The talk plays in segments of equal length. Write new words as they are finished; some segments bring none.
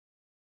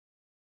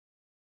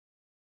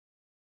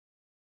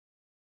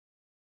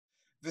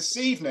This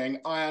evening,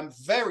 I am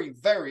very,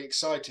 very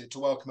excited to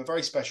welcome a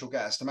very special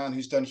guest, a man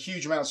who's done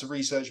huge amounts of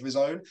research of his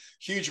own,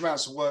 huge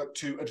amounts of work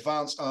to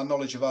advance our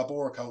knowledge of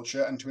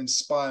arboriculture and to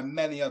inspire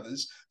many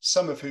others,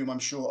 some of whom I'm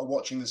sure are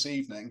watching this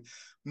evening,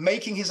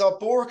 making his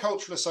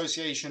Arboricultural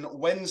Association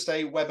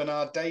Wednesday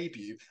webinar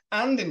debut.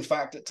 And in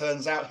fact, it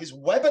turns out his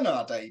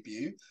webinar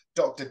debut,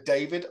 Dr.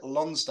 David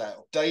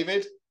Lonsdale.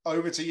 David,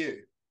 over to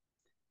you.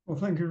 Well,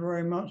 thank you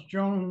very much,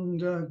 John,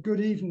 and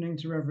good evening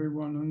to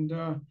everyone.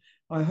 And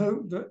I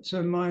hope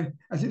that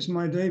as it's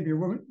my debut, I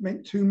won't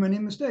make too many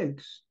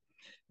mistakes.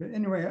 But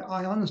anyway,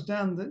 I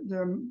understand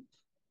that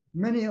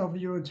many of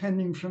you are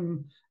attending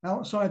from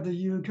outside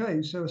the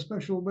UK, so a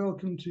special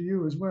welcome to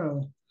you as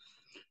well.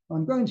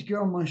 I'm going to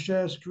go on my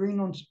share screen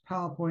onto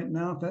PowerPoint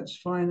now, if that's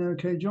fine.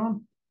 Okay,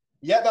 John?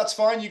 Yeah, that's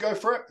fine. You go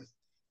for it.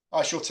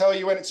 I shall tell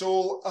you when it's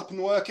all up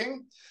and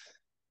working.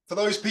 For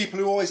those people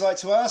who always like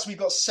to ask, we've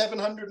got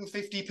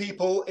 750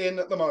 people in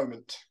at the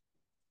moment.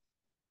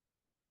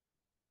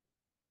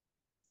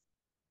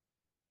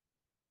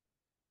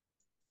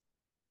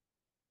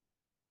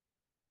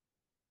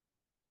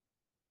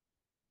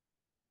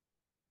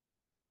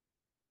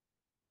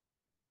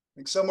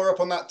 I think somewhere up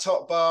on that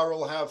top bar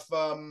will have,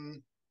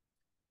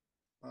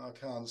 I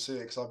can't see it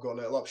because I've got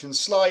a little option.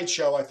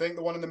 Slideshow, I think,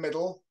 the one in the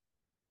middle.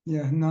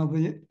 Yeah, no,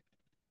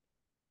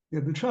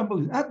 the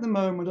trouble is, at the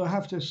moment, I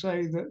have to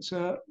say that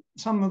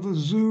some of the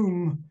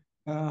Zoom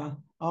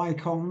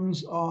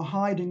icons are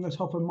hiding the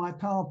top of my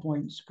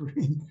PowerPoint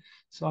screen.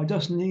 So I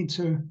just need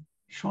to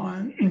try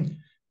and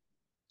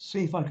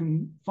see if I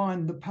can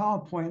find the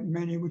PowerPoint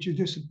menu, which has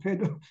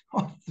disappeared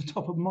off the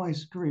top of my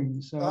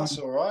screen. So that's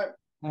all right.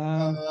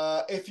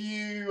 If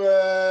you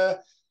are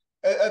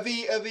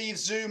the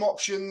Zoom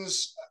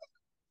options,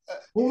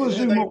 all the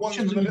Zoom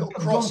options have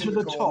gone to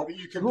the top. That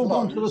you can all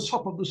gone to the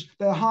top of this.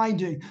 They're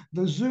hiding.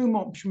 The Zoom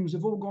options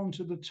have all gone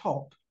to the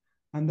top.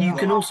 And you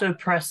can also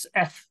press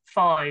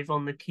F5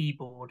 on the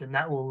keyboard, and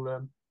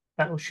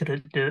that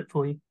should do it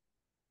for you.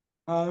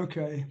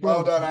 Okay.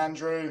 Well done,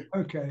 Andrew.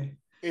 Okay.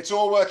 It's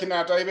all working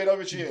now, David.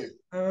 Over to you.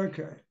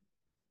 Okay.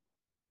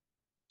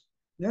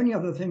 The only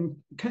other thing,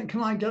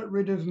 can I get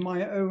rid of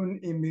my own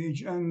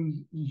image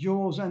and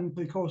yours? And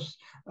because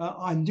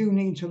I do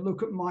need to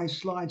look at my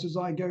slides as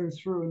I go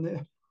through,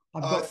 and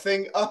I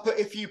think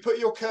if you put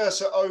your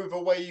cursor over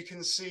where you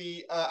can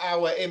see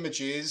our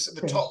images,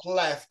 the top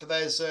left,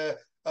 there's a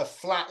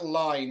flat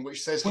line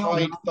which says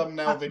hide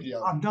thumbnail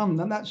video. I've done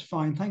that. That's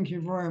fine. Thank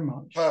you very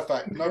much.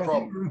 Perfect. No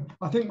problem.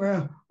 I think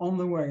we're on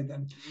the way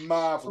then.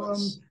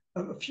 Marvelous.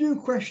 A few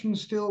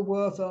questions still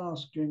worth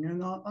asking,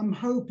 and I'm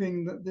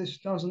hoping that this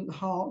doesn't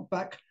hark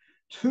back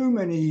too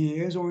many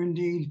years or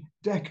indeed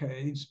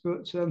decades.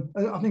 But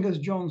I think, as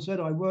John said,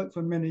 I worked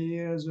for many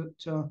years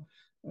at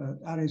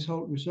Alice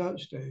Holt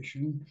Research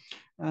Station,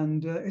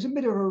 and it's a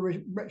bit of a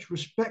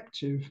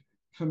retrospective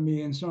for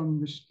me in some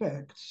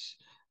respects.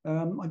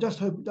 I just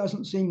hope it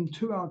doesn't seem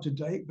too out of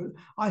date, but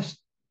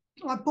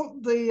I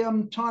put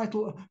the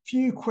title, "A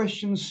Few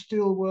Questions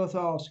Still Worth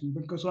Asking,"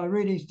 because I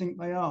really think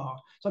they are.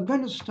 So I'm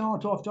going to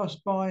start off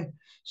just by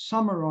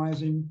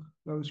summarizing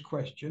those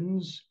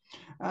questions.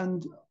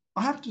 And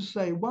I have to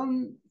say,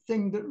 one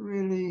thing that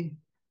really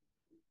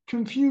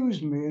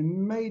confused me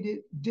and made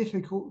it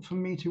difficult for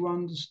me to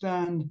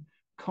understand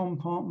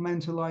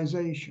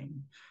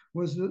compartmentalisation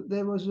was that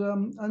there was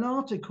an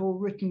article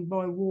written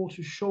by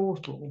Walter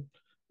Shortall,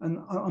 and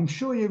I'm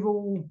sure you've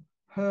all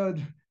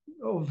heard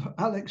of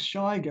Alex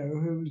Shigo,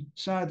 who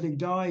sadly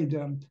died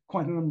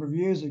quite a number of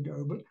years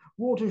ago. But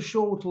Walter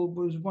Shortall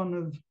was one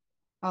of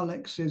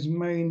Alex's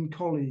main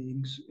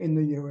colleagues in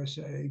the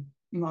USA.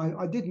 And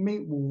I did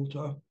meet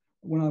Walter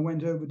when I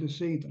went over to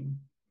see them.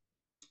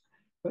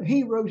 But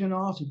he wrote an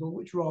article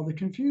which rather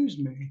confused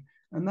me.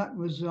 And that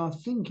was, I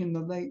think, in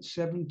the late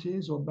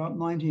 70s or about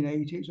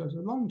 1980s. So it was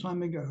a long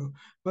time ago.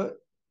 But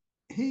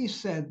he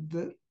said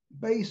that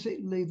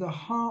basically the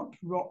heart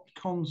rot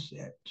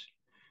concept,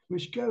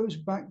 which goes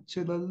back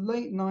to the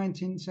late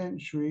 19th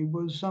century,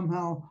 was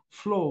somehow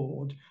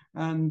flawed.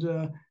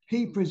 And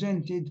he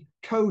presented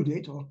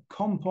CODIT, or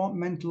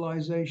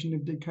compartmentalisation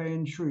of decay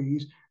in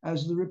trees,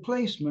 as the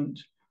replacement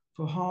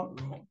for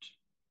heart rot.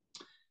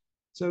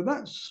 So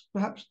that's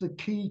perhaps the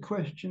key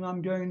question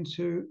I'm going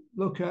to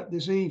look at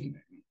this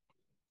evening.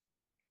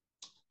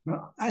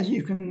 Now, as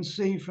you can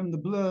see from the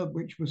blurb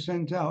which was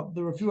sent out,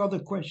 there are a few other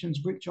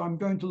questions which I'm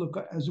going to look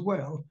at as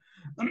well.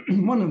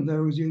 One of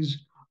those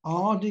is,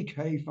 are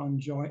decay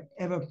fungi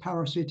ever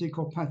parasitic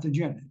or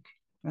pathogenic?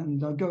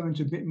 And I'll go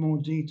into a bit more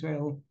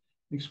detail,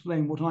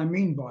 explain what I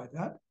mean by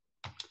that.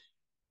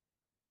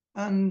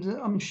 And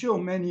I'm sure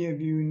many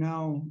of you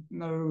now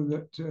know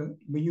that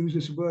we use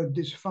this word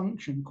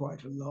dysfunction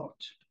quite a lot.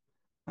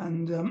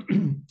 And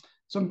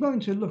so I'm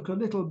going to look a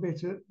little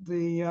bit at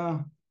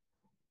the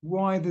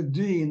why the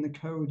D in the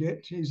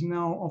CODIT is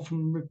now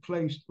often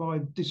replaced by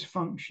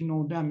dysfunction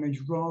or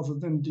damage rather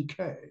than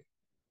decay.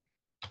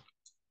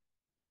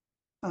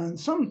 And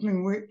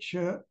something which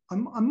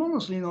I'm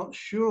honestly not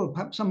sure,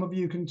 perhaps some of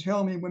you can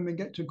tell me when we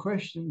get to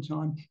question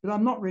time, but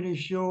I'm not really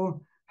sure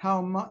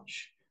how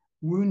much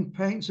wound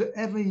paints are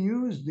ever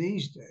used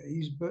these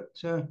days, but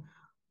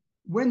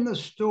when the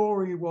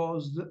story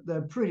was that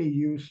they're pretty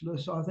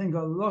useless, I think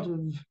a lot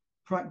of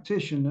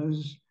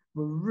practitioners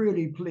were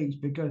really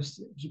pleased because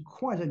it was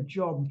quite a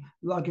job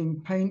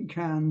lugging paint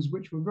cans,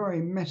 which were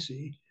very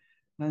messy,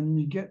 and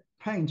you get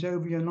paint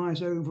over your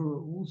nice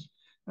overalls.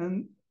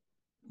 And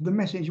the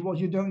message was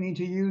you don't need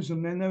to use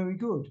them, they're no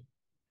good.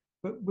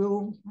 But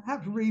we'll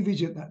have to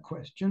revisit that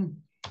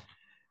question.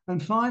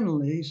 And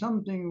finally,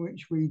 something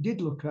which we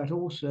did look at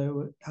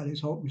also at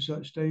Alice Holt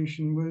Research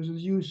Station was the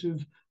use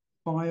of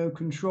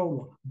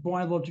biocontrol,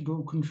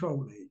 biological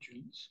control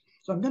agents.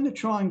 So I'm going to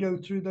try and go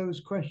through those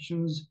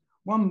questions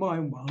one by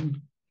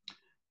one.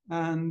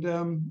 And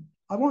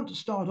I want to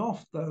start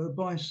off, though,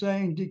 by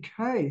saying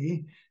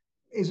decay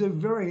is a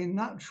very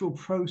natural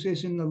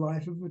process in the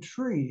life of a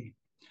tree.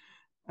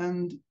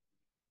 And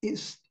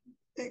it's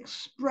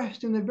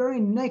expressed in a very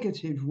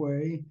negative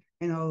way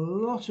in a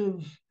lot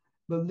of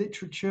the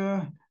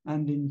literature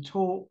and in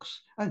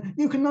talks. And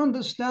you can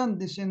understand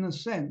this in a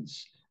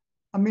sense.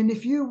 I mean,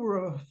 if you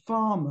were a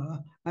farmer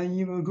and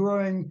you were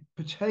growing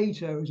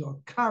potatoes or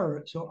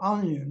carrots or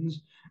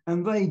onions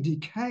and they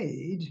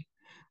decayed,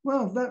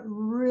 well, that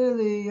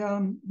really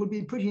would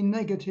be pretty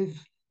negative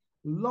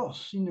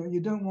loss. You know, you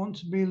don't want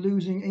to be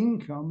losing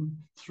income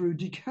through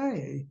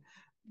decay.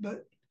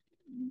 But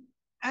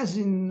as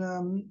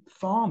in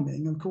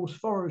farming, of course,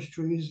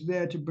 forestry is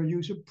there to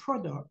produce a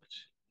product.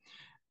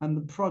 And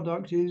the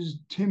product is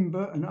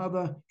timber and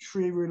other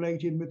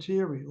tree-related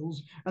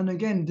materials. And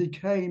again,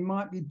 decay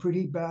might be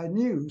pretty bad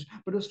news.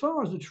 But as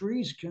far as the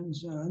tree is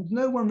concerned,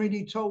 no one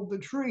really told the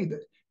tree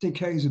that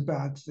decay is a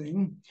bad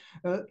thing.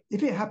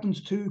 If it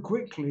happens too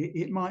quickly,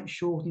 it might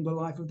shorten the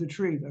life of the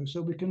tree, though.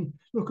 So we can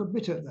look a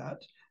bit at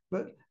that.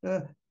 But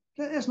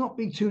let's not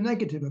be too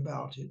negative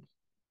about it.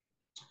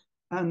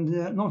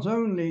 And not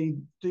only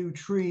do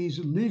trees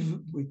live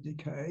with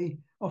decay,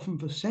 often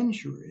for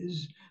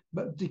centuries,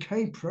 but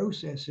decay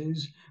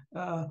processes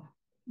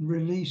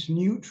release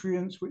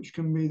nutrients which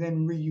can be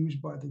then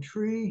reused by the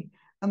tree,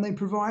 and they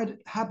provide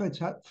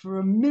habitat for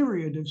a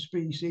myriad of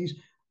species.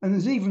 And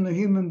there's even a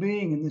human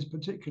being in this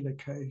particular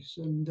case.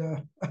 And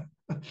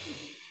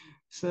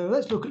so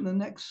let's look at the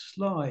next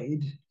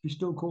slide. We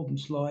still call them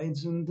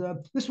slides. And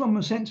this one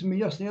was sent to me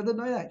just the other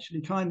day,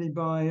 actually, kindly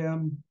by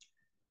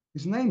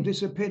his name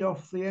disappeared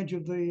off the edge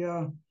of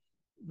the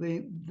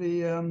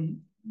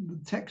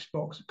text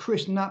box,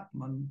 Chris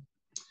Knapman.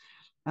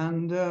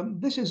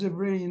 And this is a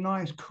really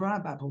nice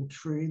crabapple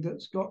tree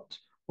that's got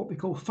what we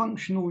call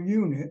functional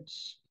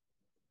units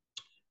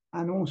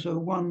and also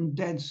one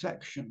dead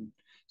section.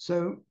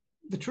 So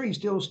the tree's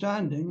still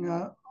standing.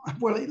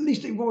 Well, at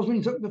least it was when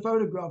you took the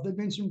photograph. There've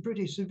been some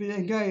pretty severe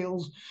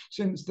gales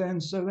since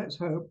then, so let's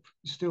hope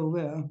it's still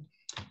there.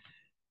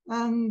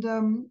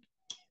 And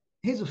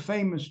here's a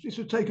famous, this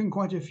was taken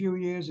quite a few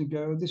years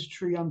ago. This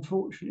tree,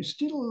 unfortunately, is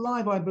still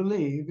alive, I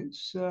believe.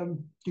 It's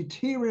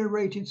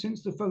deteriorated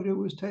since the photo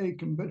was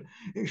taken, but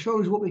it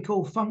shows what we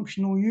call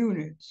functional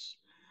units,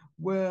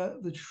 where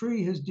the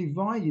tree has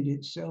divided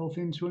itself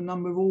into a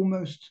number of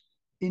almost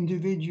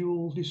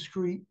individual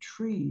discrete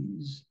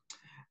trees.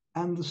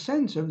 And the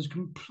center is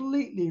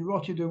completely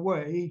rotted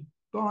away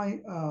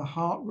by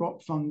heart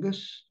rot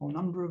fungus, or a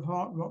number of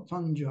heart rot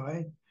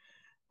fungi.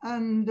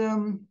 And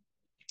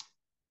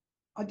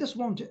I just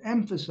want to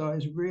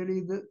emphasize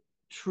really that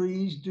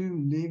trees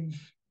do live,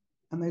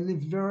 and they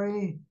live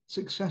very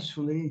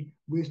successfully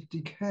with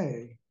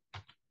decay.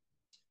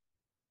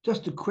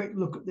 Just a quick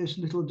look at this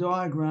little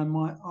diagram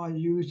I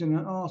used in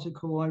an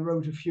article I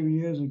wrote a few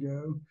years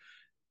ago.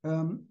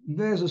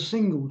 There's a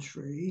single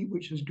tree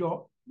which has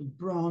got the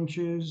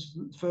branches,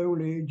 the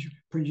foliage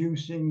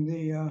producing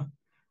the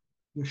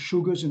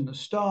sugars and the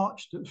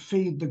starch that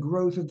feed the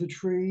growth of the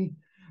tree,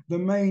 the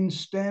main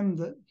stem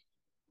that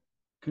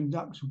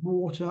conducts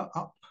water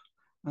up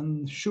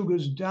and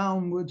sugars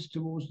downwards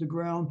towards the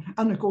ground,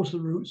 and of course the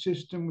root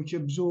system which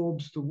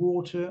absorbs the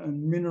water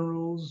and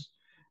minerals,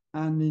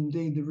 and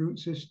indeed the root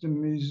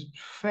system is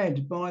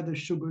fed by the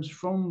sugars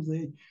from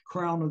the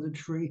crown of the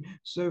tree.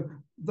 So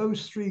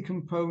those three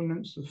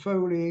components, the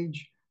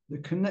foliage, the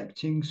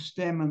connecting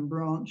stem and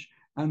branch,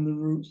 and the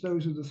roots,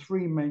 those are the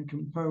three main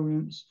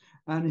components.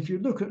 And if you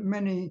look at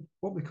many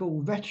what we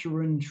call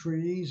veteran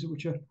trees,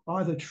 which are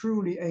either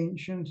truly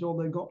ancient or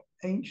they've got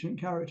ancient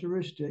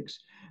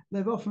characteristics,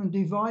 they've often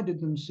divided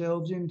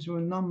themselves into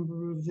a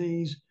number of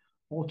these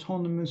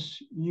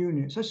autonomous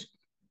units.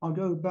 I'll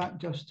go back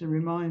just to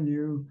remind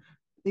you,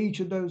 each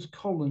of those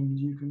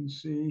columns you can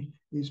see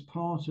is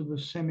part of a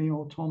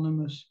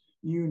semi-autonomous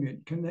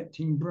unit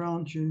connecting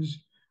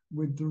branches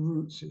with the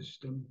root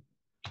system.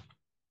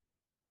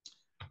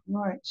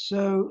 Right,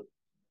 so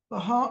the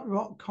heart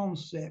rot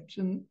concept,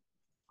 and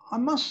I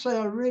must say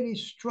I really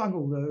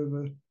struggled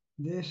over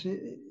this.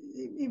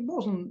 It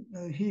wasn't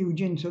a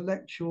huge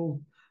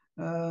intellectual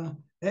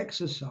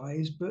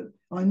exercise, but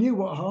I knew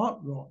what heart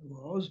rot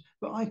was,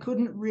 but I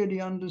couldn't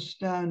really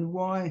understand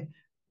why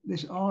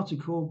this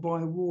article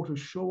by Walter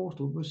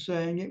Shortle was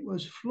saying it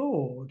was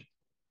flawed.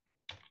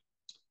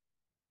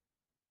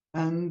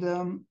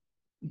 And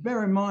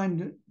bear in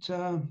mind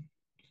that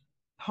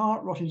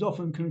heart rot is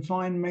often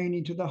confined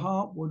mainly to the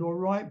heartwood or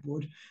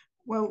ripewood.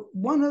 Well,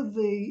 one of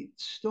the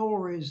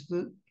stories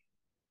that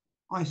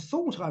I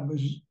thought I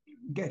was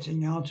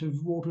getting out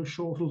of Walter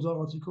Shortall's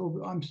article,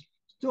 but I'm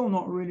still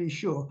not really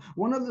sure.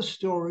 One of the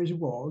stories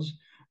was,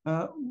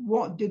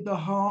 what did the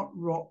heart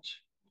rot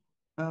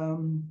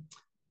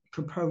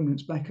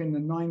proponents back in the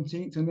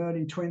 19th and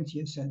early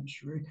 20th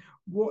century,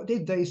 what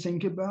did they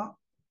think about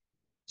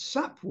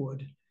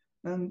sapwood?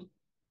 And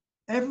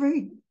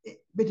every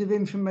bit of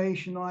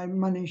information I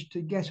managed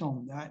to get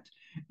on that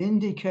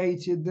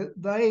indicated that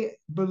they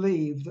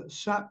believed that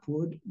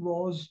sapwood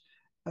was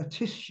a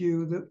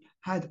tissue that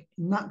had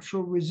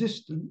natural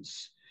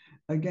resistance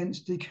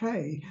against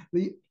decay.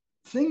 The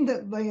thing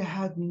that they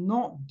had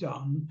not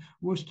done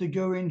was to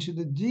go into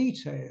the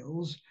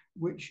details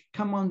which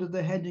come under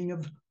the heading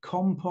of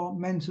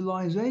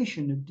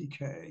compartmentalisation of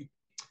decay.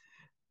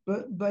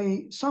 But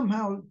they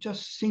somehow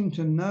just seem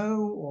to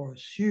know or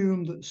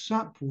assume that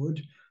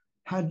sapwood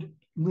had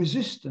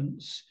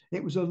resistance.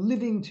 It was a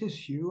living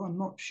tissue. I'm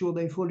not sure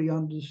they fully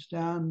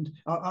understood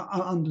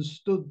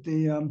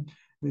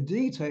the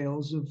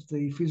details of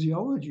the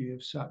physiology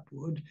of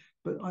sapwood,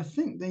 but I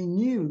think they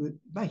knew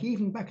that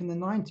even back in the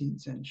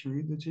 19th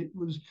century, that it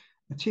was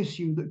a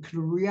tissue that could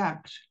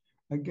react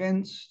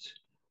against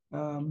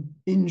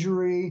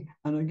injury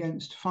and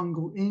against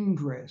fungal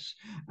ingress.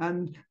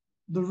 And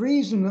the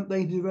reason that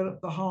they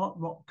developed the heart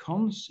rot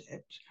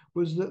concept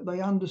was that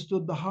they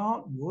understood the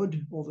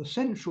heartwood, or the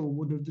central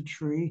wood of the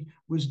tree,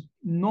 was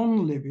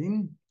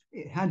non-living.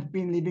 It had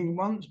been living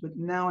once, but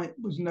now it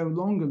was no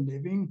longer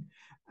living,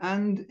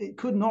 and it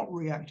could not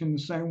react in the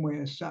same way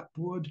as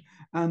sapwood,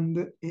 and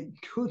that it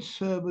could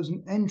serve as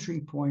an entry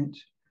point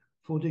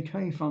for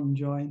decay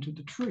fungi into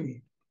the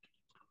tree.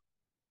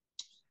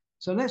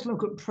 So let's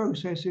look at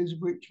processes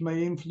which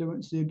may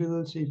influence the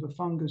ability for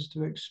fungus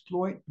to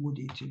exploit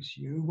woody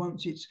tissue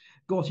once it's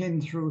got in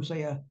through,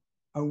 say, a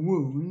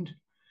wound.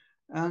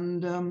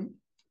 And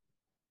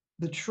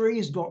the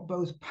tree's got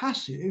both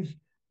passive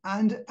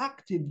and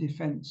active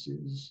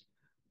defenses.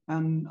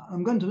 And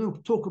I'm going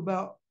to talk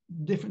about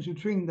the difference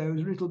between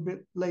those a little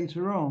bit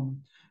later on.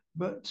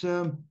 But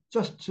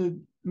just to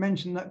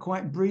mention that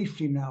quite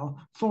briefly now,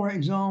 for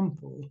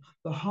example,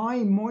 the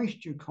high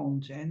moisture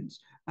content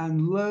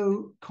and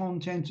low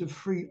content of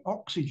free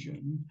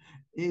oxygen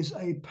is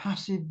a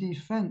passive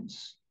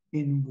defense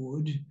in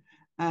wood.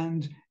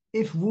 And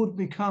if wood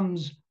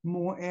becomes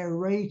more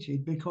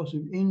aerated because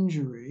of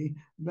injury,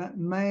 that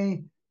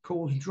may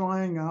cause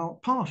drying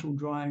out, partial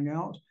drying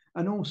out,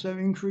 and also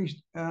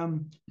increased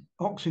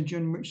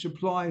oxygen, which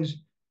supplies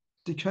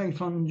decay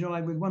fungi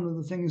with one of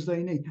the things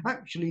they need.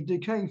 Actually,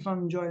 decay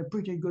fungi are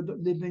pretty good at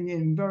living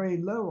in very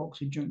low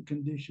oxygen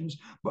conditions,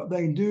 but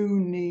they do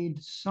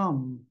need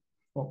some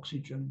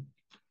oxygen.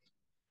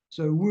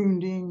 So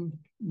wounding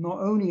not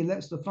only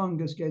lets the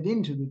fungus get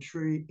into the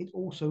tree, it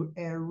also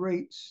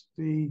aerates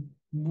the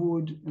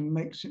wood and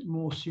makes it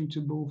more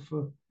suitable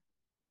for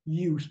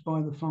use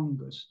by the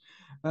fungus.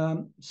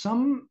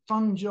 Some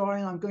fungi,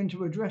 and I'm going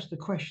to address the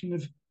question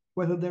of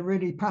whether they're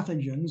really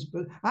pathogens,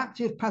 but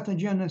active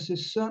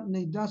pathogenesis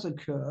certainly does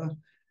occur,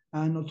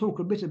 and I'll talk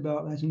a bit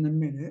about that in a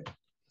minute.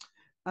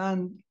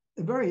 And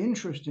a very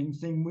interesting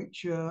thing,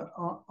 which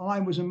I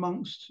was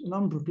amongst a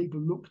number of people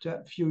looked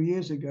at a few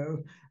years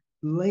ago,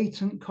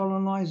 latent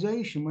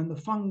colonization, when the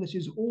fungus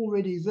is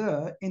already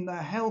there in the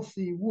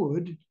healthy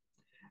wood,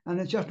 and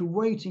it's just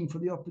waiting for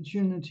the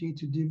opportunity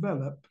to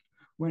develop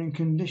when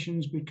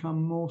conditions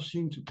become more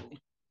suitable.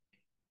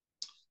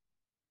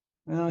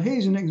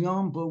 Here's an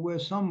example where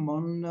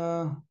someone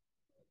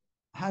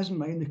has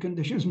made the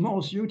conditions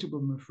more suitable,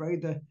 I'm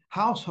afraid. The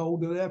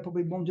householder there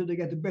probably wanted to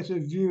get a better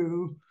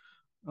view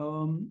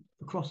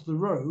across the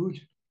road,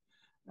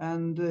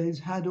 and he's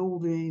had all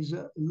these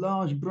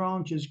large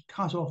branches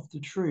cut off the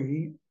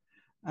tree,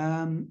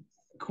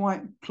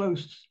 quite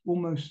close,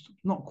 almost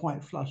not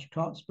quite flush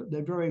cuts, but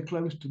they're very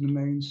close to the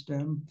main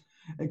stem,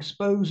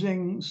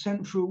 exposing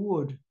central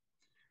wood,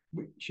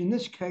 which in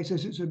this case,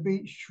 as it's a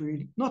beech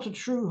tree, not a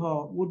true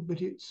heartwood,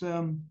 but it's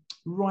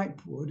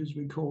ripe wood, as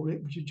we call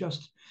it, which is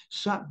just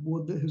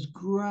sapwood that has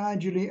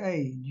gradually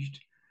aged.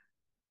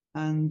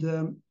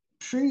 And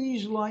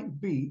trees like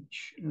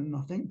beech, and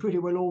I think pretty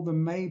well all the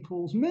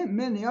maples,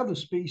 many other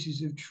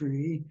species of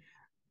tree,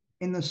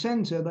 in the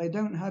center, they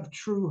don't have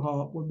true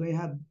heartwood, they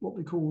have what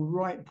we call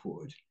ripe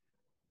wood.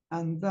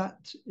 And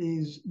that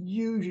is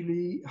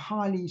usually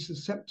highly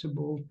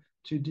susceptible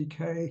to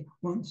decay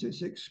once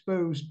it's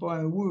exposed by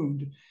a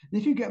wound. And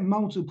if you get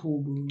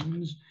multiple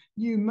wounds,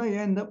 you may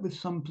end up with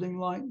something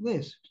like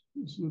this.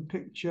 This is a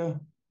picture.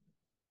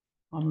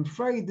 I'm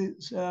afraid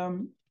it's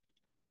not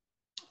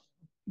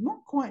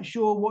quite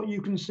sure what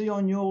you can see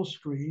on your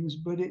screens,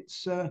 but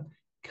it's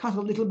cut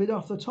a little bit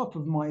off the top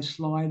of my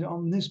slide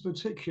on this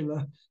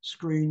particular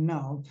screen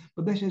now.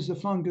 But this is the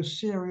fungus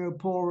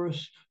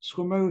Cereoporus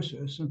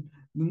squamosus, and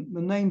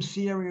the name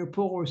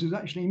Cereoporus is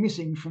actually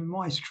missing from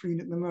my screen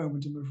at the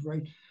moment, I'm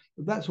afraid.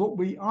 That's what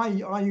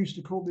I used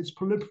to call this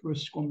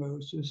proliferous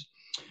squamosus.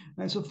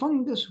 And it's a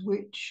fungus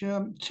which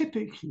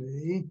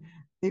typically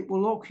it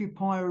will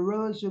occupy a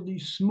relatively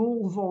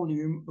small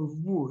volume of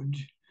wood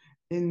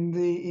in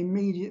the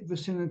immediate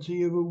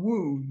vicinity of a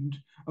wound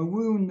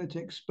that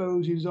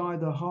exposes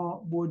either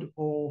heartwood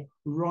or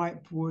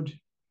ripe wood.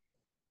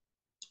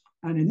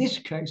 And in this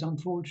case,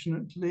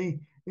 unfortunately,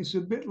 it's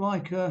a bit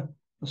like a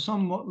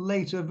somewhat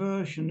later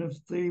version of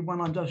the one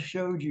I just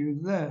showed you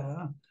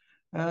there.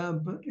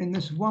 But in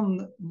this one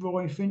that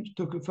Roy Finch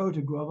took a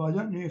photograph, I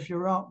don't know if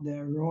you're out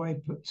there, Roy,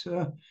 but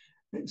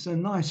it's a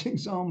nice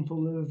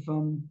example of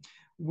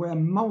where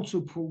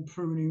multiple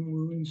pruning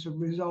wounds have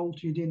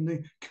resulted in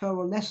the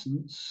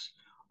coalescence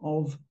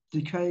of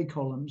decay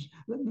columns.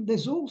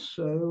 There's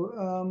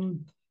also,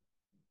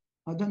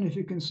 I don't know if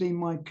you can see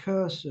my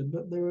cursor,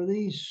 but there are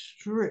these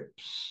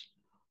strips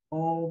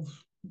of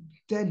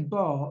dead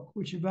bark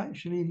which have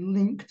actually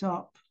linked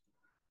up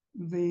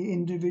the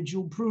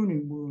individual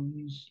pruning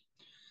wounds.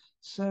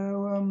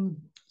 So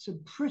it's a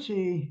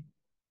pretty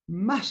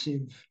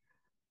massive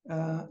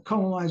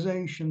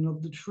colonization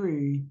of the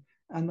tree.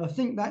 And I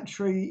think that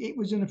tree, it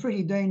was in a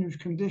pretty dangerous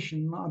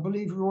condition. I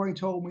believe Roy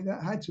told me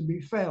that had to be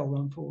felled,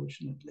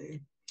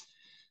 unfortunately.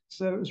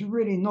 So it was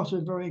really not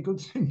a very good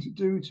thing to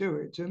do to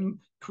it, to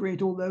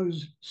create all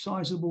those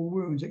sizable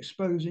wounds,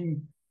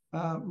 exposing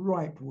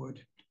ripe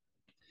wood.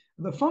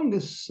 The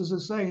fungus, as I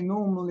say,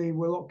 normally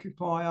will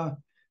occupy a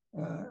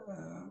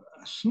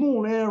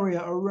small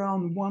area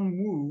around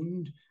one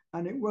wound,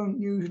 and it won't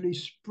usually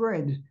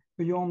spread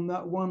beyond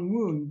that one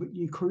wound. But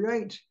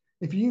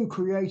if you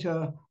create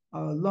a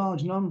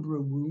large number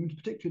of wounds,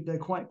 particularly if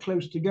they're quite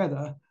close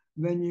together,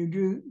 then you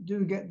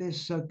do get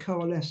this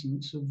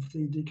coalescence of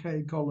the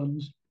decay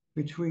columns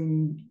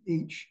between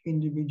each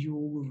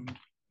individual wound.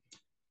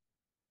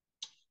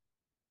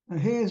 Now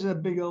here's a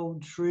big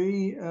old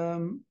tree.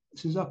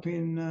 This is up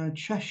in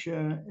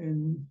Cheshire.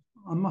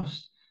 I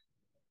must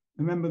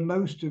remember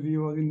most of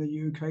you are in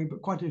the UK,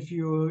 but quite a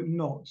few are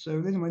not.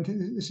 So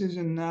this is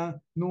in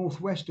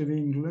northwest of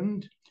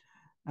England,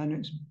 and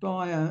it's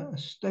by a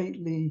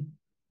stately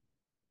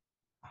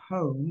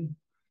home.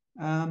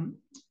 And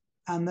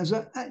there's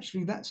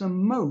that's a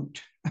moat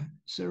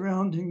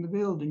surrounding the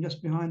building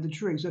just behind the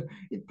tree. So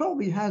it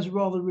probably has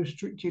rather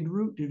restricted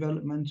root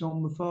development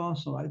on the far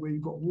side where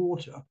you've got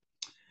water.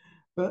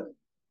 But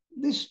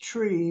this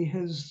tree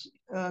has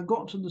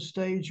got to the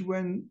stage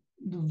when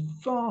the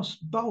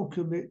vast bulk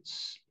of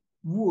its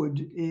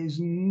wood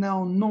is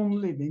now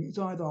non-living. It's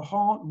either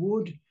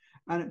heartwood,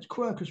 and it's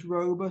Quercus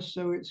robust,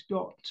 so it's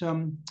got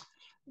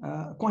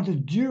quite a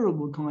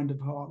durable kind of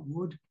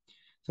heartwood.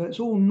 So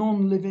it's all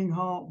non-living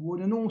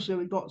heartwood, and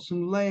also it got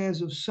some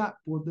layers of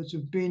sapwood that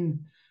have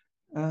been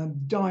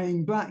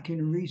dying back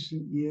in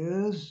recent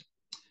years.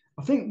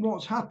 I think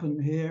what's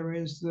happened here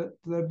is that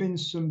there have been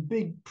some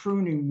big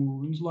pruning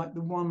wounds, like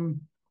the one,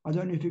 I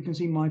don't know if you can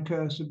see my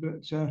cursor,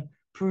 but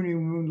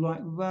pruning wound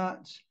like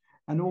that,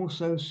 and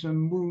also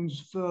some wounds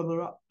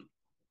further up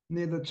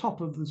near the top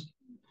of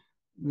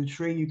the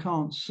tree you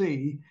can't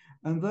see.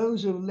 And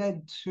those have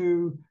led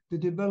to the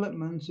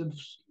development of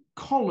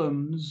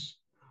columns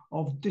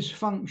of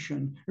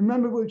dysfunction.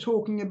 Remember, we're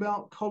talking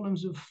about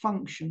columns of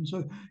function.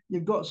 So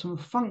you've got some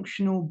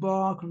functional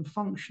bark and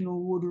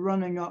functional wood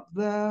running up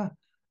there,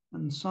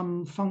 and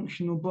some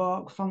functional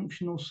bark,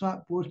 functional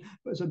sapwood.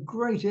 But it's a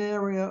great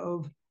area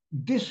of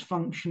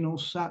dysfunctional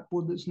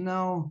sapwood that's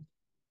now,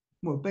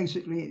 well,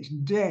 basically it's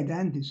dead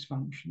and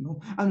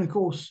dysfunctional. And of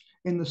course,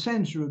 in the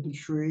center of the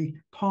tree,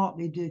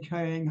 partly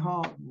decaying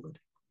heartwood.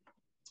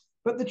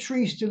 But the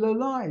tree's still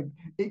alive.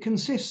 It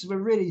consists of a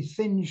really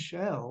thin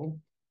shell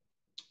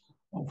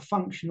of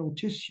functional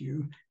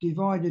tissue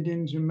divided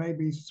into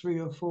maybe 3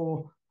 or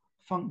 4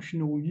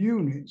 functional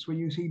units where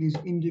you see these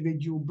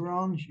individual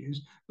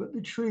branches, but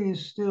the tree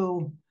is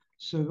still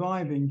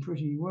surviving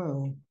pretty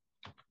well.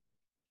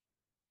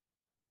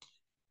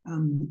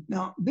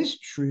 Now, this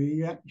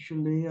tree,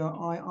 actually,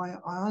 I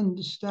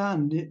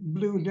understand it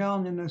blew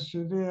down in a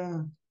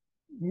severe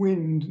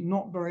wind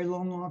not very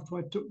long after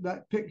I took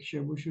that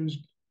picture, which was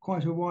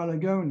quite a while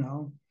ago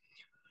now.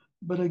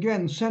 But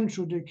again,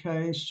 central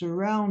decay is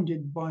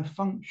surrounded by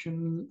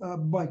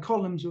by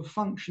columns of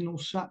functional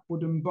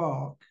sapwood and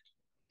bark.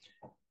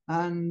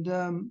 And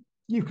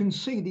you can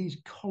see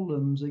these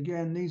columns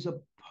again. These are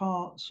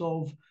parts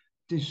of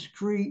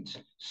discrete,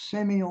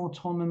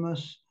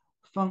 semi-autonomous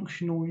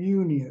functional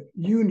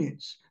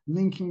units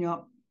linking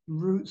up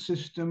root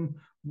system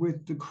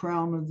with the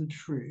crown of the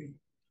tree.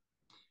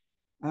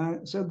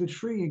 So the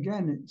tree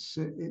again,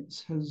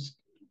 it has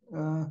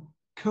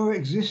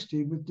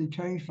coexisted with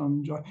decay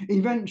fungi.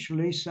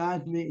 Eventually,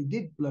 sadly, it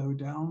did blow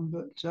down,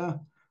 but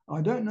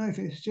I don't know if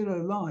it's still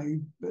alive.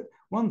 But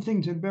one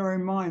thing to bear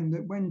in mind,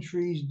 that when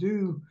trees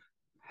do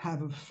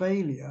have a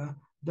failure,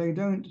 they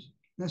don't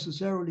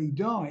necessarily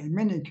die. In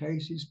many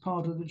cases,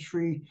 part of the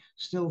tree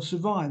still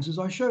survives. As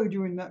I showed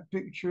you in that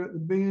picture at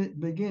the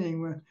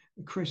beginning, where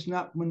Chris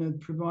Knapman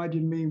had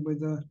provided me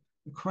with a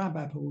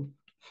crabapple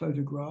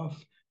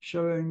photograph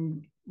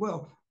showing,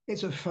 well,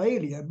 it's a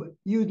failure, but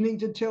you'd need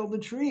to tell the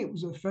tree it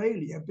was a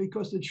failure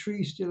because the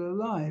tree's still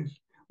alive.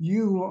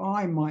 You or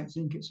I might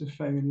think it's a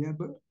failure,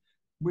 but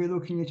we're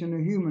looking at it in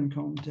a human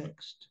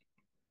context.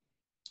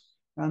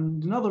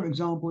 And another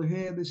example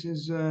here, this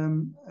is a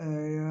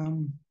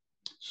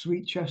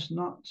sweet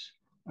chestnut,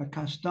 a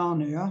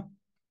castanea.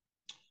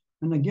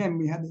 And again,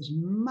 we had this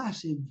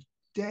massive,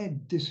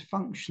 dead,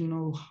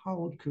 dysfunctional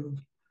hulk of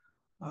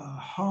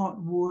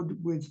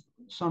heartwood with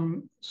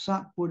some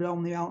sapwood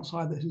on the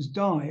outside that has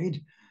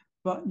died.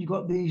 But you've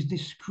got these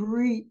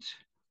discrete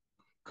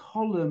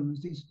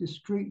columns, these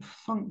discrete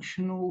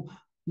functional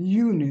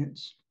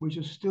units, which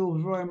are still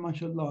very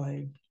much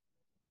alive.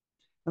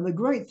 And the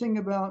great thing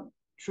about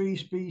tree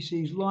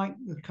species like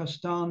the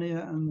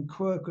castanea and the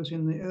quercus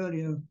in the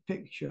earlier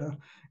picture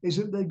is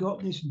that they got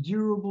this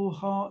durable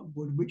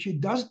heartwood, which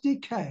it does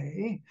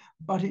decay,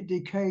 but it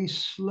decays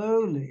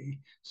slowly,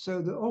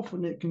 so that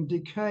often it can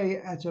decay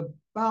at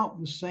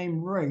about the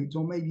same rate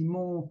or maybe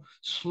more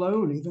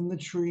slowly than the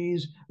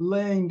trees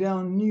laying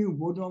down new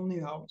wood on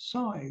the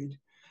outside.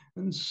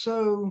 And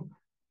so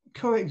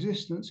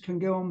coexistence can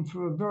go on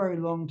for a very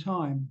long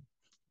time.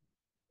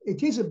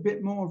 It is a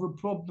bit more of a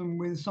problem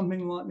with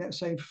something like, let's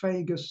say,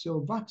 Fagus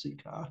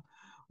sylvatica,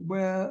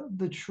 where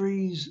the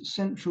tree's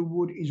central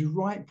wood is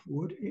ripe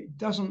wood. It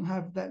doesn't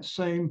have that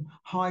same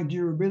high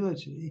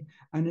durability,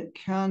 and it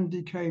can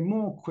decay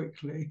more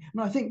quickly.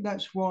 And I think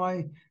that's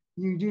why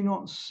you do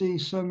not see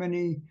so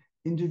many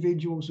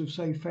individuals of,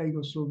 say,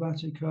 Fagus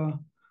sylvatica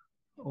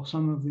or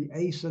some of the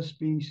Acer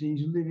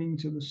species living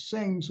to the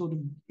same sort of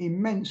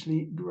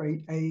immensely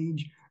great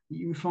age that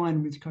you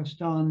find with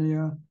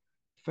Castanea,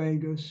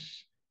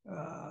 Fagus,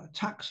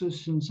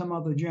 Taxus, and some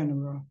other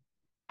genera.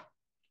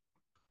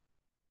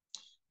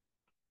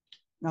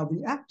 Now,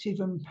 the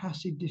active and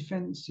passive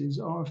defenses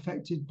are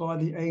affected by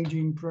the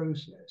aging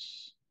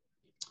process.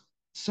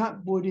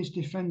 Sapwood is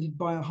defended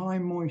by a high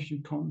moisture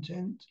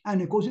content,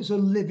 and of course it's a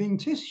living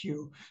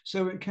tissue,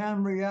 so it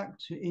can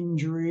react to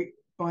injury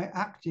by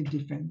active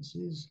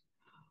defenses.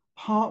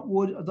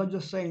 Heartwood, as I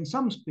just say, in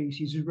some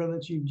species is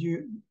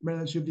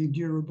relatively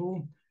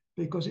durable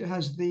because it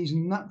has these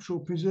natural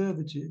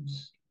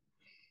preservatives.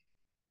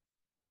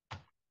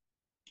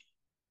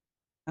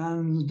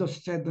 And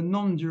just said, the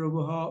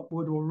non-durable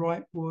heartwood or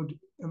ripe wood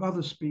of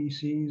other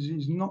species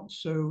is not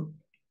so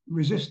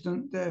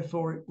resistant,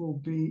 therefore it will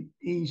be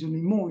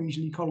more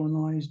easily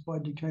colonized by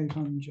decay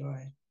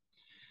fungi.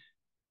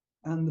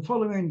 And the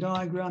following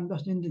diagram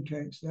just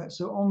indicates that.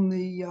 So on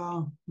the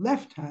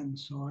left-hand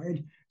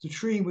side, it's a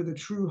tree with a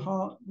true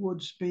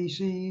heartwood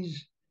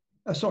species,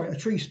 a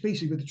tree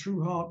species with a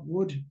true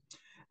heartwood.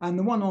 And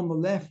the one on the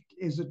left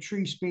is a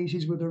tree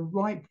species with a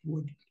ripe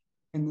wood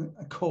in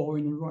a core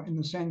in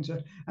the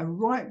center. And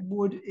ripe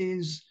wood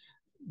is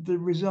the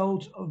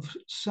result of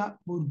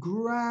sapwood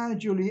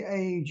gradually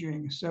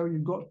aging. So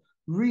you've got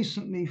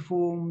recently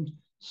formed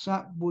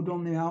sapwood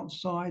on the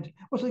outside.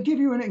 Well, to give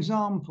you an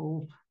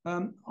example,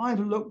 I've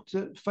looked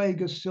at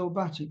Fagus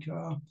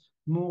sylvatica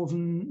more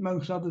than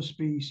most other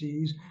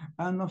species,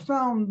 and I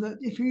found that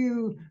if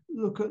you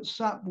look at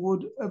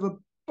sapwood of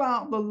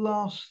about the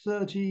last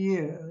 30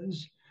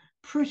 years,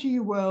 pretty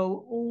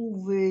well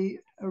all the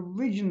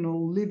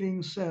original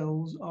living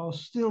cells are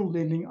still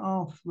living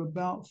after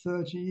about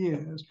 30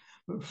 years.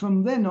 But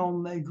from then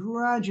on, they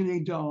gradually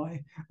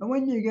die. And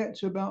when you get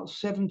to about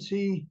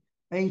 70,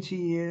 80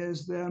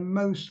 years, they're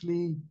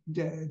mostly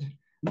dead.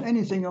 And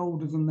anything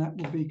older than that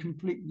will be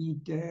completely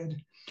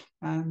dead.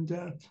 And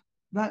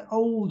that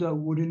older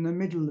wood in the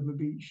middle of a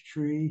beech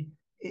tree,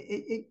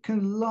 it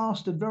can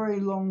last a very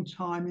long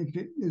time if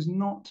it does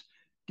not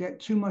get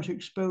too much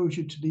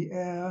exposure to the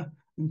air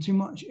and too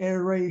much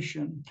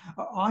aeration.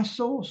 I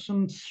saw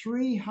some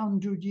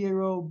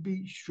 300-year-old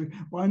beech tree.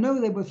 Well, I know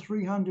they were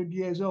 300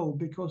 years old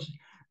because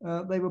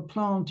they were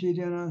planted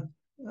in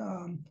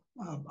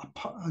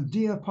a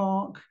deer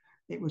park.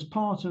 It was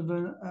part of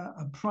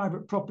a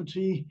private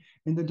property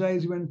in the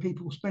days when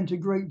people spent a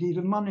great deal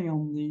of money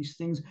on these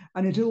things,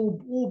 and it's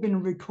all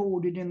been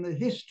recorded in the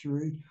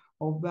history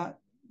of that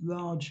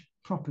large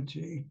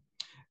property.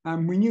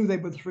 And we knew they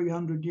were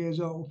 300 years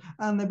old,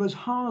 and there was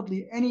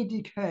hardly any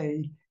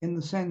decay in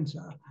the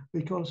center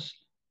because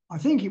I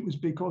think it was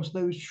because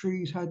those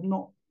trees had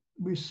not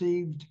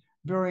received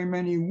very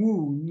many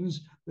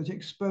wounds that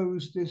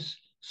exposed this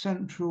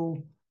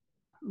central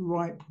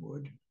ripe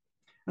wood.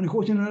 And of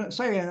course, in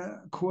say a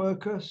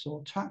quercus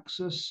or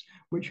taxus,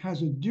 which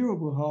has a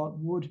durable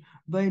heartwood,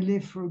 they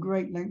live for a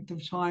great length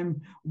of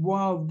time,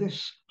 while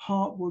this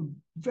heartwood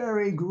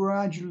very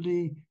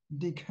gradually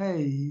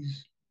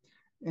decays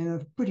in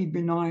a pretty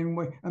benign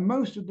way. And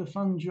most of the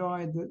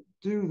fungi that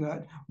do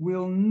that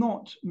will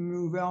not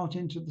move out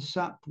into the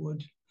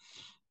sapwood.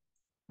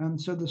 And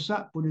so the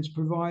sapwood is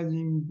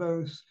providing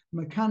both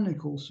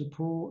mechanical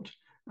support,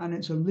 and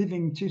it's a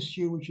living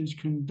tissue which is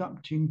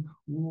conducting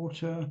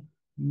water,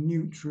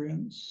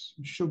 nutrients,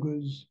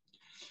 sugars.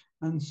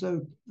 And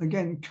so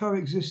again,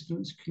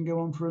 coexistence can go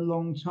on for a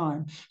long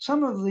time.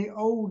 Some of the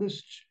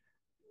oldest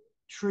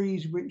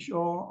trees which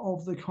are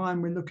of the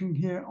kind we're looking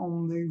here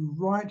on the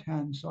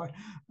right-hand side,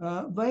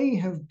 they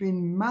have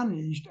been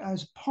managed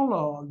as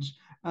pollards.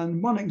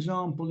 And one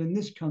example in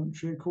this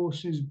country, of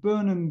course, is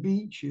Burnham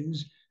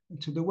Beeches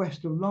to the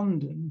west of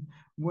London,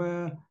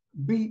 where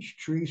beech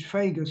trees,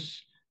 fagus,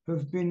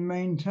 have been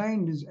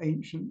maintained as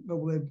ancient.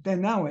 Well, they're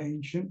now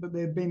ancient, but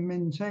they've been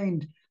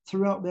maintained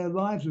throughout their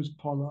lives as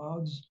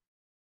pollards.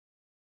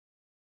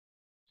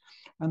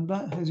 And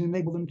that has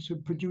enabled them to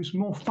produce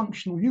more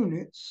functional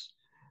units,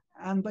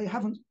 and they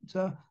haven't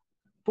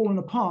fallen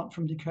apart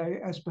from decay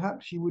as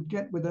perhaps you would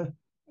get with a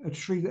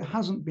tree that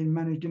hasn't been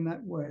managed in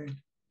that way.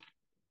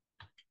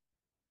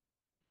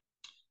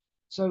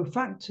 So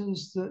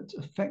factors that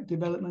affect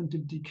development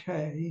of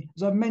decay,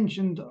 as I've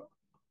mentioned,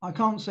 I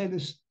can't say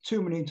this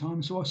too many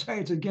times, so I'll say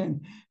it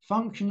again.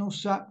 Functional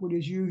sapwood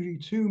is usually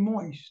too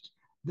moist,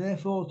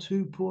 therefore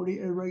too poorly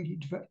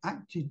aerated for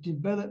active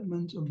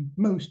development of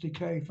most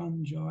decay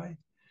fungi.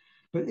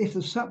 But if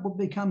the sapwood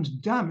becomes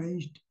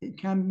damaged, it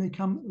can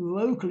become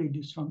locally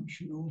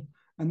dysfunctional,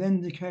 and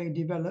then decay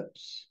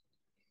develops.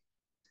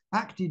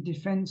 Active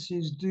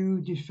defenses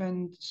do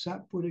defend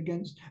sapwood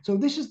against. So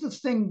this is the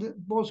thing that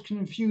was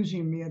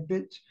confusing me a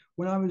bit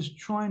when I was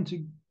trying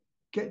to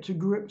get to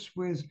grips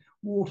with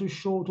Walter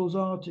Shortall's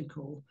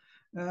article.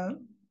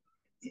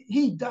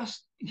 He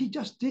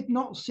just did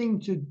not seem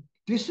to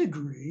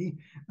disagree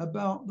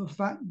about the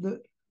fact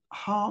that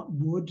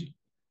heartwood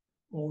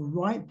or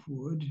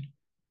ripewood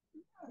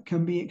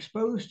can be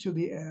exposed to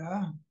the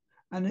air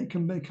and it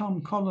can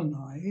become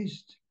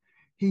colonized.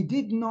 He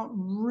did not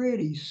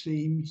really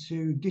seem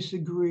to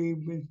disagree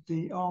with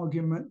the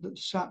argument that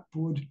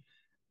sapwood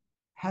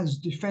has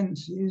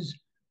defenses,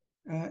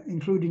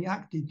 including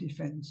active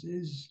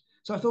defenses.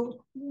 So I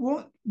thought,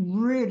 what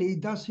really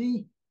does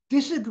he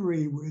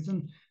disagree with?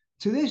 And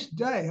to this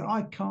day,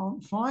 I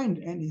can't find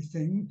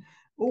anything.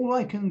 All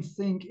I can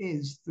think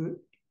is that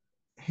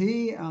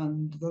he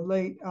and the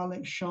late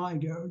Alex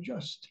Shigo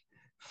just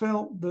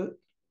felt that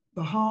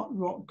the heart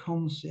rot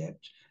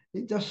concept,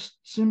 it just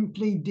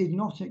simply did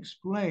not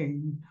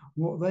explain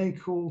what they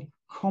call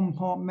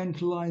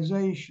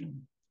compartmentalisation.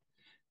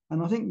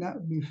 And I think that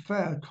would be a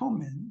fair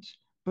comment,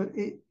 but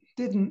it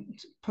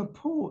didn't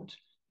purport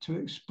to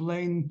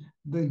explain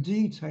the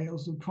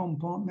details of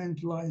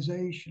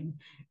compartmentalisation.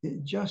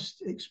 It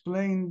just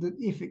explained that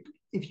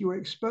if you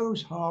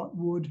expose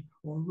heartwood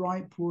or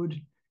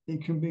ripewood,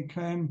 it can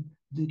become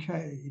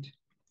decayed.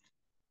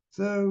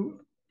 So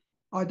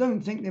I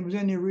don't think there was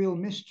any real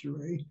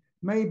mystery.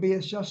 Maybe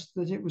it's just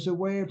that it was a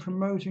way of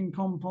promoting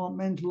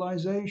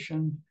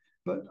compartmentalisation,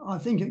 but I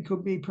think it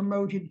could be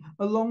promoted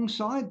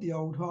alongside the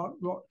old heart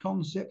rot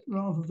concept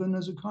rather than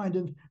as a kind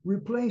of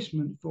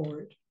replacement for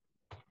it.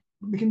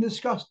 We can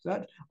discuss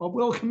that. I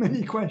welcome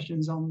any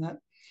questions on that.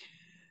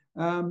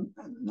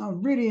 Now, a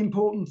really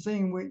important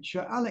thing which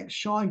Alex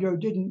Shigo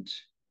didn't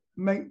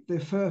make the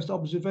first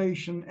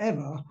observation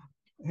ever,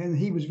 and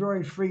he was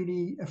very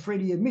freely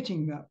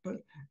admitting that, but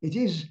it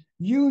is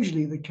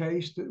usually the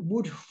case that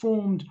wood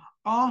formed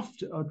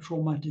after a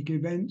traumatic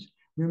event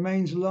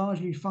remains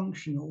largely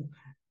functional,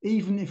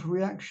 even if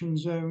reaction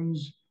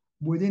zones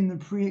within the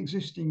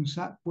pre-existing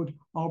sapwood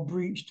are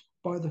breached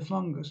by the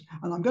fungus.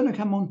 And I'm going to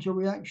come on to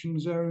reaction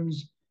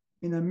zones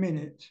in a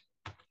minute.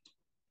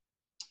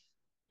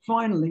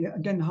 Finally,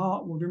 again,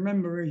 heartwood,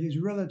 remember, it is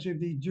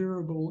relatively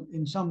durable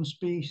in some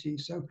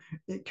species, so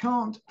it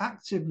can't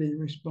actively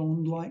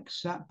respond like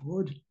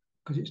sapwood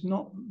because it's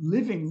not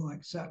living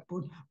like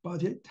sapwood,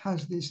 but it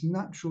has this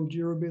natural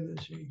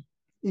durability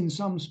in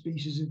some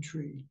species of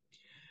tree.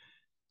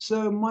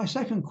 So my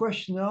second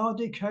question, are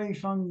decay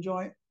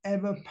fungi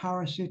ever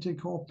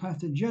parasitic or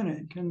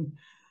pathogenic? And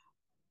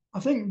I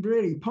think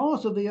really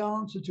part of the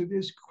answer to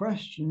this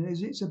question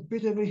is it's a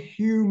bit of a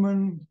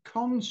human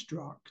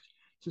construct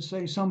to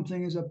say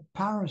something is a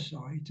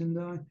parasite.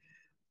 And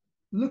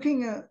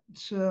looking at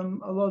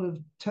a lot of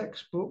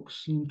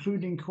textbooks,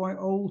 including quite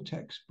old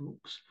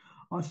textbooks,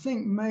 I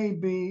think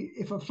maybe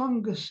if a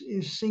fungus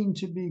is seen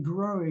to be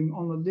growing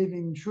on a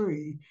living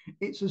tree,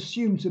 it's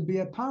assumed to be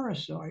a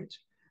parasite.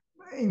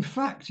 In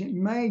fact, it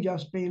may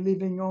just be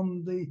living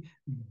on the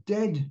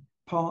dead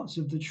parts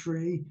of the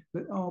tree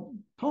that are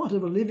part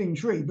of a living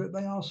tree, but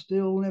they are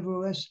still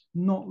nevertheless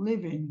not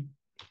living.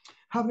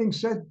 Having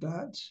said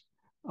that,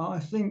 I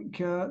think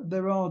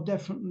there are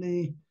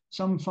definitely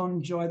some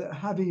fungi that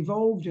have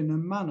evolved in a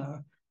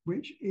manner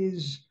which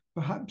is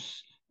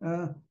perhaps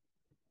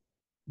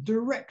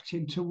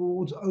directed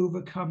towards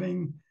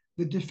overcoming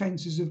the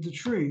defenses of the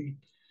tree.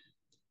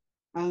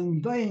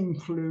 And they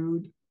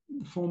include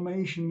the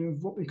formation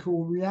of what we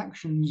call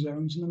reaction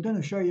zones. And I'm going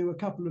to show you a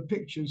couple of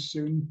pictures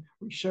soon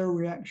which show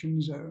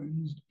reaction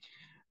zones.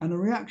 And a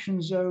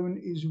reaction zone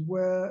is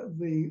where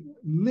the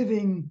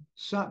living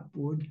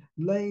sapwood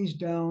lays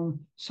down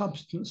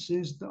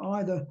substances that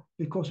either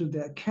because of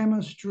their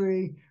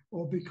chemistry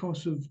or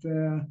because of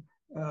their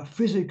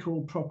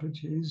physical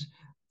properties,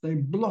 they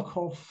block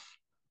off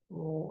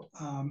or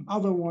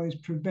otherwise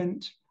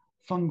prevent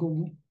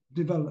fungal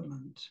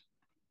development.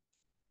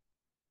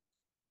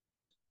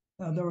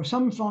 There are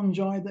some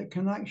fungi that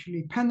can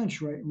actually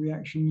penetrate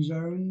reaction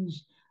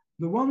zones.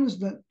 The ones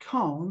that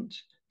can't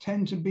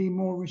tend to be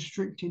more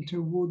restricted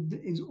to wood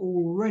that is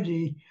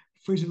already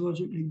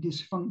physiologically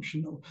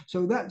dysfunctional.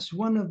 So that's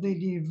one of the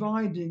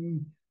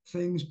dividing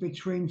things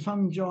between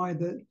fungi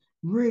that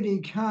really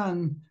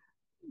can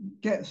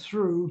get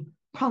through,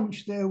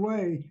 punch their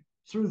way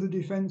through the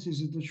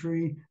defenses of the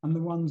tree, and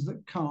the ones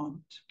that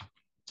can't.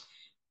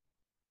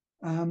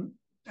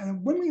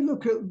 And when we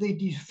look at the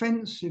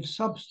defensive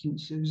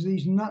substances,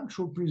 these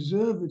natural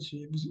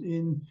preservatives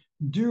in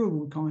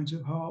durable kinds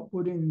of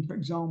heartwood, in, for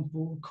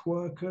example,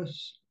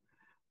 Quercus,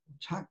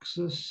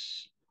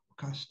 Taxus,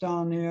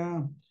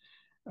 Castanea,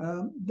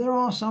 there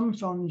are some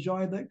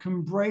fungi that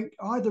can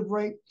either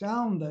break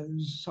down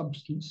those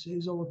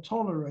substances or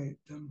tolerate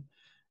them.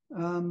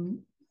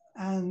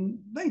 And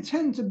they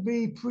tend to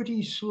be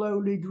pretty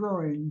slowly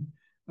growing.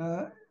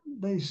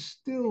 They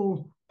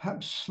still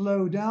perhaps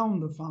slow down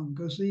the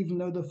fungus, even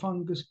though the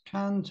fungus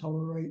can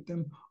tolerate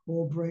them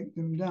or break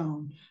them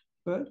down.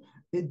 But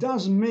it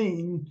does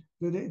mean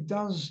that it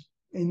does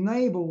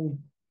enable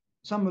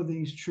some of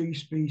these tree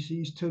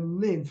species to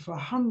live for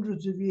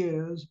hundreds of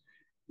years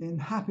in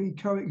happy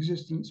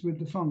coexistence with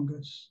the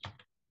fungus.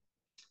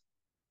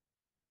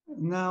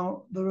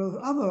 Now, there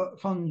are other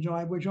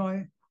fungi which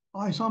I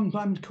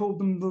sometimes call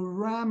them the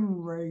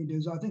ram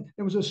raiders. I think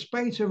there was a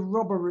spate of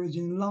robberies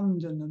in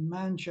London and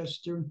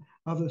Manchester and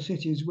other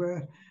cities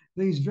where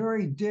these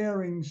very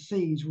daring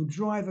thieves would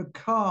drive a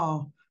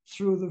car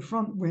through the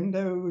front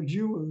window of a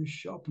jeweller's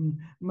shop and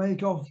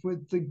make off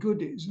with the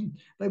goodies. And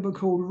they were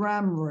called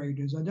ram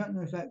raiders. I don't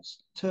know if that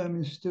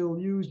term is still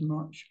used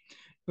much,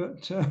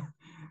 but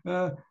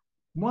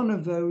one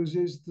of those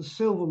is the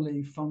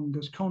silverleaf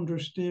fungus,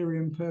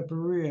 Chondrosterium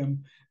purpureum,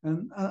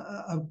 and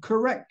a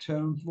correct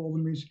term for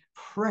them is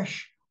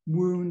fresh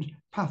wound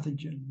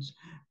pathogens.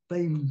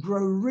 They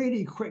grow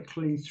really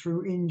quickly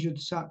through injured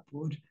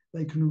sapwood.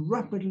 They can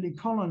rapidly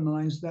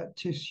colonize that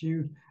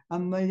tissue,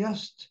 and they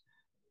just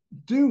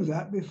do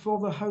that before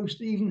the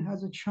host even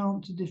has a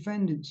chance to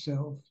defend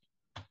itself.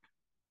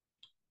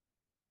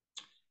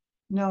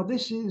 Now,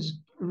 this is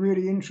a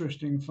really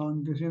interesting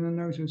fungus,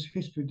 Inonotus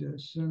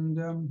hispidus,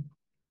 and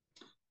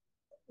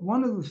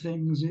one of the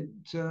things it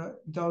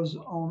does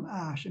on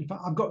ash, in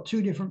fact, I've got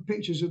two different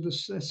pictures of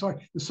this,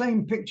 the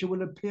same picture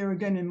will appear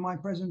again in my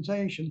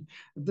presentation.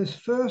 This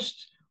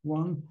first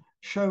one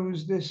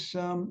shows this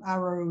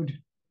arrowed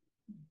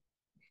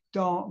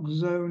dark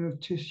zone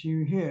of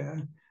tissue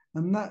here,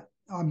 and that,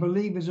 I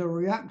believe, is a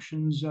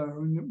reaction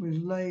zone that was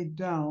laid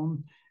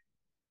down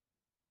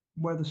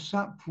where the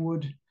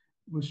sapwood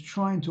was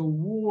trying to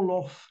wall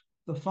off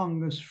the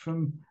fungus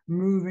from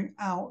moving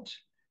out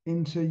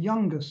into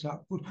younger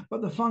sapwood,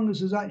 but the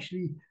fungus has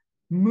actually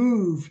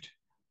moved.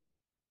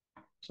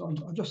 So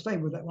I'll just stay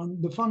with that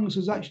one. The fungus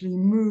has actually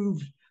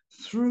moved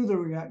through the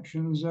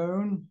reaction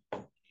zone.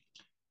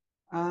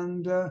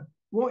 And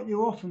what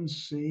you often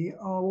see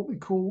are what we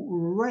call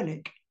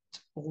relic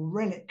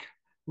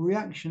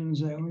reaction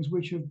zones,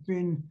 which have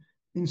been,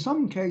 in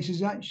some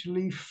cases,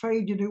 actually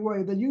faded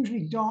away. They're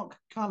usually dark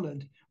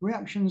colored.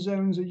 Reaction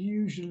zones are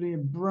usually a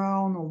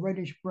brown or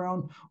reddish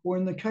brown, or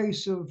in the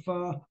case of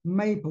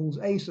maples,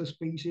 Acer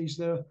species,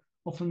 they're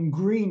often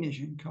greenish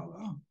in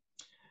color.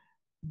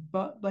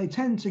 But they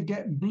tend to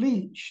get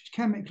bleached,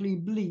 chemically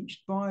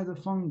bleached by the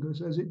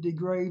fungus as it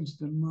degrades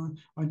them.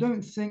 I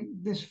don't think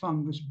this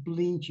fungus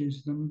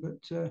bleaches them,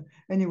 but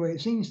anyway,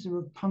 it seems to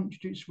have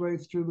punched its way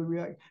through the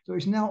reaction. So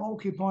it's now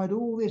occupied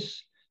all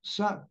this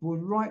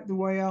sapwood right the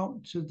way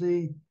out to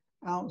the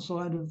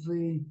outside of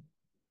the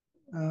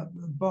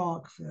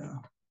bark there.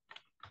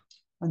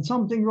 And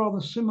something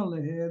rather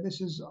similar here. This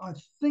is, I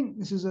think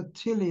this is a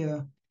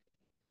Tilia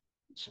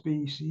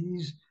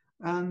species.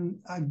 And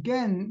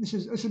again, this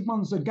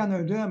one's the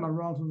Ganoderma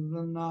rather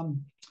than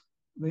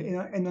the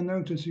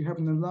Inonotus you have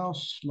in the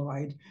last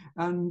slide.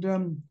 And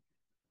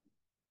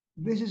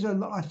this is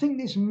I think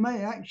this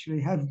may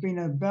actually have been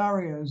a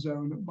barrier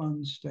zone at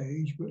one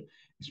stage, but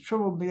it's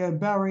probably a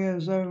barrier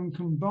zone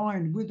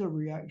combined with a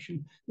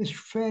reaction. This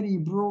fairly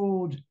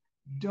broad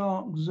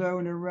dark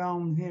zone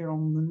around here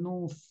on the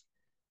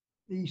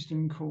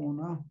northeastern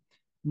corner,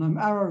 and I'm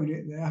arrowed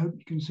it there. I hope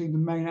you can see the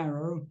main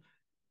arrow.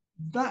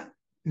 That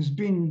has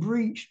been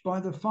breached by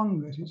the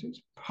fungus.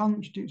 It's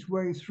punched its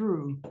way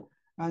through.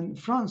 And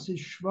Francis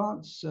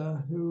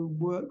Schwarzer, who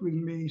worked with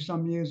me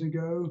some years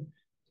ago,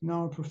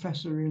 now a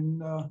professor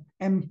in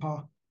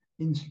EMPA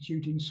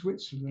Institute in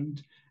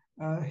Switzerland,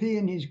 he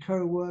and his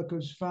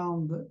co-workers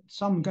found that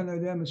some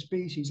Ganoderma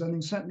species, I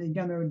think certainly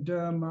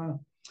Ganoderma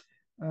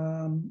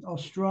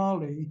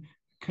australe,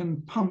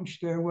 can punch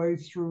their way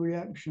through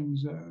reaction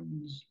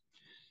zones.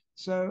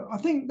 So I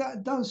think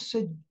that does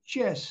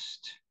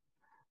suggest,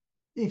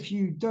 if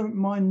you don't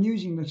mind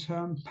using the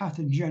term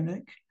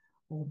pathogenic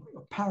or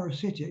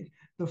parasitic,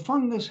 the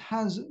fungus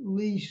has at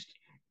least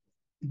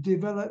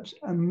developed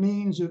a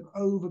means of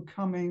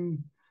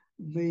overcoming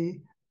the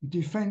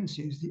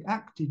defenses, the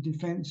active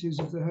defenses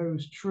of the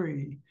host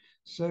tree.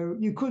 So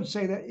you could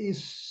say that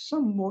is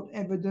somewhat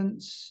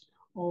evidence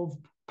of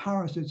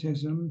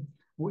parasitism,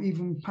 or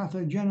even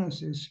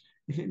pathogenesis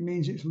if it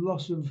means it's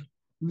loss of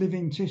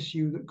living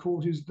tissue that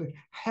causes the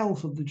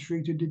health of the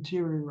tree to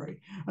deteriorate.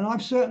 And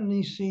I've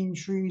certainly seen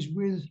trees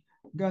with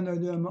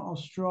Ganoderma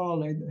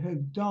australe that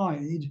have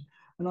died,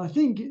 and I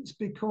think it's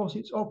because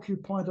it's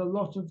occupied a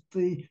lot of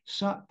the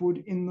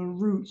sapwood in the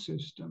root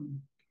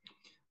system.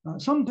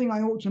 Something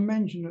I ought to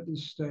mention at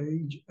this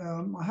stage,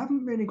 I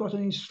haven't really got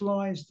any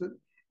slides that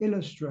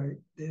illustrate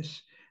this,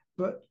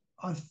 but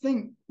I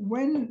think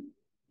when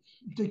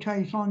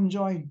decay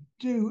fungi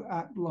do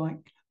act like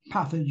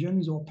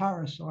pathogens or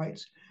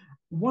parasites,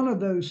 one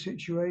of those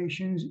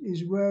situations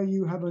is where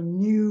you have a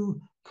new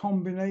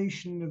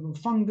combination of a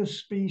fungus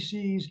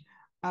species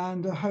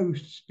and a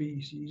host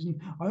species.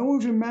 And I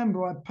always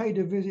remember I paid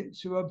a visit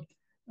to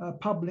a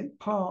public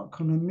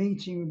park on a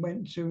meeting we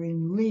went to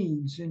in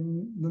Leeds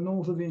in the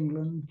north of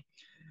England.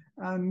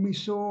 And we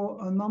saw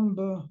a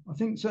number, I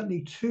think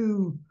certainly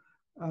two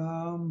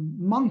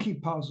monkey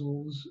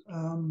puzzles,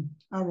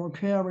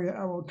 Araucaria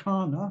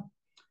araucana,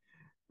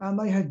 and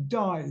they had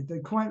died. They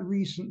quite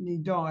recently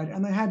died,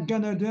 and they had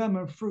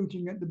Ganoderma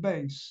fruiting at the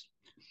base.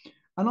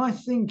 And I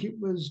think it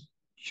was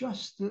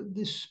just that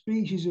this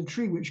species of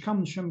tree, which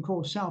comes from, of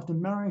course, South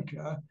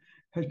America,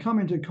 had come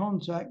into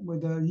contact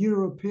with a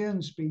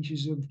European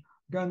species of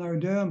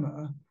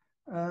Ganoderma,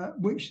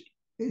 which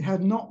it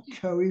had not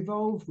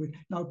co-evolved with.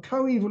 Now,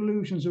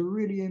 co-evolution is a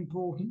really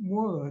important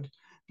word,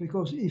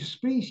 because if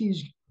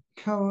species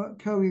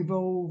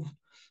co-evolve,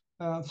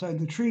 so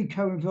the tree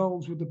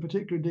co-evolves with a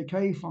particular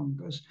decay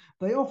fungus,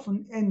 they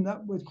often end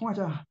up with quite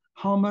a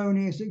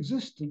harmonious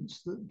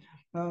existence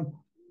that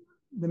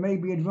there may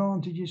be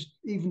advantages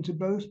even to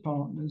both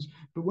partners.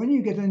 But when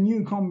you get a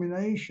new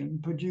combination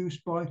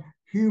produced by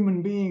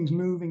human beings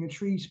moving a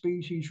tree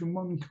species from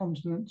one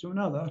continent to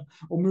another,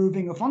 or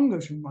moving a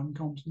fungus from one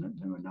continent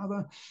to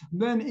another,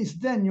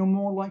 then you're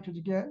more likely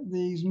to get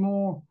these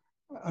more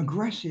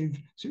aggressive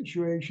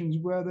situations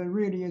where there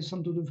really is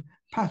some sort of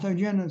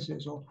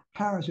pathogenesis or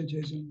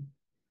parasitism.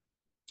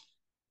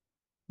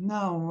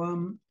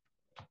 Now,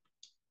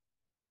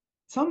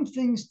 some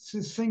things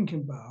to think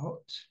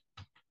about.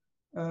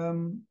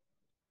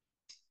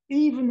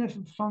 Even if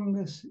a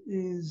fungus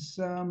is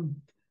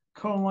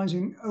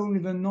colonizing only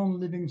the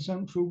non-living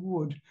central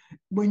wood,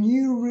 when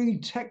you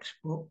read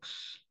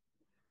textbooks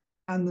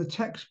and the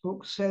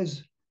textbook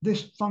says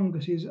this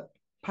fungus is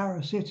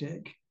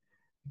parasitic,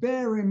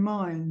 bear in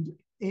mind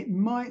it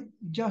might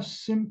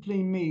just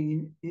simply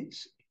mean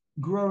it's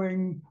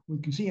growing. We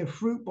can see a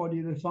fruit body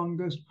of the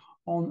fungus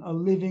on a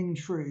living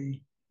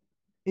tree,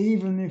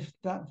 even if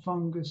that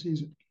fungus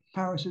is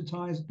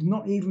parasitized,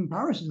 not even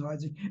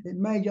parasitizing, it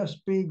may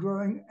just be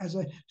growing as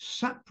a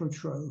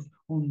saprotroph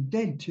on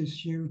dead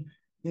tissue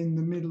in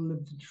the middle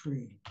of the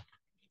tree.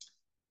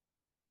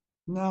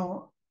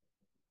 Now,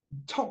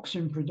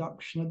 toxin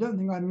production, I don't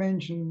think I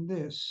mentioned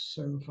this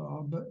so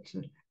far, but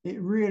it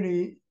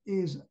really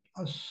is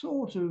a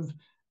sort of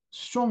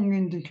strong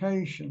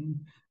indication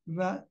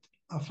that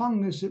a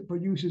fungus that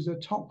produces a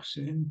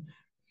toxin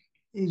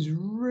is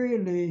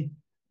really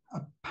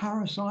a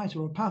parasite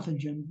or a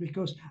pathogen,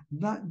 because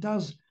that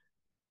does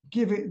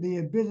give it the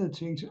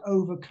ability to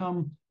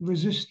overcome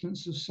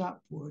resistance of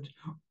sapwood,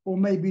 or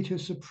maybe to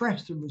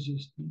suppress the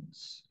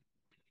resistance.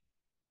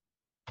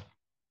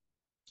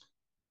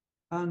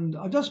 And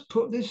I just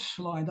put this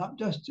slide up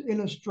just to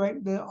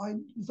illustrate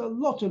that there's a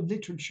lot of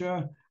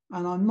literature,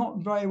 and I'm not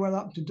very well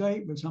up to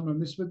date with some of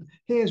this, but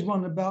here's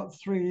one about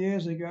 3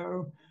 years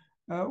ago,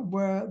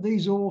 where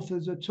these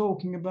authors are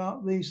talking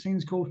about these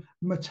things called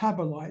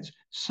metabolites,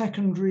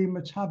 secondary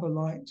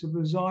metabolites of the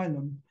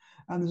xylem.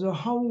 And there's a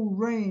whole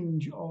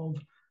range of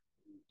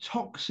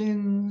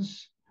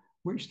toxins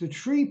which the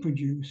tree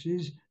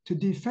produces to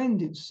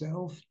defend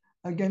itself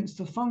against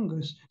the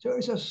fungus. So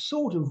it's a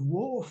sort of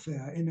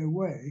warfare in a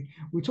way.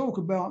 We talk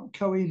about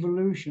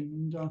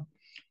co-evolution and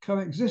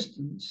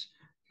coexistence,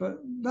 but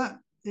that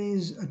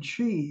is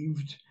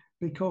achieved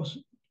because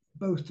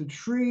both the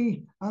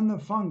tree and the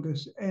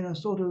fungus in a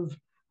sort of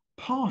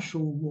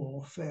partial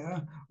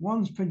warfare.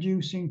 One's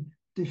producing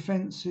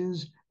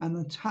defenses and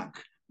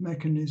attack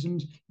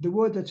mechanisms. The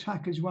word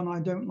attack is one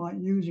I don't like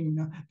using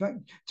now. In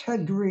fact,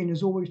 Ted Green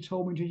has always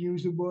told me to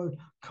use the word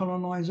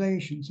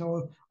colonization.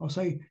 So I'll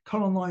say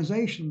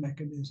colonization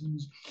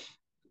mechanisms.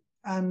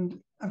 And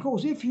of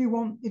course, if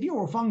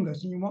you're a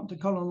fungus and you want to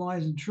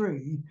colonize a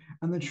tree,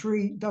 and the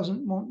tree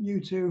doesn't want you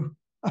to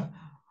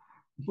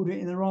put it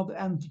in a rather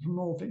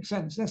anthropomorphic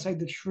sense, let's say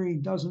the tree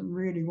doesn't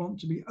really want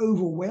to be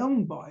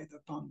overwhelmed by the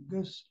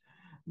fungus,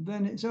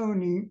 then it's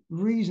only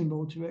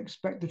reasonable to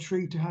expect the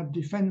tree to have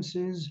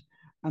defenses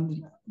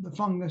and the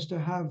fungus to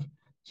have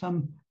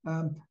some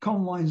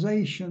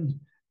colonization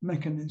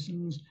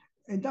mechanisms.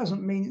 It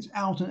doesn't mean it's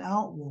out and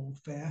out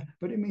warfare,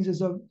 but it means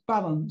there's a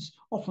balance,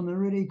 often a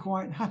really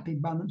quite happy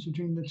balance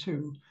between the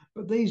two.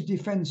 But these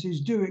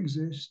defenses do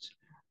exist,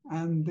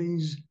 and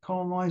these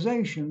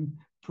colonization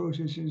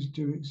processes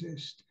do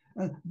exist.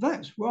 And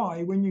that's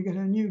why when you get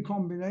a new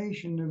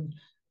combination of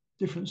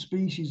different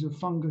species of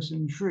fungus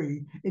and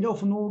tree, it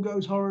often all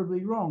goes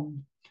horribly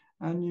wrong.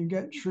 and you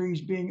get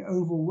trees being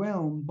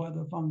overwhelmed by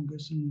the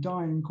fungus and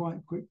dying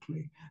quite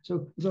quickly.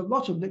 So there's a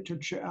lot of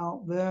literature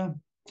out there.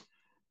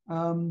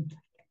 And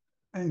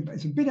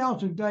it's a bit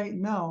out of date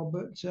now,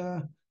 but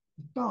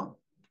about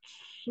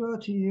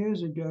 30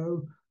 years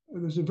ago,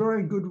 there was a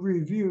very good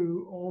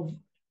review of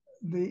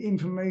the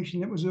information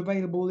that was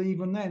available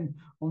even then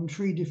on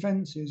tree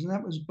defenses, and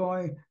that was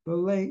by the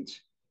late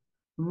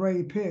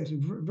Ray Pierce,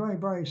 who very,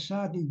 very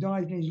sadly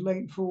died in his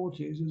late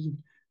 40s, as a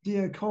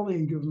dear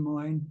colleague of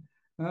mine.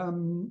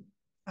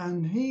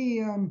 And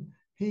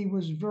he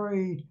was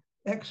very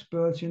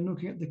expert in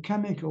looking at the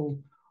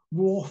chemical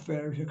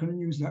warfare, if you can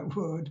use that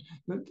word,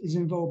 that is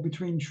involved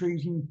between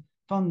trees and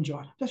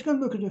fungi. Let's go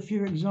and look at a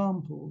few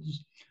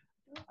examples.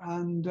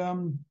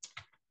 And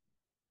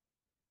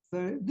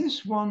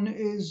this one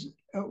is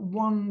at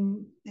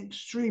one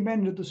extreme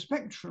end of the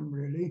spectrum,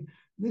 really.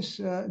 This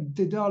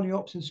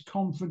Didaliopsis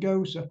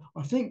confugosa,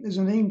 I think there's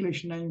an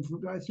English name for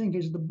it, but I think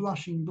is the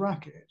blushing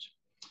bracket.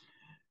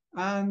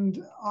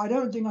 And I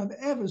don't think I've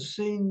ever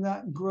seen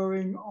that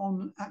growing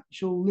on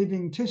actual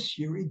living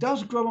tissue. It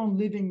does grow on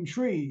living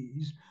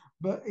trees,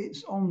 but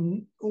it's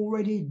on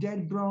already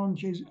dead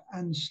branches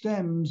and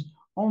stems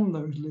on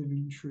those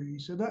living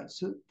trees. So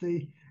that's at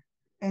the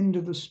end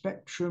of the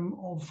spectrum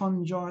of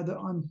fungi that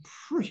I'm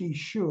pretty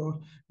sure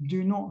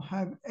do not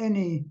have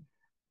any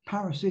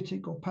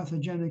parasitic or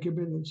pathogenic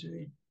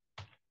ability.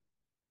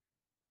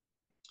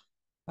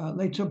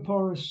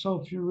 Latoporus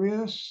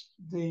sulphureus,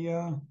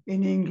 the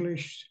in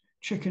English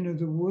chicken of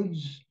the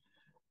woods,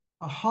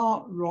 a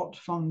heart rot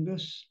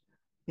fungus.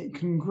 It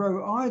can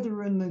grow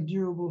either in the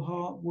durable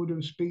heartwood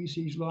of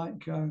species like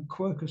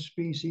Quercus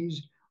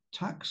species,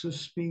 Taxus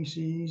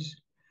species.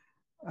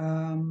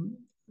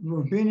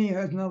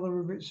 Robinia is another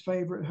of its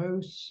favorite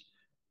hosts.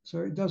 So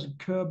it does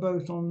occur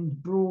both on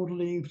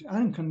broad-leaved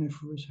and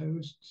coniferous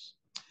hosts.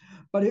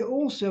 But it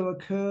also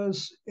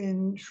occurs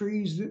in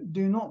trees that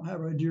do not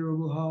have a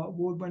durable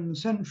heartwood, when the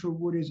central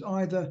wood is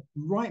either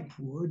ripe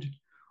wood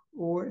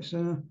or it's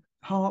a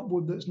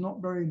heartwood that's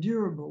not very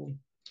durable,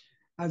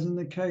 as in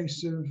the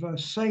case of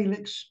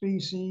Salix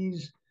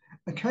species,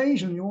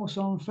 occasionally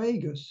also on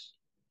Fagus.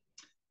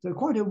 So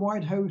quite a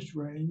wide host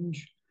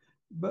range.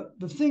 But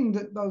the thing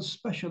that does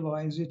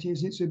specialize it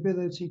is its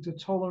ability to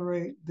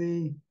tolerate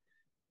the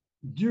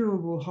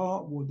durable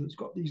heartwood that's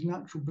got these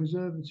natural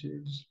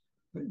preservatives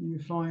that you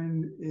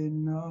find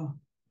in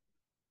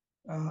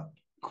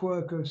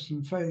Quercus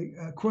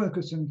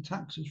and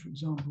Taxus, for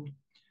example.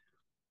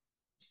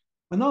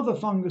 Another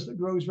fungus that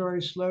grows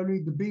very slowly,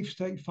 the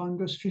beefsteak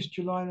fungus,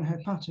 Fistulina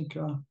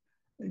hepatica.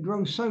 It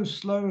grows so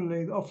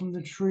slowly that often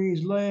the tree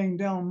is laying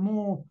down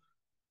more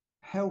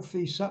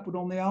healthy sapwood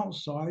on the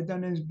outside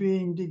than is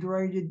being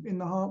degraded in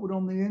the heartwood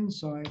on the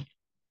inside.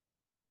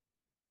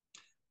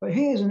 But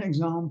here's an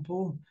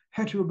example,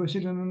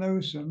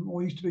 Heterobasidianosum,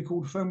 or used to be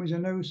called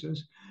Phomizinosus.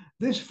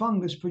 This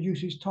fungus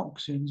produces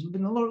toxins. There's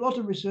been a lot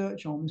of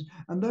research on this,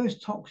 and those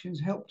toxins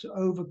help to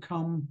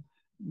overcome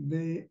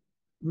the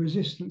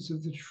resistance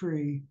of the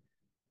tree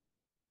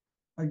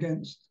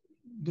against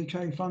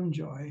decay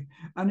fungi.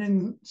 And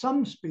in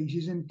some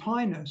species, in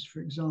Pinus,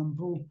 for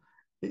example,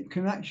 it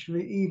can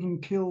actually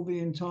even kill the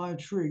entire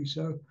tree.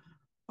 So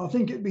I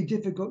think it'd be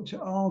difficult to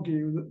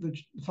argue that the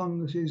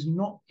fungus is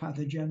not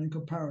pathogenic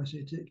or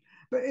parasitic,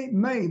 but it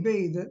may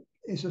be that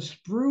it's a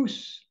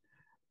spruce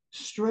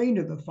strain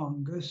of the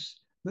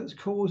fungus that's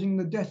causing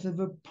the death of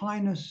a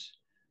Pinus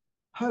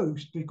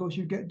host, because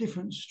you get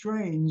different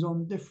strains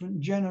on different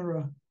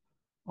genera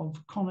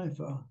of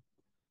conifer.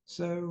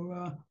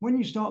 So when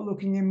you start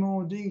looking in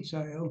more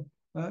detail,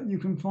 you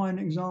can find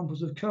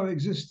examples of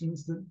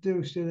coexistence that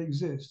do still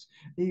exist,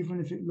 even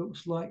if it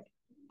looks like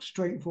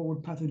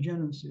straightforward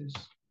pathogenesis.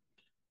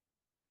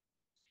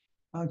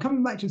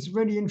 Coming back to this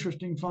really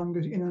interesting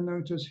fungus,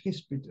 Inonotus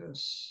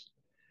hispidus.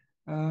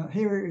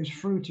 Here it is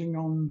fruiting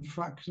on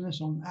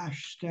Fraxinus, on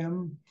ash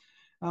stem.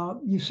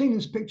 You've seen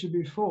this picture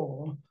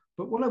before,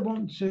 but what I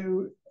want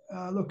to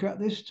look at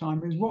this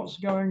time is what's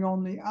going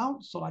on the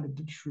outside of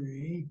the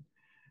tree,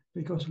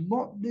 because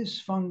what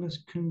this fungus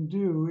can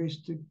do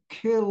is to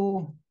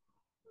kill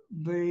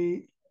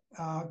the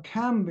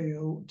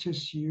cambial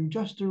tissue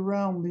just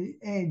around the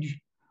edge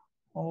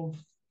of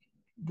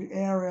the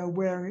area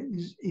where it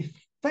is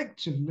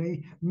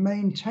effectively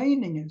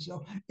maintaining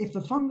itself. If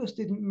the fungus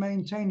didn't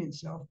maintain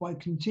itself by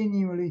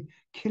continually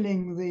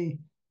killing the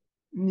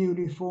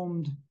newly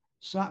formed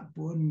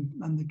sapwood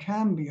and the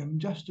cambium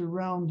just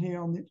around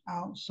here on the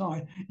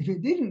outside, if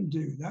it didn't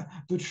do that,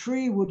 the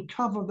tree would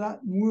cover that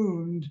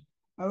wound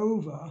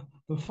over,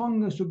 the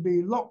fungus would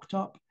be locked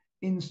up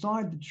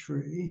inside the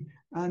tree,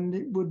 and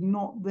it would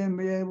not then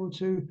be able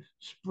to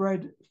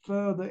spread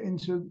further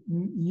into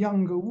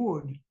younger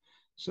wood.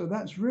 So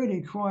that's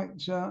really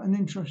quite an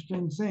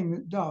interesting thing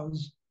that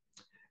does.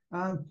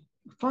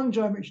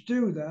 Fungi which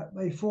do that,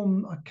 they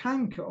form a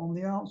canker on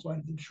the outside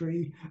of the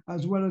tree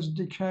as well as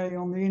decay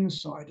on the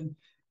inside. And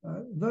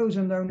those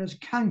are known as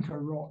canker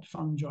rot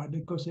fungi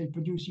because they're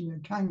producing a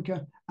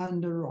canker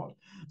and a rot.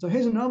 So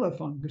here's another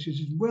fungus which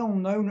is well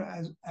known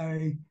as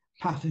a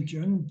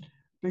pathogen,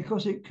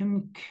 because it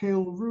can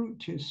kill root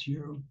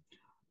tissue,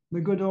 the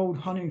good old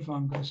honey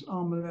fungus,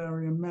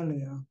 Armillaria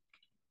melea.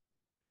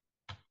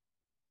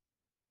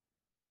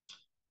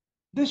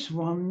 This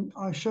one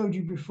I showed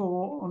you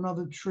before,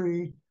 another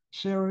tree,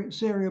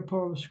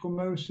 Cereoporus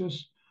squamosus.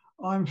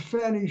 I'm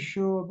fairly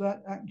sure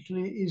that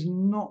actually is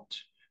not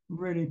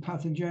really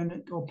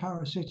pathogenic or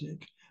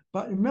parasitic.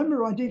 But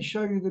remember, I did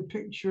show you the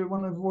picture,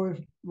 one of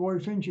Roy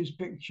Finch's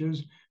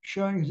pictures,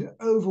 showing it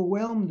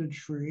overwhelmed a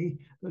tree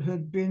that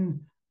had been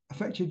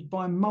affected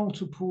by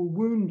multiple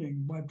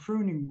wounding, by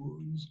pruning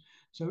wounds.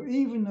 So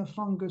even a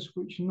fungus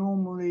which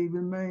normally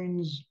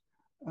remains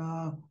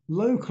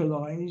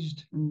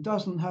localized and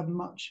doesn't have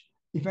much,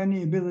 if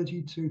any,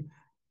 ability to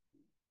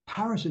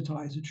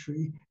parasitize a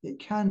tree, it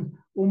can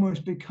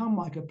almost become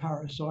like a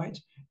parasite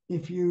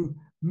if you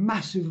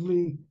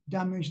massively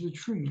damage the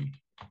tree.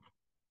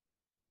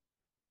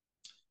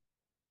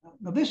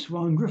 Now this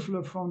one,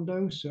 Grifola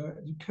frondosa,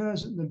 it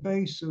occurs at the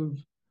base of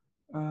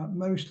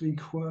mostly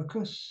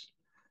Quercus,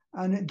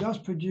 and it does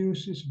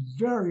produce this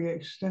very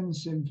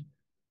extensive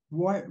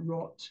white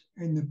rot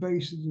in the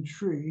base of the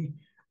tree.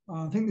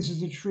 I think this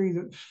is a tree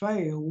that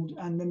failed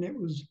and then it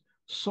was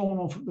sawn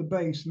off at the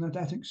base, and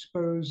that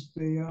exposed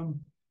the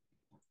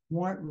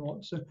white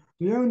rot. So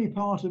the only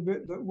part of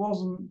it that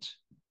wasn't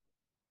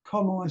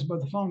colonized by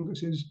the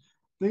fungus is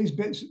these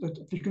bits,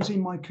 if you can see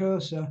my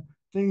cursor,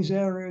 these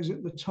areas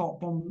at the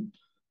top on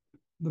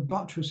the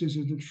buttresses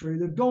of the tree,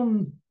 they've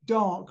gone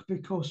dark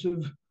because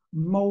of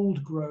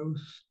mold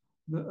growth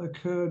that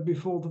occurred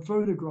before the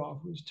photograph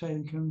was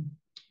taken.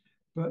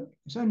 But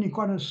it's only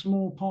quite a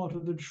small part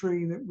of the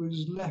tree that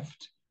was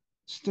left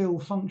still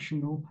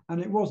functional, and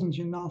it wasn't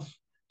enough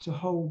to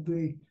hold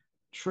the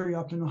tree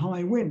up in a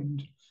high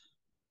wind.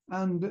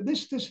 And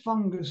this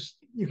fungus,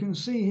 you can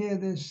see here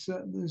this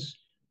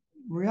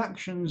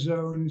reaction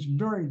zone, this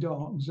very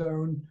dark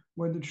zone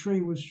where the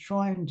tree was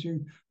trying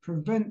to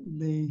prevent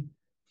the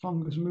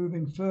fungus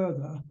moving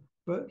further.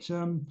 But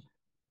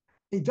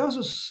it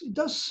does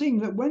seem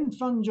that when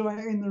fungi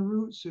are in the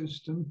root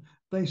system,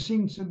 they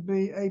seem to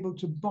be able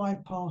to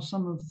bypass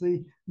some of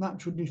the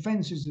natural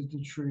defenses of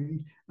the tree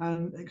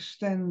and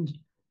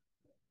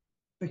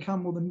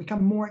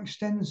become more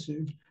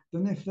extensive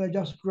than if they're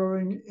just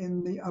growing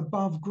in the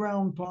above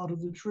ground part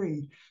of the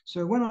tree.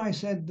 So when I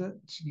said that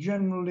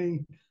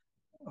generally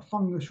a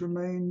fungus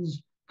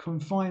remains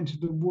confined to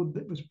the wood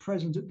that was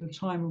present at the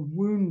time of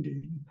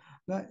wounding,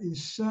 that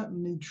is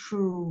certainly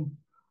true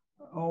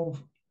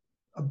of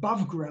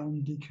above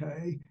ground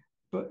decay,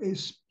 but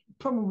it's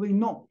probably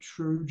not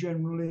true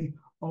generally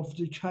of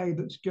decay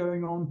that's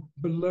going on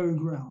below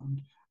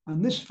ground.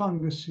 And this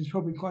fungus is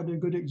probably quite a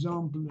good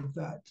example of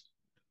that.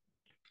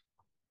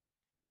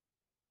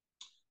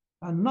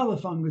 Another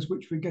fungus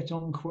which we get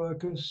on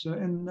Quercus,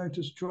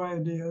 Inonotus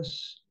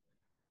dryadius.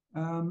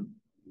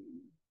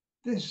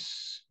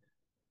 This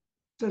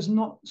does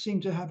not seem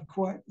to have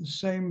quite the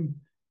same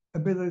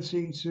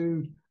ability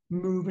to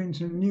move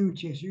into new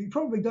tissue. It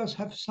probably does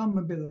have some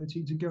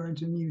ability to go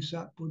into new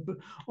sapwood, but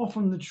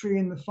often the tree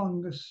and the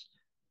fungus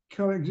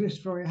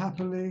coexist very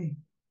happily.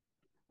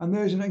 And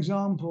there's an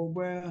example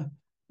where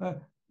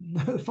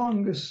the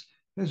fungus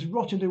has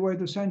rotted away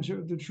the center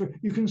of the tree.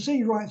 You can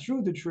see right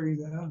through the tree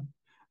there,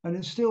 and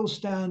it's still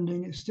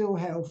standing, it's still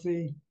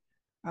healthy,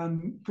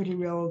 and pretty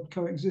well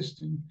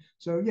coexisting.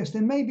 So yes,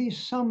 there may be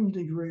some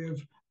degree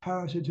of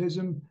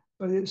parasitism,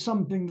 but it's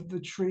something that the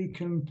tree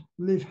can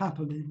live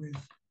happily with.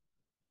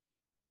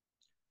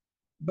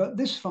 But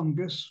this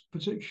fungus,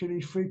 particularly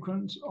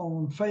frequent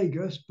on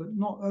Fagus, but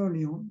not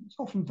only on, it's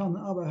often found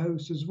on other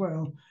hosts as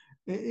well,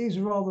 it is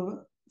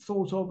rather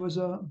thought of as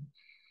a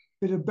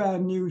bit of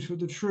bad news for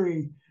the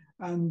tree.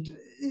 And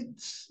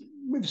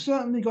we've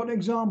certainly got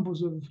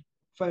examples of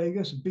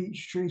Fagus,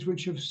 beech trees,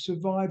 which have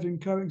survived and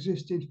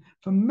coexisted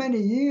for many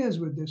years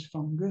with this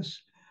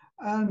fungus.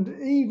 And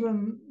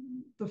even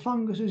the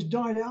fungus has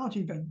died out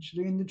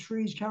eventually and the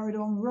trees carried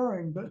on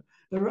growing. But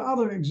there are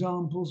other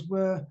examples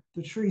where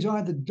the trees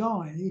either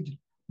died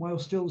while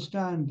still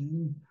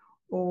standing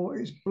or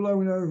it's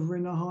blown over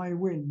in a high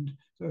wind.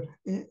 So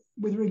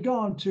with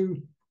regard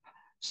to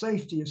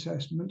safety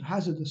assessment,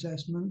 hazard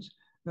assessment,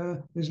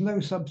 there's no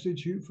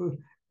substitute for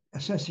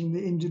assessing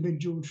the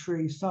individual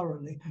tree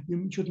thoroughly.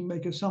 You shouldn't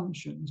make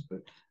assumptions,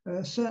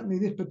 but certainly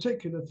this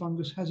particular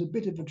fungus has a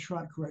bit of a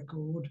track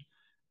record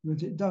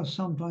that it does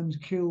sometimes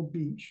kill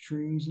beech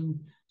trees and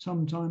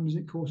sometimes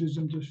it causes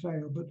them to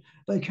fail, but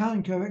they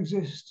can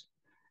coexist.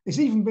 It's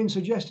even been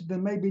suggested there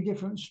may be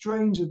different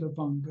strains of the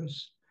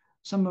fungus,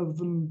 some of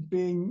them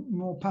being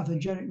more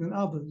pathogenic than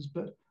others,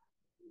 but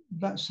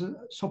that's a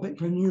topic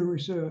for new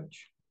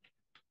research.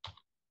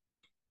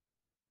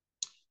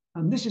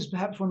 And this is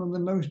perhaps one of the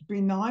most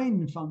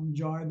benign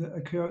fungi that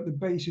occur at the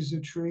bases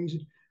of trees,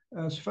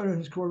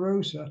 Sphaerotis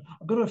chlorosa.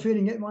 I've got a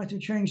feeling it might have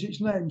changed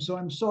its name, so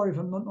I'm sorry if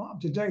I'm not up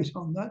to date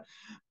on that.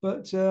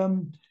 But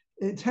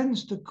it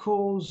tends to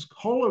cause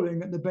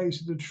hollowing at the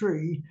base of the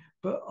tree,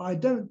 but I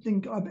don't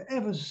think I've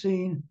ever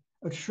seen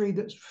a tree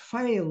that's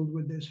failed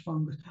with this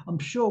fungus. I'm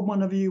sure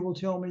one of you will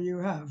tell me you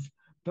have,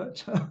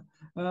 but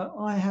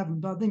I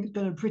haven't, but I think it's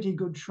got a pretty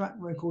good track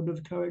record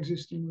of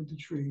coexisting with the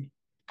tree.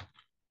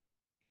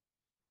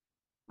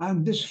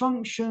 And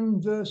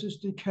dysfunction versus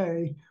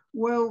decay.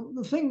 Well,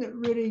 the thing that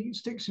really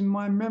sticks in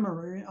my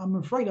memory, I'm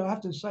afraid I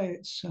have to say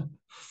it's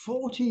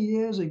 40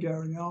 years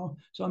ago now,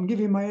 so I'm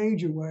giving my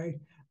age away,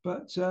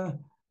 but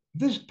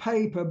this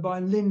paper by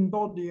Lynn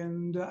Boddy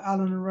and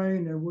Alan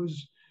Rayner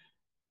was,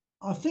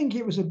 I think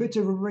it was a bit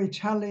of a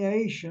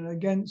retaliation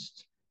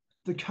against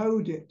the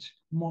CODIT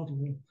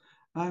model.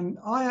 And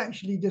I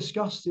actually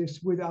discussed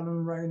this with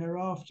Alan Rayner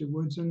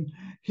afterwards, and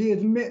he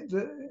admitted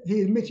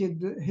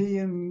that he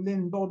and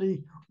Lynn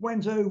Boddy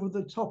went over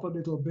the top a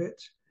little bit,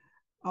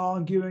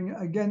 arguing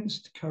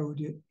against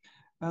CODIT.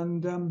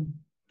 And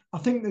I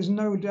think there's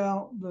no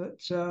doubt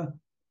that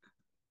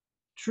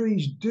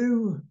trees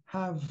do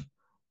have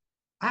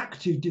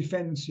active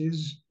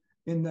defenses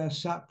in their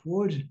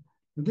sapwood.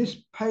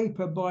 This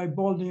paper by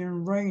Boddy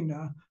and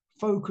Rayner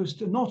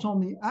focused not on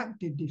the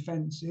active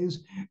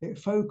defenses, it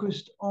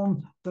focused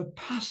on the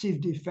passive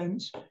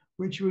defense,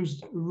 which was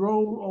the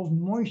role of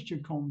moisture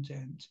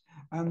content.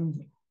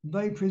 And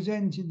they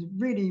presented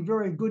really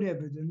very good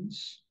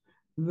evidence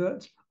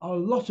that a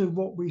lot of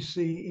what we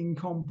see in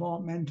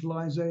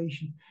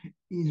compartmentalisation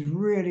is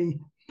really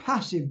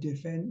passive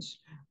defense,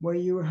 where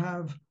you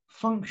have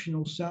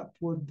functional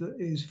sapwood that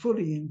is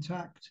fully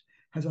intact,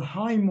 has a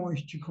high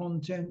moisture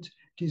content,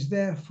 it is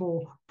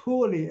therefore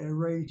poorly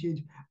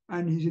aerated,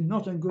 and is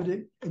not a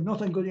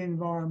good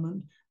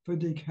environment for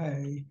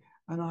decay.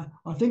 And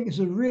I think it's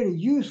a really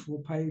useful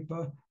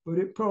paper, but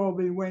it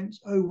probably went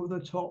over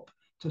the top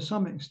to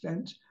some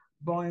extent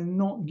by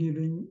not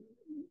giving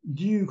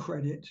due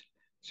credit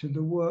to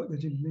the work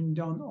that had been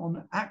done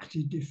on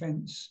active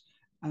defense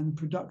and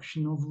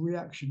production of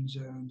reaction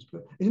zones.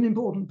 But it's an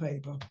important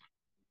paper.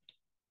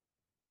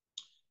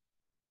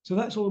 So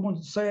that's all I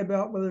wanted to say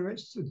about whether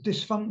it's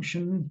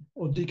dysfunction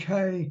or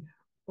decay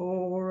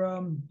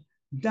or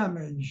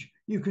damage.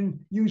 You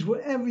can use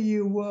whatever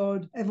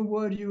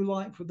word you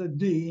like for the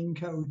D in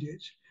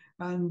CODIT.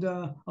 And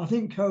I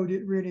think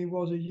CODIT really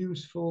was a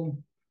useful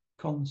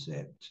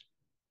concept.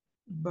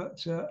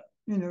 But,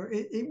 you know,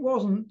 it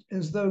wasn't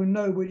as though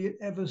nobody had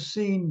ever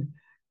seen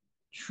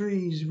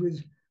trees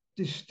with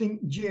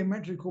distinct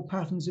geometrical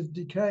patterns of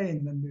decay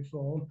in them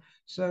before.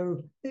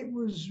 So it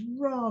was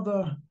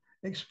rather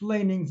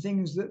explaining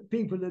things that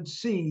people had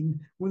seen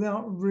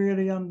without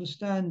really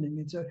understanding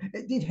it. So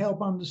it did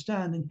help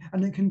understanding,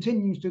 and it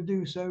continues to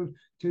do so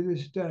to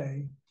this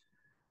day.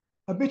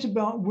 A bit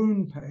about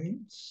wound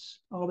paints.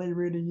 Are they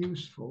really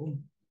useful?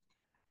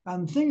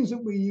 And things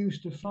that we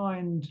used to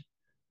find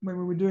when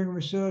we were doing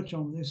research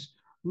on this: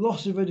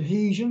 loss of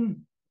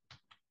adhesion,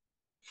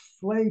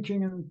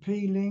 flaking and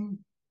peeling,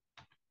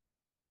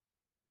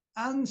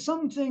 and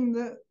something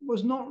that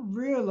was not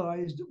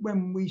realized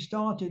when we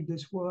started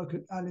this work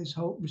at Alice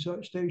Holt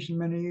Research Station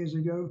many years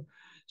ago,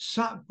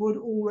 sapwood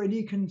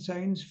already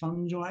contains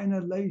fungi in a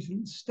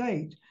latent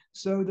state,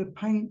 so the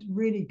paint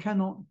really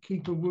cannot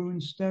keep a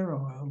wound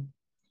sterile.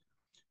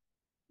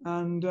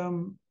 And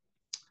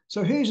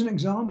so here's an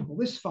example.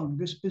 This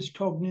fungus,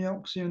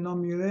 Biscogneoxia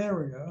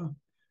nummularia,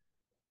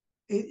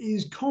 it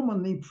is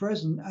commonly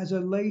present as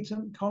a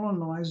latent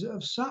colonizer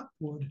of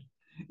sapwood.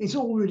 It's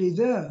already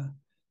there.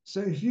 So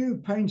if you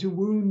paint a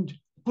wound,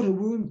 put a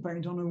wound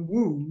paint on a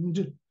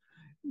wound,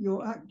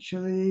 you're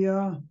actually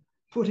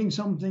putting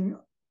something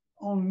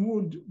on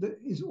wood that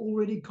is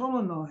already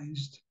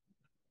colonized.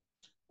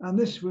 And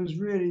this was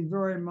really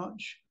very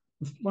much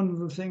one of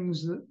the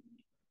things that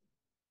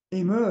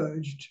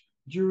emerged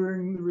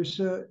during the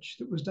research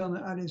that was done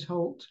at Alice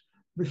Holt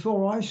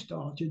before I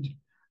started.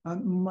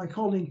 And my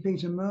colleague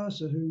Peter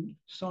Mercer, who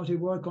started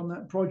work on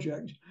that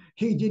project,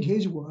 he did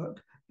his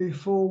work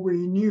before we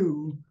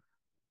knew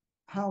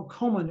how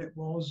common it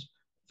was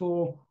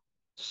for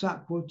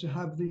sapwood to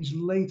have these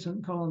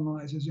latent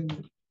colonizers in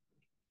it.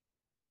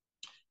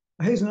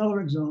 Here's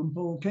another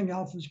example: King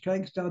Alfred's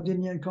cakes,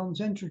 Daldinea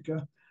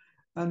concentrica,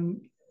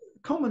 and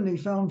commonly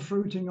found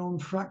fruiting on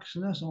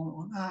fraxinus,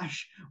 on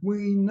ash.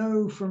 We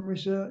know from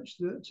research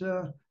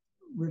that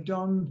we've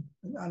done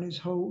at Alice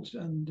Holt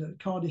and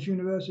Cardiff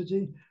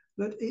University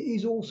that it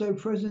is also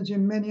present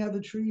in many other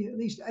trees. At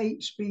least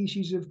 8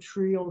 species of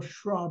tree or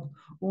shrub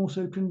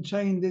also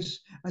contain this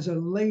as a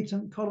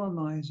latent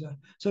colonizer.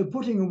 So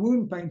putting a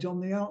wound paint on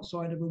the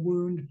outside of a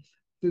wound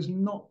does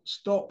not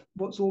stop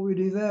what's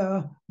already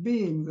there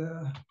being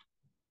there.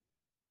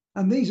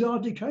 And these are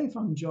decay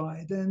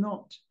fungi. They're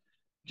not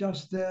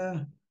just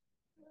there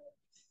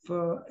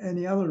for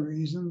any other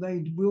reason.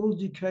 They will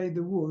decay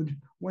the wood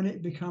when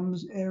it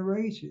becomes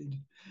aerated.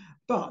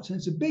 But, and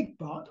it's a big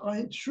but,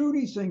 I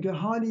truly think a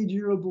highly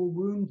durable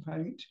wound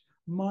paint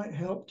might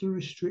help to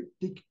restrict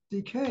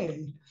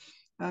decay.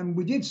 And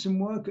we did some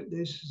work at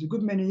this, it's a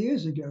good many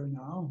years ago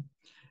now.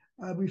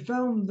 We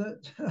found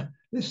that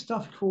this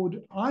stuff called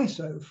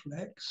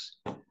Isoflex,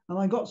 and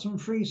I got some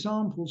free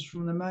samples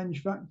from the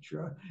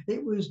manufacturer.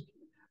 It was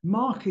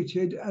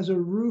marketed as a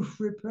roof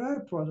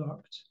repair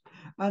product,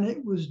 and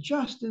it was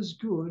just as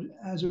good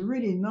as a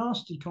really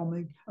nasty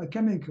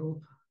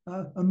chemical,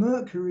 a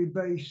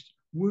mercury-based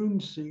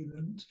wound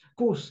sealant. Of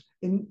course,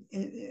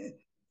 it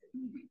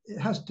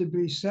has to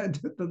be said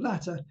that the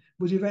latter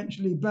was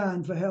eventually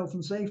banned for health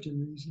and safety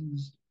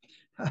reasons.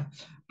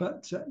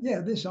 But yeah,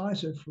 this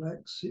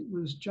Isoflex, it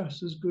was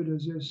just as good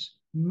as this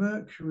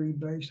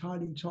mercury-based,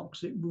 highly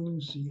toxic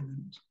wound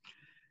sealant.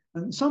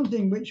 And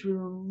something which we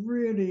were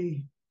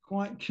really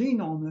quite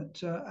keen on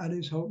at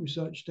Addis Holt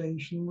Research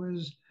Station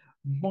was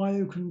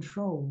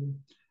biocontrol.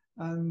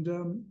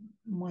 And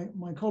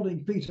my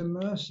colleague Peter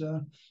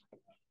Mercer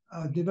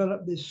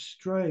developed this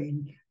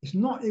strain.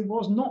 It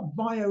was not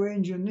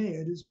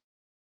bioengineered. It's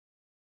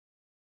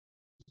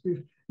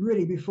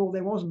really before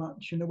there was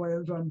much in the way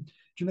of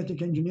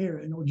genetic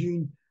engineering or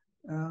gene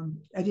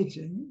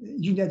editing.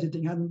 Gene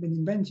editing hadn't been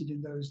invented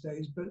in those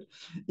days, but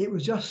it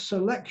was just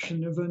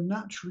selection of a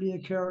naturally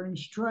occurring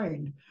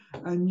strain.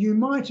 And you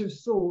might have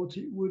thought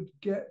it would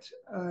get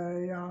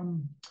a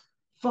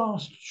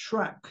fast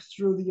track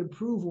through the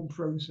approval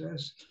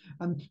process.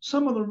 And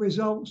some of the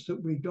results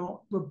that we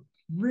got were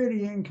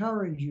really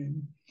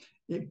encouraging.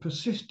 It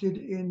persisted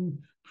in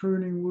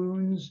pruning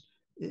wounds.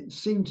 It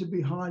seemed to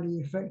be highly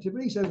effective, at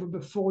least over the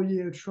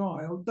 4-year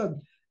trial. It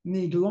doesn't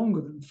need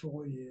longer than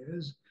 4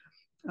 years.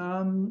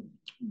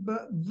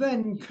 But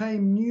then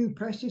came new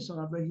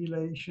pesticide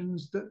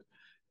regulations that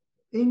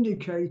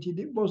indicated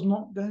it was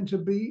not going to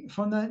be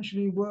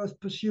financially worth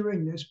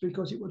pursuing this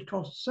because it would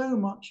cost so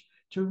much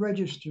to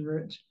register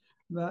it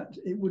that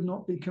it would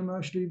not be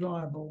commercially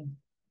viable.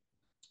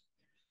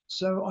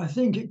 So I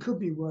think it could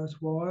be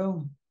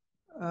worthwhile,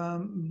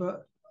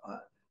 but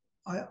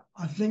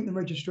I think the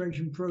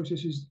registration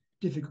process is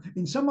difficult.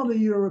 In some other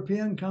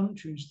European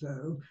countries,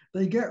 though,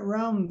 they get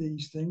around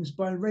these things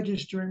by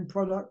registering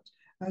product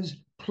as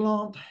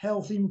plant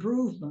health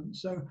improvement.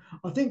 So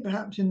I think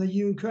perhaps in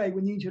the UK,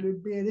 we need to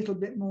be a little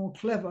bit more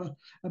clever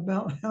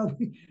about how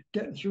we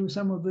get through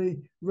some of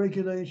the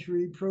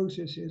regulatory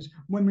processes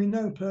when we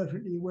know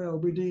perfectly well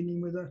we're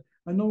dealing with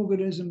an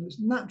organism that's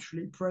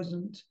naturally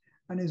present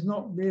and is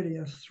not really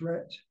a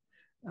threat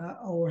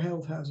or a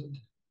health hazard.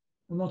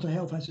 Well, not a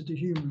health hazard to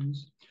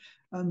humans.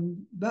 And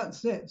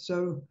that's it.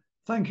 So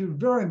thank you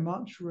very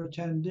much for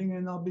attending,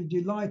 and I'll be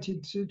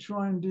delighted to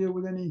try and deal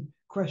with any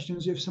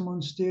questions if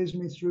someone steers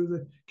me through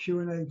the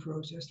Q&A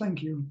process.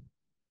 Thank you.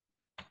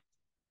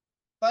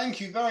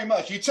 Thank you very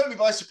much. You took me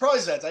by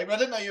surprise there, David. I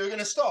didn't know you were going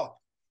to stop.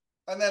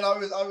 And then I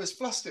was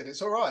flustered.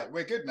 It's all right.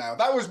 We're good now.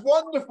 That was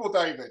wonderful,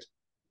 David.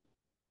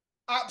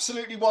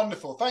 Absolutely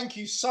wonderful. Thank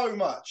you so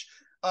much.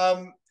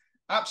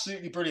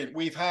 Absolutely brilliant.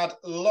 We've had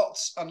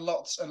lots and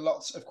lots and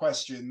lots of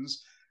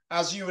questions,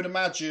 as you would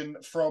imagine,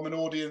 from an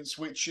audience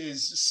which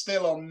is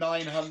still on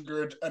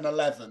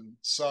 911.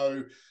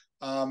 So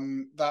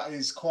that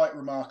is quite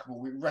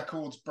remarkable.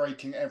 Records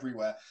breaking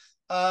everywhere.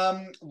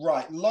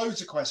 Right,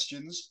 loads of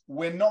questions.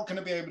 We're not going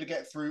to be able to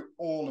get through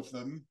all of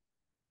them.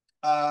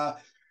 But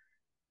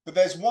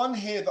there's one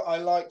here that I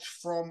liked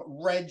from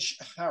Reg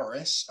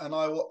Harris, and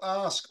I will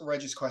ask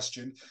Reg's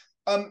question.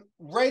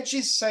 Reg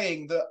is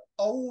saying that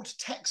old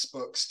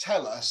textbooks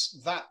tell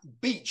us that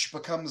beech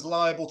becomes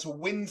liable to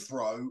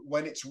windthrow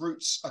when its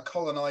roots are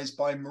colonized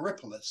by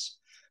Myrripolis.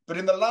 But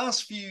in the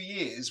last few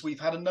years, we've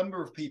had a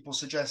number of people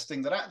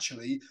suggesting that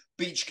actually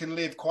beech can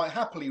live quite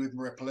happily with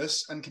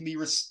Myrripolis and can be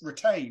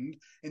retained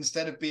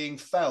instead of being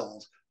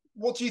felled.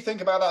 What do you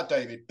think about that,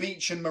 David?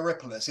 Beech and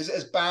Myrripolis, is it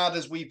as bad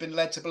as we've been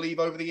led to believe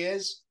over the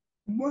years?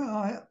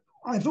 Well,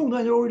 I thought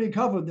I'd already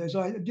covered this.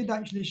 I did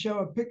actually show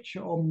a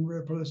picture of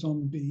Myrripolis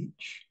on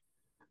beech.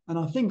 And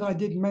I think I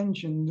did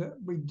mention that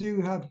we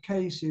do have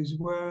cases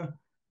where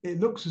it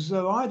looks as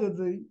though either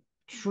the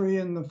tree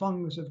and the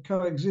fungus have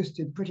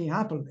coexisted pretty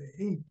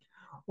happily,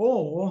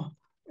 or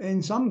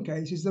in some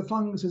cases, the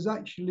fungus has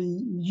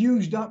actually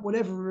used up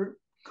whatever it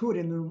could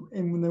in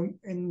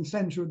the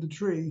center of the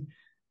tree,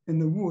 in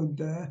the wood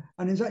there,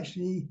 and has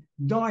actually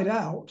died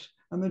out,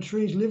 and the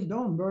trees lived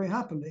on very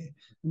happily.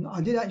 And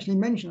I did actually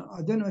mention,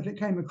 I don't know if it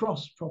came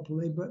across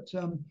properly, but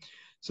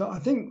so I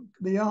think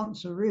the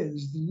answer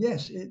is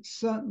yes, it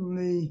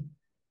certainly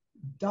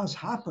does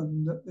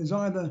happen that there's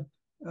either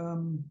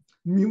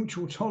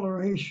mutual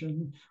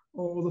toleration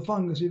or the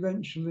fungus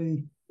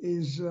eventually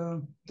is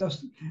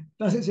does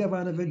itself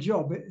out of a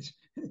job.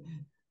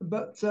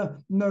 But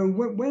no,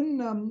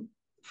 when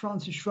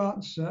Francis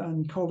Schwarzer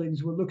and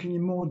colleagues were looking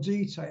in more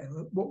detail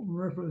at what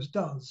Myrripolis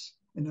does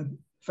in a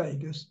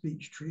Fagus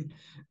beech tree,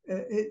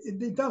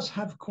 it does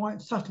have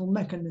quite subtle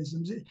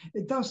mechanisms.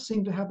 It does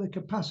seem to have the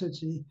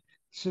capacity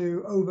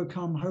to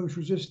overcome host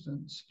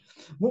resistance.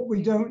 What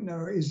we don't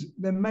know is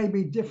there may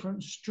be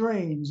different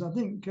strains. I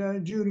think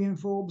Julian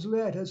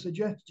Forbes-Laird has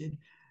suggested,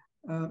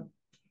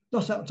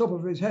 just out the top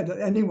of his head, that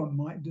anyone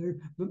might do,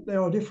 that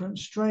there are different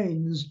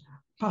strains,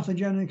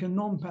 pathogenic and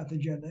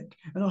non-pathogenic.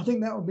 And I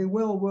think that would be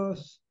well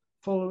worth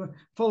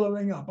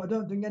following up. I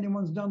don't think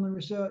anyone's done the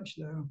research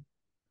though.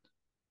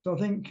 So I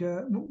think,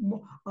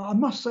 I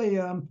must say,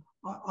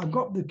 I've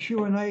got the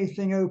Q&A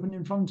thing open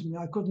in front of me.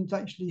 I couldn't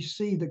actually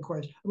see the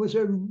question. It was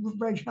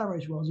Reg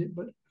Harris, was it?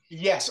 But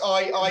Yes,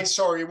 I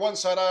sorry.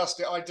 Once I'd asked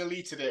it, I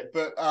deleted it,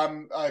 but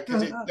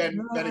because it then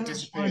it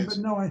That's fine, but disappears.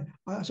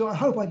 no, so I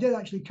hope I did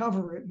actually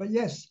cover it. But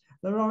yes,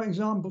 there are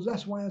examples.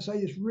 That's why I say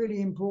it's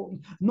really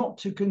important not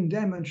to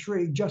condemn a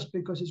tree just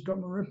because it's got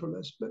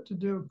Maripolis, but to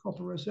do a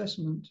proper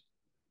assessment.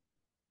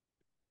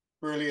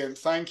 Brilliant.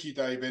 Thank you,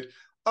 David.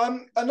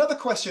 Another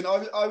question.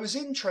 I was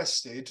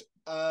interested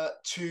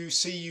to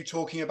see you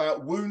talking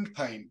about wound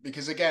paint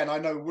because, again, I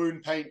know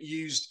wound paint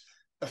used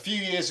a few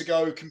years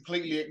ago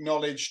completely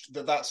acknowledged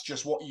that that's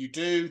just what you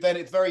do. Then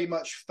it very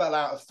much fell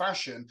out of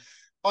fashion.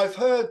 I've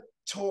heard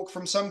talk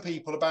from some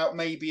people about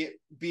maybe it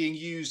being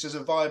used as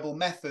a viable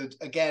method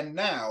again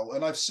now.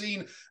 And I've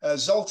seen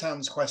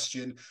Zoltan's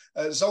question.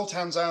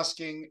 Zoltan's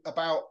asking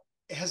about,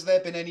 has there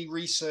been any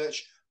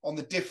research on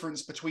the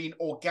difference between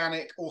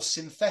organic or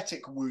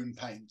synthetic wound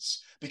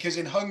paints? Because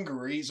in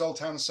Hungary,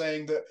 Zoltan's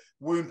saying that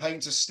wound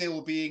paints are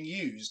still being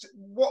used.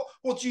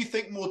 What do you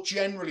think more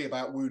generally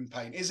about wound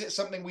paint? Is it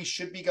something we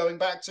should be going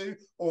back to,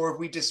 or have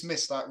we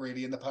dismissed that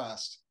really in the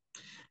past?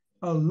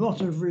 A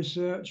lot of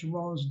research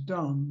was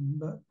done,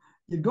 but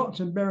you've got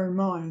to bear in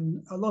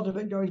mind a lot of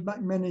it goes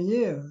back many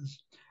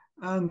years,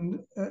 and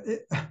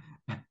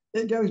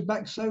it goes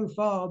back so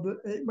far that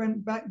it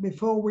went back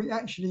before we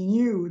actually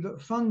knew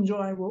that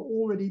fungi were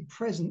already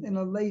present in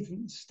a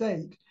latent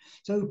state.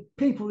 So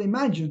people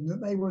imagined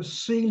that they were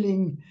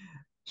sealing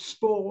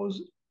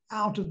spores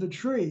out of the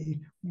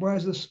tree,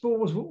 whereas the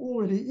spores were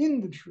already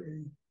in the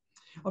tree.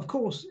 Of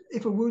course,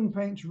 if a wound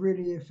paint's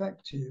really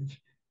effective,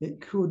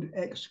 it could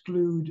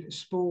exclude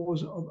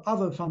spores of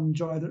other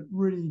fungi that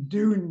really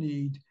do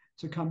need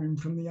to come in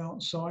from the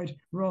outside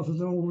rather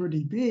than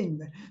already being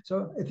there.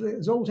 So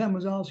if Zoltan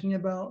was asking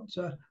about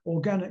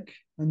organic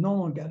and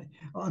non-organic,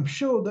 I'm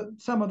sure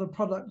that some of the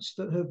products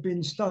that have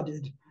been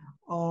studied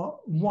are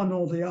one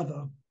or the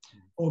other,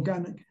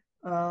 organic.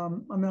 I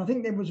mean, I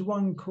think there was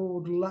one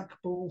called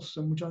lac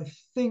balsam, which I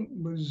think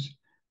was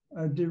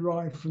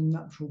derived from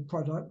natural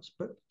products,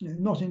 but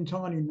not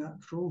entirely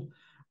natural.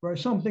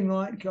 Whereas something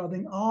like, I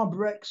think,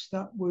 Arbrex,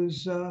 that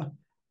was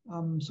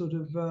sort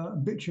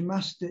of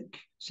bitumastic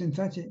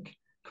synthetic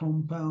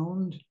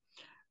compound.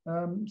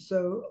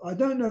 So I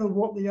don't know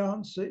what the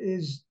answer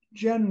is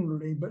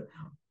generally, but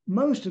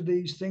most of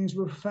these things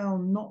were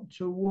found not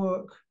to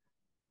work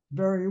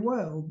very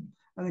well.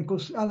 And of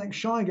course, Alex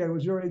Shigo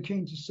was very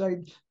keen to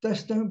say,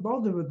 just don't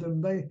bother with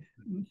them.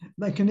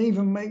 They can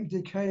even make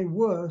decay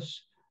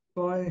worse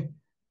by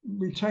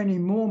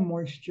retaining more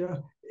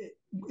moisture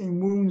in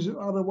wounds that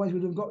otherwise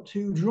would have got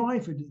too dry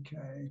for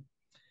decay.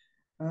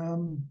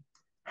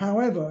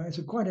 However,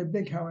 it's quite a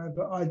big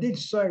however, I did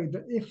say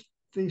that if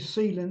the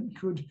sealant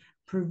could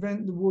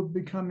prevent the wood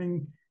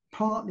becoming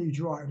partly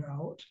dried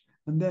out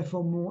and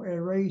therefore more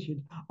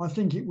aerated, I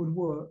think it would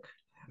work.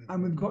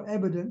 And we've got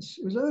evidence.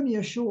 It was only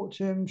a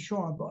short-term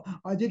trial, but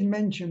I did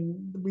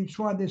mention we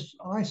tried this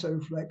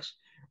Isoflex,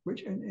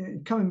 which,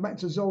 coming back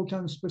to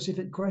Zoltan's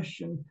specific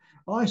question,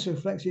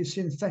 Isoflex is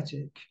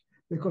synthetic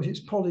because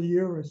it's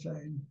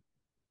polyurethane,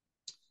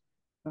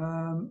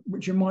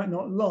 which you might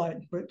not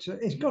like, but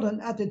it's got an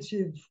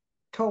additive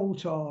coal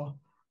tar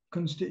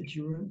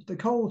constituent. The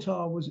coal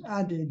tar was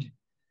added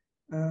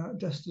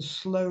just to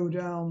slow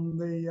down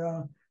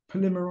the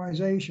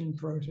polymerization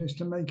process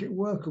to make it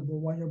workable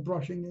while you're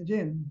brushing it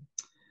in.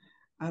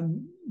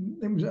 And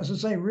it was, as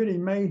I say, really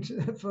made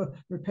for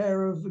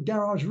repair of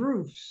garage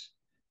roofs.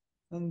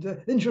 And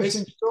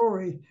interesting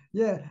story.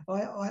 Yeah,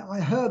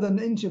 I heard an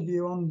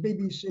interview on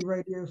BBC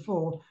Radio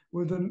 4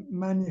 with a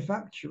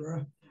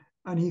manufacturer,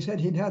 and he said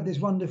he'd had this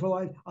wonderful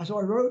idea. So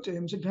I wrote to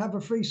him, said, have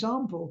a free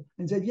sample,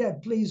 and said, yeah,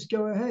 please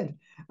go ahead.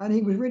 And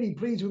he was really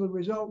pleased with the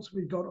results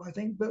we got, I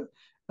think. But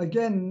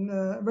again,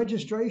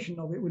 registration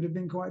of it would have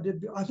been quite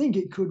difficult. I think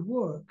it could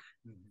work,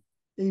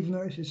 even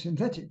though it's a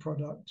synthetic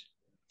product.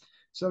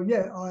 So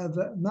yeah,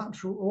 either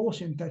natural or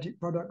synthetic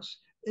products,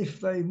 if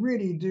they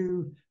really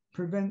do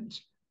prevent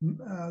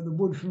the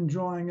wood from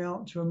drying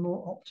out to a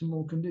more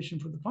optimal condition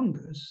for the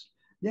fungus,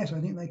 yes,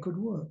 I think they could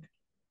work.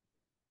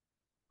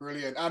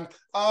 Brilliant. And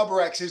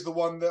Arborex is the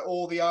one that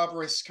all the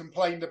arborists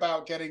complained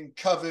about getting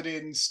covered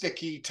in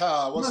sticky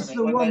tar, wasn't That's it?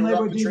 the When one they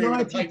up were the tree with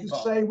a delighted paint to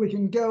pot. say we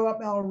can go up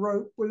our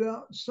rope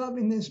without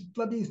having this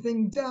bloody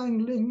thing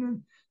dangling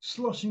and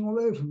sloshing all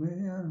over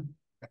me.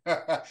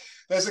 Yeah.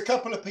 There's a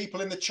couple of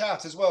people in the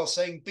chat as well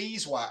saying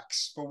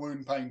beeswax for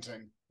wound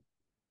painting.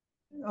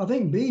 I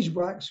think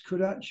beeswax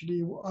could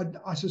actually,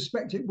 I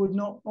suspect it would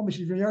not,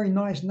 obviously, be a very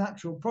nice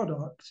natural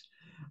product,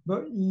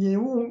 but we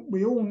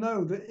all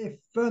know that if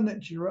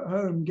furniture at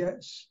home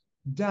gets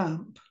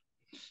damp,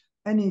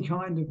 any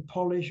kind of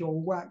polish or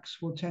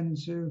wax will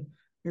tend to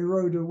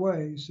erode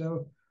away.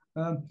 So,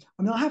 I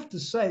mean, I have to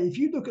say, if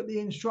you look at the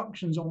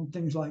instructions on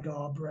things like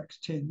Arborex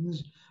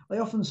tins, they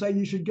often say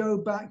you should go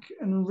back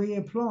and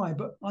reapply,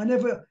 but I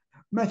never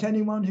met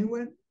anyone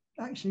who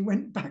actually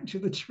went back to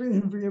the tree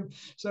and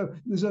so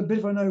there's a bit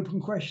of an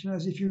open question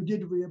as if you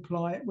did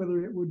reapply it,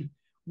 whether it would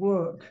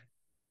work.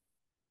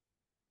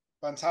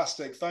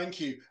 Fantastic, thank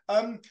you.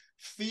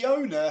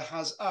 Fiona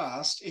has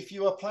asked if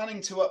you are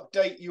planning to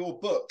update your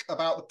book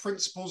about the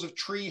principles of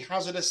tree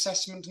hazard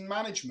assessment and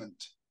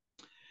management.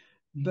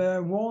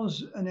 There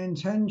was an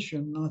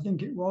intention, I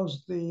think it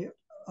was the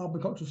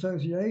Arboricultural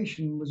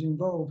Association was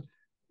involved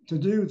to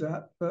do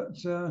that, but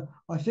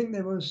I think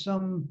there was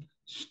some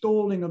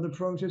stalling of the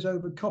process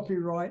over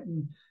copyright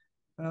and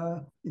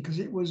because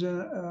it was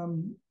a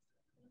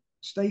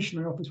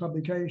stationery office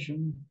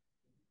publication,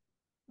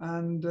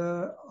 and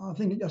I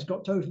think it just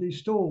got totally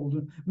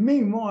stalled.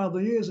 Meanwhile,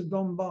 the years have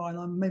gone by, and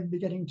I'm maybe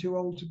getting too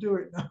old to do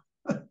it now.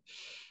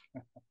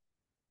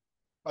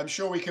 I'm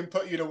sure we can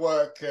put you to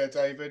work,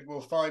 David.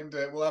 We'll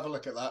have a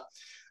look at that.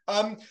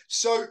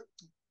 So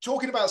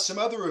talking about some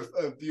other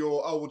of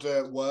your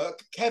older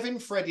work, Kevin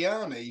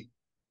Frediani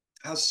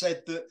has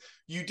said that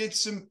you did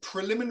some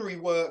preliminary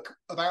work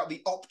about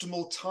the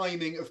optimal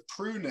timing of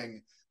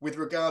pruning with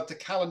regard to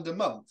calendar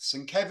months.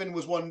 And Kevin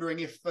was wondering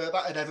if that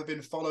had ever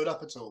been followed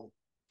up at all.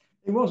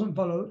 It wasn't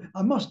followed.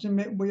 I must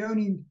admit, we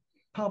only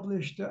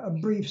published a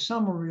brief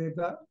summary of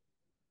that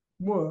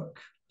work.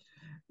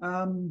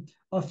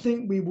 I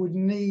think we would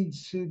need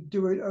to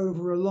do it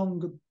over a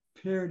longer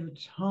period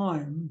of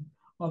time.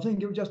 I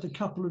think it was just a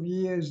couple of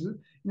years. You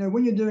know,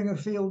 when you're doing a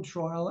field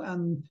trial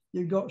and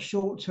you've got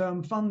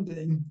short-term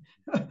funding,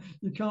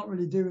 you can't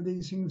really do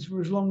these things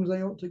for as long as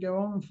they ought to go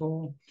on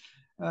for.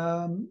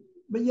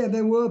 But yeah,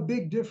 there were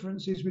big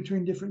differences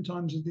between different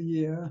times of the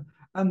year,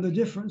 and the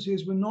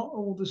differences were not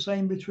all the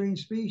same between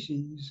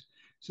species.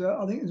 So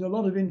I think there's a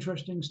lot of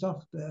interesting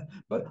stuff there.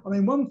 But I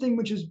mean, one thing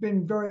which has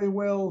been very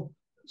well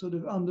sort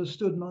of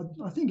understood, and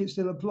I think it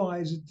still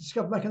applies, is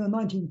discovered back in the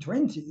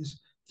 1920s,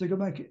 to go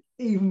back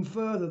even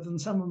further than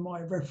some of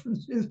my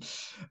references.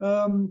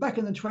 Back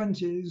in the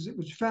 20s, it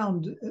was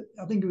found,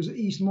 I think it was at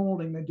East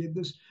Malling they did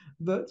this,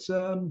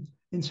 that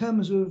in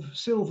terms of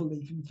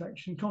silverleaf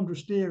infection,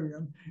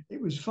 chondrosterium,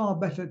 it was far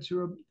better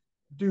to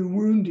do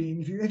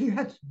wounding. If you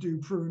had to do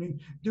pruning,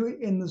 do it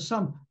in the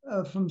summer,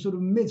 from sort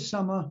of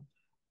midsummer,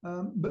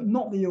 but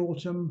not the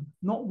autumn,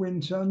 not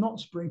winter,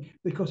 not spring,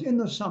 because in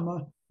the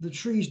summer, the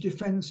tree's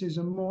defenses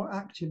are more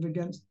active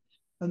against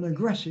an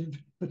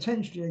aggressive,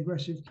 potentially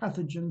aggressive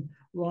pathogen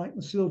like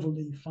the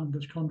silverleaf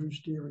fungus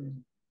chondrosterium.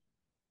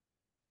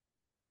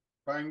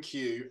 Thank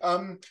you.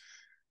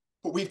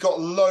 But we've got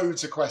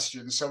loads of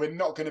questions, so we're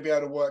not going to be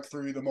able to work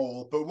through them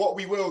all. But what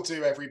we will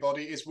do,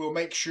 everybody, is we'll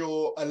make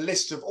sure a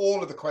list of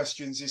all of the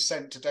questions is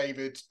sent to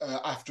David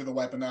after the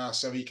webinar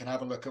so he can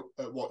have a look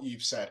at what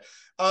you've said.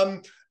 A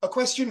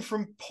question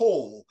from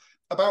Paul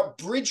about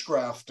bridge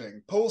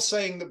grafting. Paul's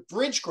saying that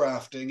bridge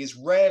grafting is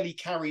rarely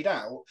carried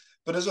out,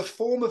 but as a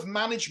form of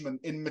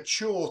management in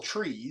mature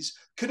trees,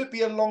 could it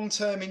be a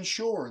long-term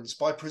insurance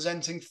by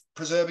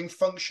preserving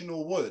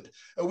functional wood?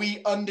 Are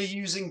we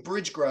underusing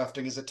bridge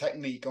grafting as a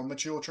technique on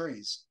mature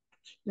trees?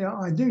 Yeah,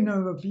 I do know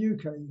of a few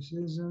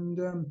cases, and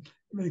it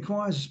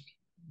requires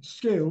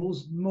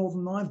skills more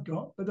than I've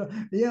got. But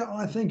yeah,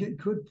 I think it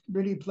could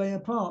really play a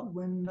part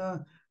when,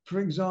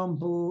 for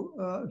example,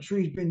 a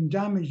tree's been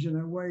damaged in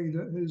a way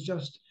that has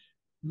just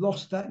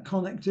lost that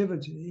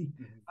connectivity,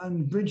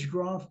 and bridge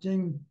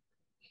grafting.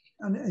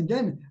 And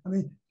again, I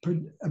mean,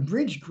 a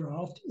bridge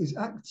graft is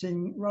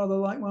acting rather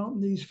like one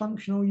of these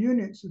functional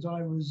units that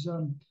I was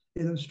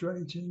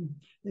illustrating,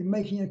 in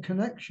making a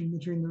connection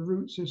between the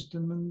root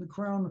system and the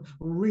crown,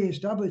 or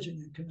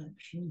re-establishing a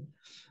connection.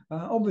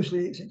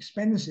 Obviously, it's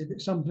expensive.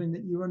 It's something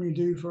that you only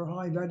do for a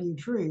high-value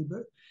tree,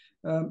 but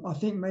I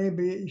think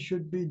maybe it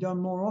should be done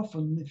more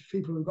often if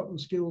people have got the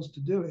skills to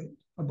do it,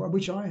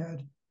 which I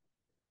had.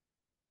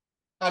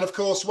 And of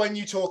course, when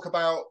you talk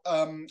about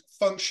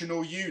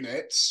functional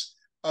units,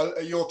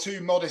 you're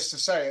too modest to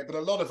say it, but a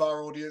lot of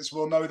our audience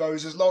will know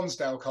those as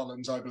Lonsdale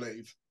columns, I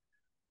believe.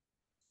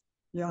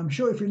 Yeah, I'm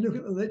sure if you look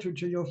at the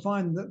literature, you'll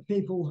find that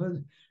people have,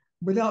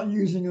 without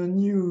using a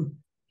new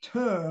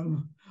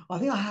term, I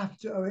think I have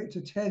to owe it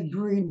to Ted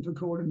Green for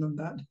calling them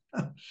that.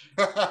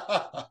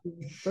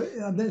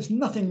 But there's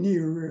nothing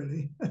new,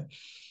 really.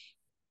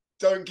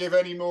 Don't give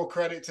any more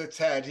credit to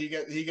Ted. He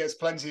gets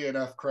plenty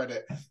enough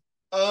credit.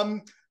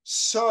 Right,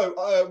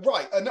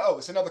 and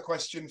it's another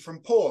question from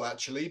Paul,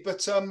 actually,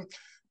 but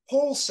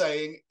Paul's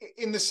saying,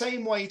 in the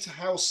same way to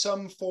how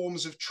some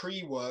forms of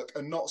tree work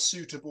are not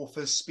suitable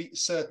for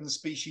certain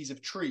species of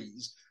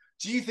trees,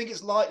 do you think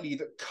it's likely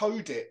that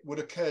CODIT would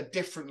occur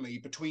differently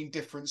between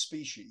different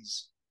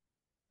species?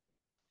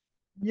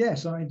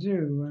 Yes, I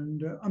do.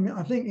 And I mean,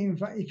 I think, in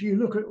fact, if you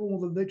look at all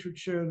the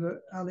literature that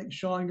Alex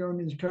Shigo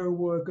and his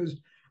co-workers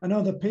and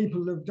other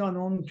people have done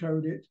on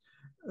CODIT,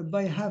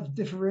 they have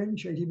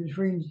differentiated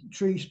between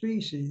tree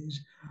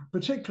species,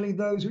 particularly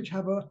those which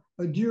have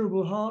a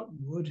durable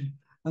heartwood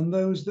and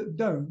those that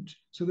don't.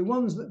 So the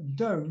ones that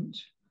don't,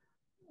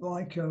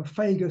 like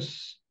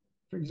Fagus,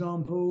 for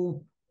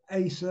example,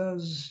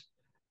 acers,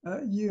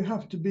 you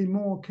have to be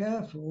more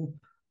careful,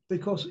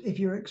 because if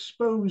you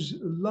expose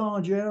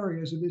large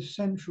areas of this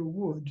central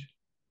wood,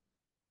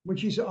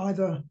 which is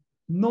either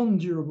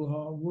non-durable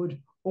hardwood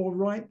or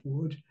ripe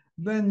wood,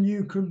 then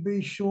you could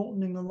be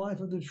shortening the life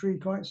of the tree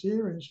quite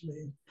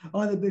seriously,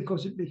 either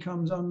because it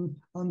becomes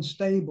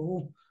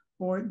unstable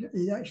or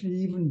it actually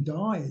even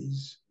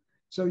dies.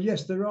 So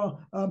yes, there are.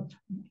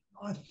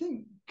 I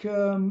think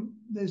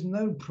there's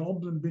no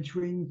problem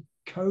between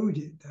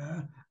CODIT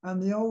there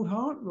and the old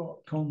heart rot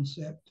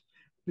concept,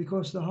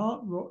 because the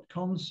heart rot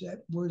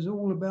concept was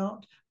all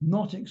about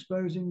not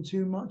exposing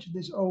too much of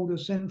this older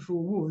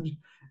central wood.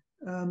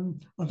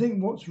 I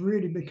think what's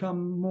really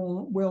become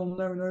more well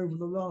known over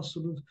the last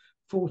sort of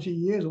 40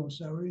 years or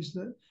so is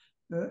that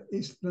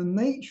it's the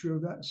nature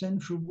of that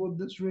central wood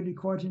that's really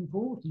quite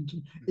important.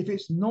 And if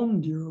it's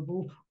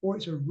non-durable or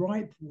it's a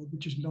ripe wood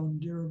which is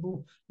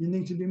non-durable, you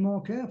need to be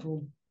more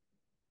careful.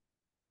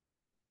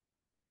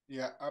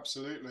 Yeah,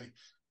 absolutely.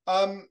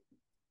 Anne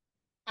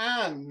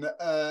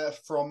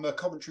from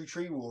Coventry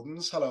Tree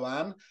Wardens, hello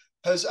Anne,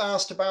 has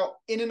asked about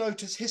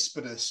Inonotus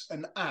hispidus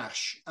and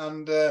ash.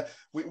 And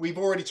we've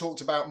already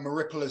talked about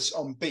Myripilus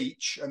on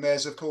beech, and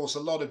there's of course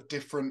a lot of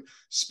different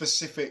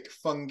specific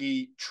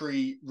fungi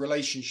tree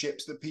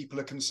relationships that people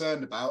are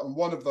concerned about, and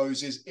one of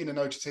those is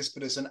Inonotus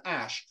hispidus and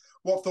ash.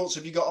 What thoughts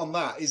have you got on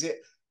that? Is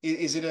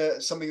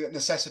it something that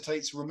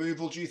necessitates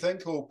removal, do you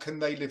think, or can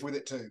they live with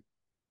it too?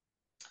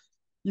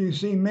 You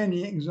see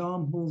many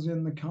examples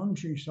in the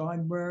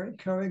countryside where it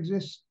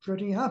coexists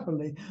pretty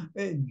happily.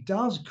 It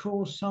does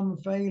cause some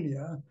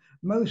failure,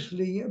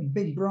 mostly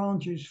big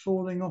branches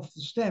falling off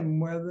the stem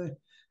where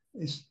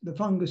the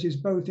fungus is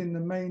both in the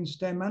main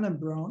stem and a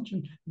branch,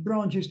 and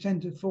branches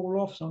tend to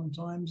fall off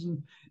sometimes.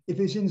 And if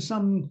it's in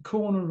some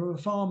corner of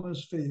a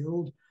farmer's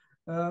field,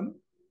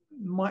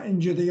 might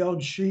injure the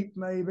odd sheep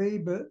maybe,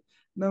 but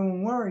no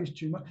one worries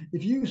too much.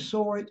 If you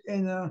saw it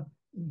in a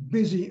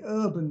busy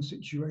urban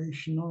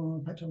situation, or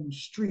perhaps on a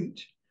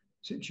street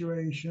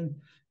situation,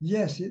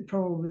 yes, it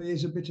probably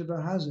is a bit of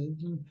a hazard.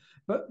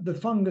 But the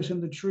fungus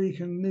and the tree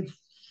can live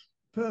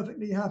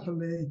perfectly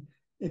happily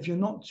if you're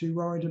not too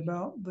worried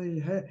about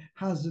the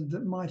hazard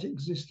that might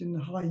exist in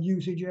the high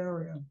usage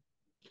area.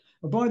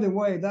 But by the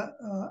way, that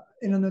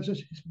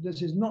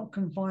this is not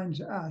confined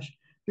to ash,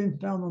 been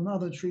found on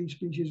other tree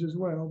species as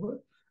well,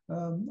 but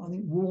I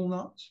think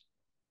walnut,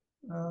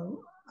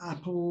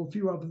 apple, a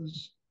few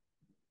others.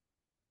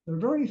 There are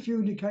very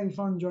few decay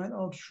fungi that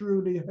are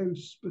truly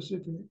host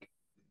specific.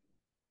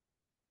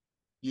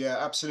 Yeah,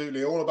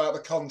 absolutely. All about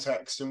the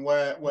context and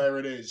where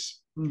it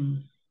is.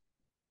 Mm.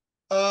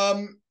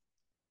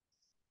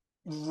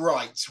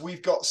 Right,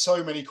 we've got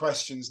so many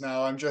questions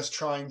now. I'm just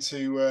trying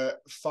to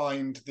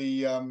find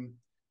the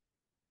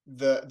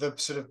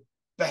sort of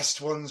best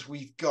ones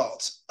we've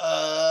got.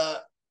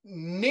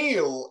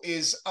 Neil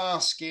is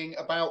asking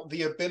about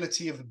the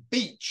ability of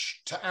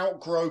beech to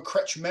outgrow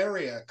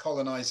Kretschmeria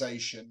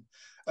colonization.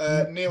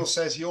 Neil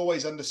says he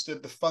always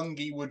understood the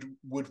fungi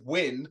would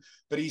win,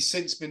 but he's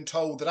since been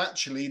told that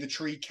actually the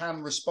tree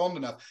can respond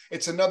enough.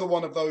 It's another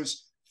one of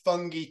those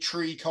fungi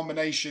tree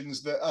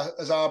combinations that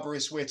as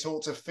arborists we're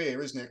taught to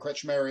fear, isn't it?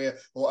 Kretschmeria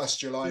or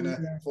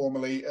Ustulina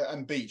formerly,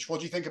 and beech. What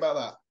do you think about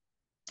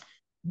that?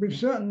 We've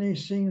certainly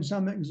seen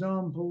some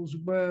examples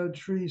where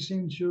trees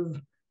seem to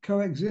have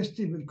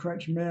coexisted with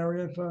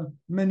Kretschmeria for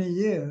many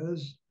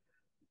years,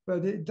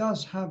 but it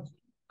does have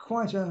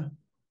quite a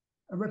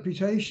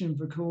reputation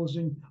for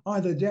causing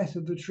either death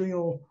of the tree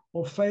or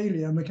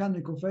failure,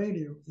 mechanical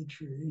failure of the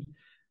tree.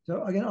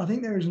 So again, I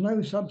think there is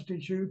no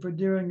substitute for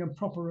doing a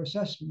proper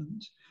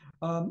assessment.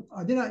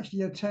 I did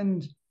actually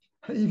attend,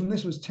 even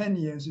this was 10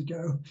 years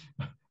ago,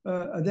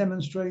 a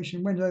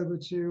demonstration, went over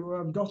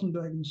to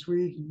Gothenburg in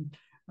Sweden,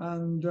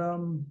 and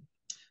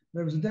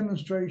there was a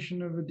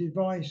demonstration of a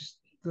device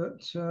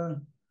that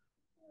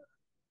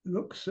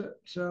looks at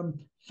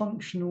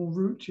functional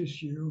root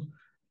tissue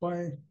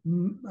by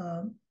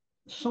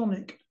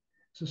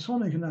it's a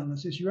sonic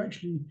analysis. You're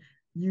actually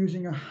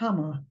using a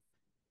hammer,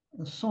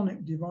 a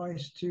sonic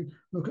device, to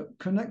look at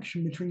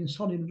connection between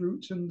solid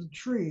roots and the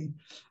tree.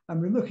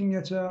 And we're looking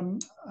at an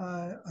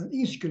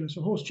aesculus,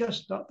 a horse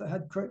chestnut that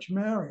had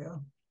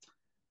Kretschmeria.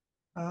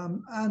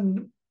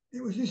 And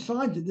it was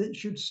decided it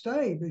should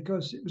stay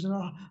because it was in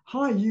a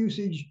high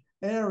usage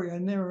area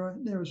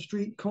near a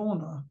street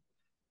corner.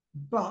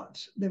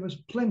 But there was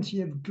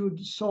plenty of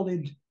good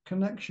solid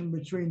connection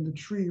between the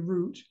tree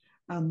root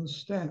and the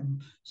stem.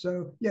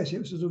 So yes, it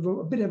was sort of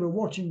a bit of a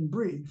watching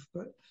brief,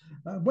 but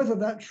whether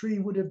that tree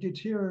would have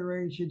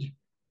deteriorated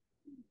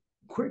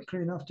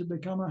quickly enough to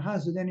become a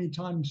hazard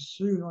anytime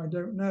soon, I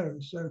don't know.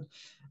 So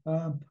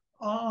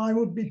I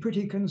would be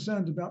pretty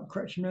concerned about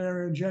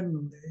Kretschmeria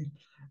generally.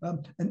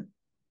 And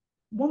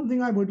one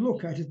thing I would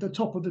look at is the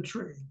top of the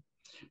tree,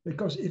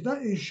 because if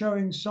that is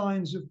showing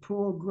signs of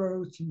poor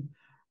growth and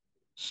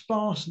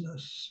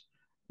sparseness,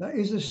 that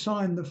is a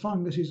sign the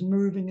fungus is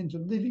moving into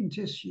living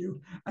tissue,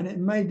 and it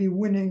may be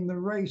winning the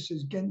race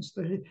against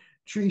the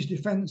tree's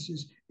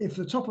defenses. If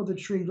the top of the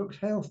tree looks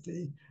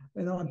healthy,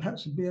 then I'd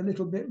perhaps be a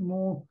little bit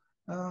more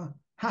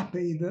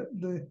happy that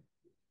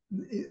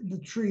the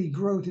tree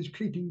growth is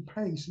keeping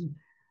pace and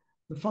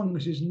the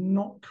fungus is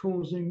not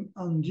causing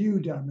undue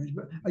damage.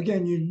 But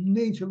again, you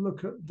need to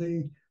look at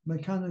the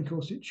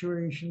mechanical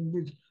situation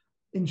with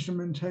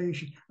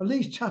instrumentation, at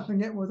least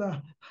tapping it with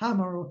a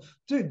hammer, or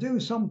do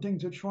something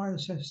to try and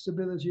assess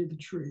stability of the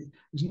tree.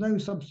 There's no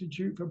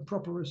substitute for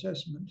proper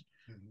assessment.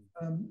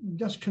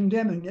 Just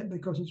condemning it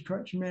because it's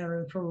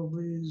Kretschmeria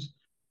probably is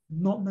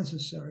not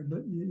necessary,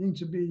 but you need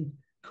to be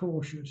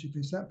cautious if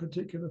it's that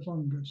particular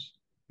fungus.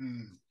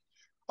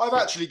 I've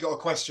actually got a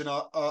question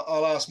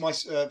I'll ask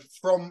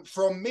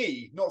from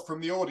me, not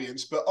from the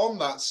audience, but on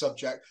that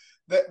subject.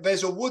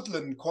 There's a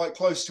woodland quite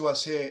close to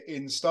us here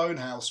in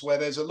Stonehouse where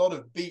there's a lot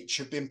of beech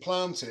have been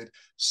planted,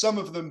 some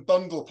of them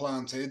bundle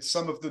planted,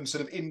 some of them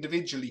sort of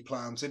individually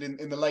planted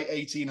in the late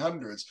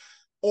 1800s.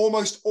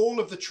 Almost all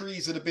of the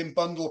trees that have been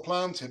bundle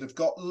planted have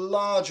got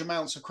large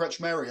amounts of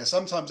Kretschmeria,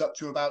 sometimes up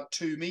to about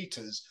 2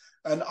 meters.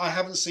 And I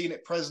haven't seen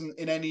it present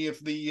in any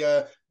of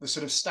the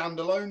sort of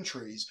standalone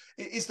trees.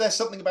 Is there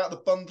something about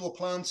the bundle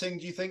planting,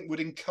 do you think, would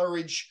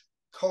encourage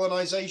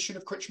colonization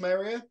of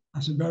Kretschmeria?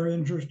 That's a very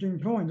interesting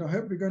point. I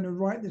hope you're going to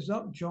write this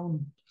up,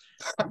 John.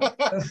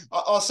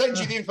 I'll send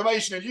you the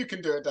information and you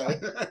can do it,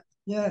 Dave.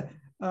 Yeah.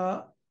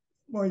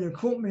 Well, you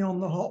caught me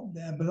on the hop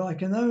there, but I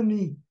can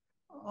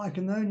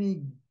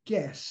only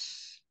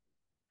guess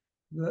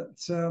that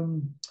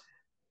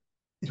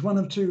it's one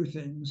of two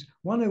things.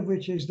 One of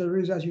which is there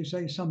is, as you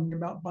say, something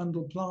about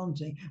bundle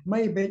planting.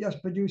 Maybe it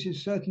just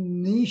produces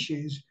certain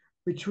niches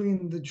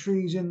between the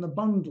trees in the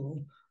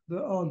bundle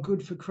that are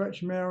good for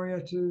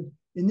Kretschmeria to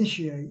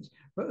initiate.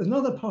 But there's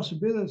another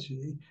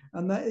possibility,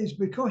 and that is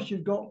because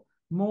you've got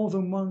more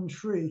than one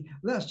tree.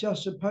 Let's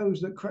just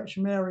suppose that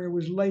Kretschmeria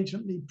was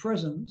latently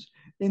present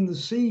in the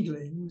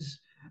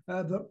seedlings,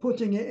 that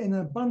putting it in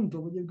a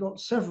bundle, you've got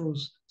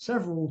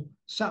several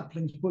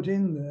saplings put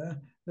in there,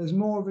 there's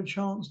more of a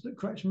chance that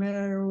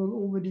Kretschmeria will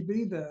already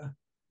be there.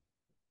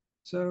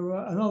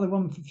 So another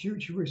one for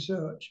future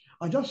research.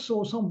 I just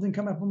saw something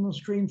come up on the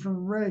screen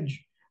from Reg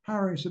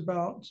Harris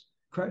about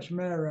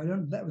Kretschmeria. I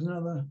don't. That was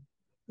another.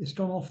 It's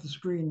gone off the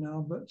screen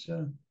now, but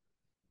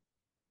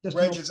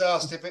Reg has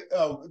asked if it.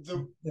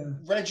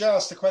 Reg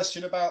asked a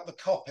question about the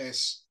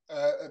coppice.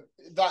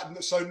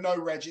 So no,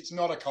 Reg, it's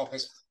not a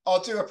coppice. I'll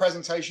do a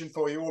presentation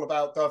for you all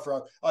about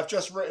Dovero. I've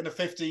just written a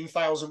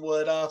 15,000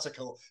 word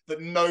article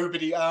that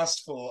nobody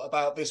asked for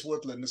about this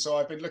woodland, so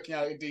I've been looking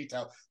at it in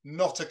detail.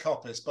 Not a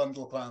coppice,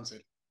 bundle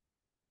planted.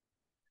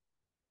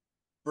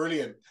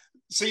 Brilliant.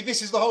 See,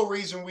 this is the whole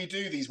reason we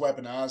do these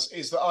webinars,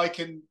 is that I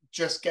can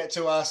just get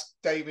to ask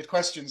David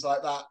questions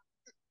like that,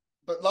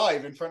 but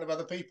live in front of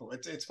other people.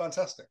 It's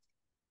fantastic.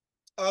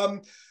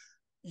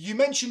 You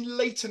mentioned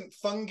latent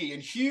fungi,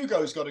 and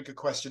Hugo's got a good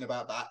question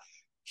about that.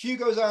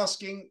 Hugo's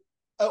asking,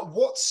 at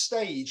what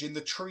stage in the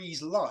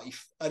tree's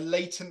life are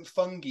latent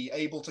fungi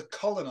able to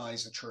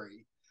colonize a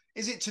tree?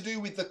 Is it to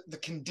do with the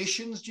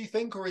conditions, do you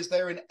think, or is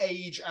there an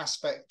age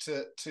aspect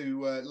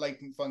to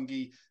latent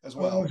fungi as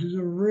well? Oh, this is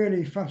a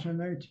really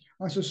fascinating.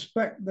 I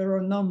suspect there are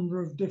a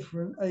number of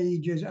different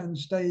ages and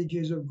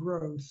stages of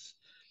growth.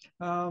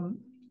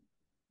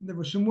 There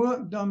was some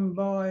work done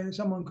by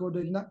someone called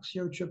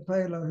Ignacio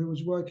Chapela, who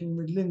was working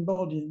with Lynn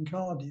Body in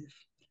Cardiff.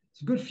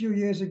 It's a good few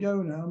years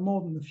ago now,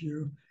 more than a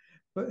few.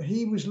 But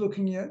he was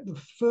looking at the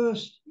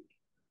first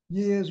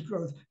year's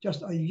growth,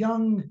 just a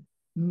young,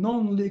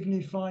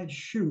 non-lignified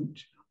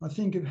shoot. I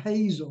think of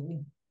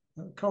hazel,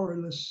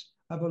 Corylus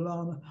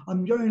avellana.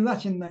 I'm going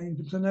Latin names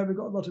because I know we've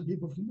got a lot of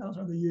people from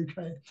outside the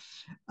UK.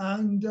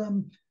 And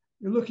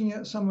you're looking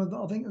at some of the,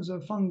 I think there's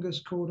a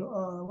fungus called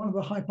one of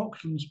the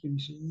hypoxylon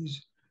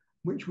species,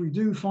 which we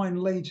do find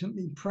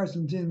latently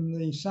present in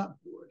the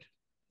sapwood.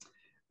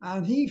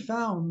 And he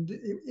found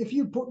if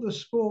you put the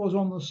spores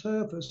on the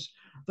surface,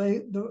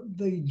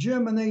 the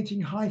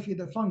germinating hyphae of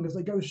the fungus,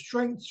 they go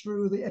straight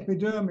through the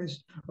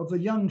epidermis of the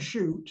young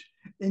shoot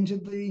into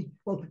the,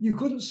 well, you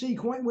couldn't see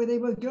quite where they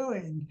were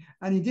going.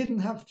 And he didn't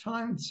have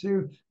time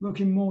to look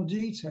in more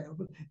detail,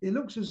 but it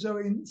looks as though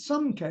in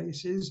some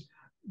cases,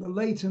 the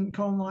latent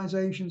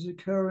colonization is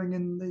occurring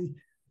in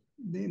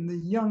the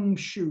young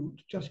shoot,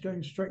 just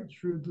going straight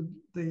through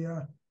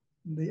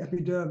the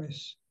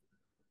epidermis.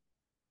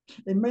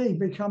 It may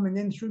be coming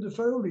in through the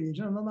foliage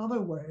in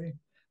another way.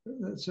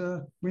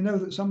 We know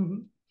that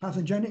some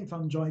pathogenic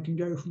fungi can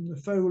go from the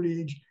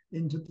foliage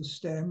into the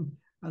stem.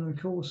 And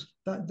of course,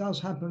 that does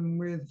happen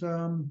with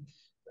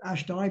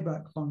ash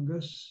dieback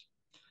fungus.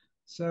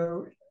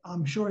 So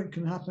I'm sure it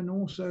can happen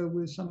also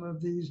with some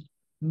of these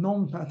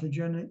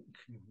non-pathogenic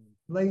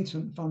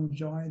latent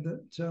fungi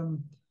that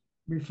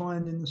we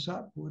find in the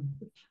sapwood.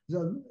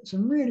 So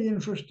some really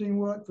interesting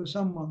work for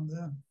someone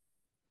there.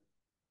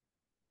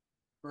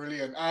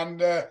 Brilliant.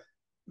 And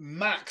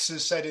Max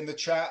has said in the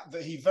chat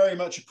that he very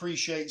much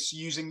appreciates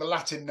using the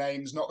Latin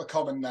names, not the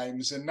common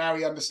names. And now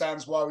he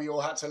understands why we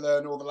all had to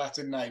learn all the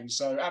Latin names.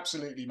 So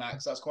absolutely,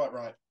 Max, that's quite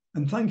right.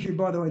 And thank you,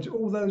 by the way, to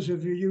all those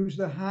of you who use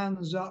the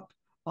hands up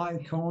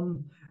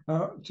icon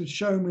to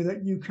show me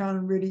that you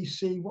can really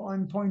see what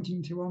I'm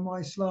pointing to on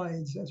my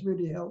slides. That's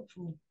really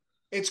helpful.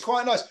 It's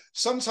quite nice.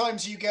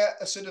 Sometimes you get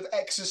a sort of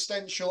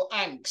existential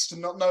angst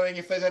and not knowing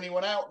if there's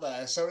anyone out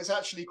there. So it's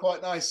actually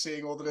quite nice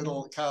seeing all the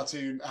little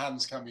cartoon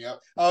hands coming up.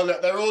 Oh,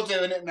 look, they're all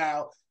doing it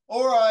now.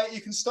 All right,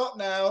 you can stop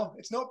now.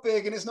 It's not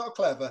big and it's not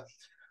clever.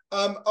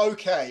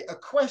 Okay, a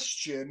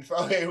question for,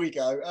 oh, here we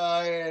go.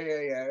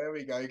 Yeah, there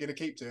we go. You're going to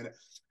keep doing it.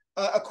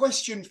 A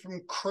question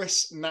from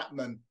Chris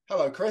Natman.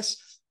 Hello, Chris.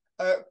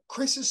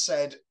 Chris has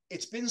said,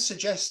 it's been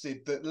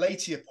suggested that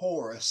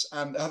Latioporus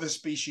and other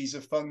species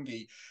of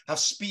fungi have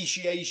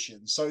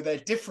speciation, so they're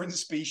different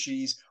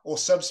species or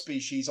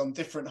subspecies on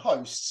different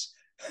hosts.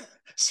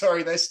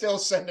 Sorry, they're still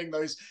sending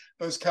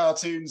those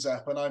cartoons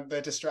up, and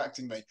they're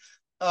distracting me.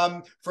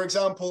 For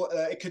example,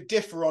 it could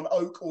differ on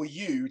oak or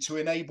yew to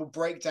enable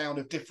breakdown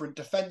of different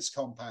defense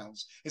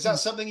compounds. Is that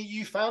something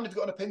you found? Have you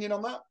got an opinion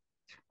on that?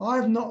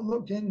 I've not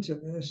looked into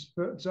this,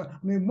 but I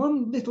mean,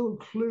 one little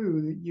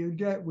clue that you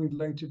get with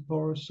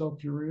Latioporus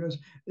sulphureus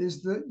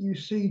is that you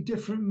see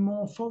different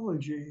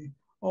morphology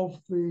of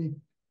the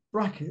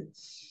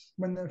brackets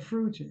when they're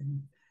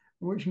fruiting,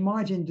 which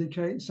might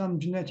indicate some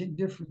genetic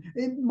difference.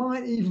 It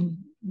might even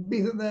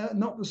be that they're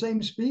not the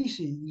same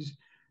species.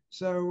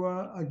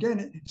 So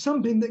again, it's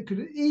something that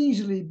could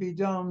easily be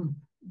done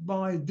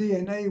by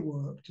DNA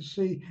work to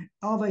see,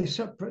 are they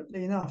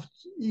separately enough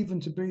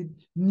even to be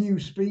new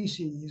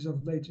species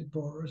of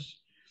Latioporus?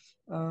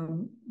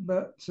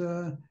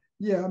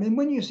 Yeah, I mean,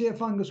 when you see a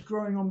fungus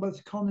growing on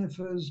both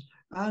conifers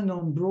and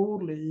on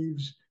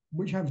broadleaves,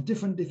 which have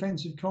different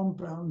defensive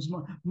compounds,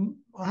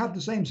 I have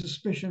the same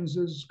suspicions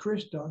as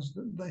Chris does,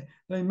 that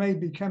they may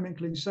be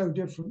chemically so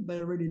different,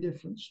 they're really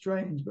different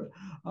strains. But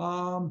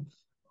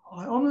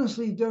I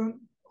honestly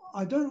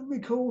I don't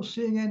recall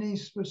seeing any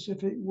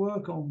specific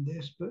work on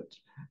this, but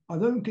I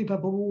don't keep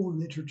up with all the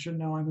literature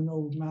now. I'm an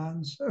old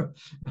man, so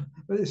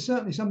but it's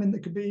certainly something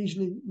that could be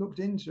easily looked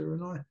into,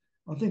 and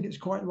I think it's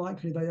quite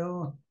likely they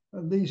are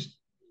at least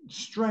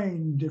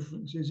strain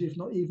differences, if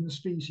not even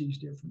species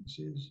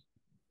differences.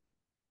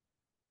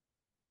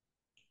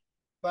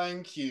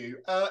 Thank you.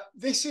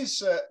 This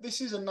is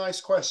a nice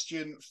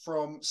question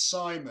from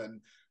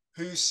Simon,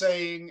 who's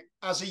saying,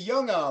 as a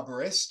young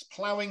arborist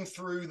ploughing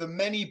through the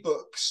many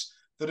books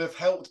that have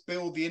helped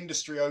build the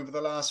industry over the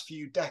last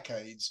few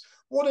decades,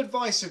 what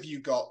advice have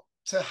you got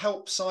to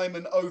help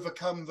Simon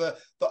overcome the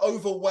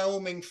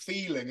overwhelming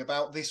feeling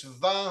about this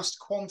vast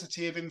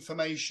quantity of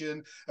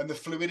information and the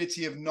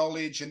fluidity of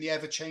knowledge and the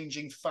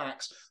ever-changing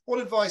facts?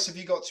 What advice have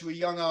you got to a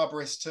young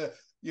arborist to,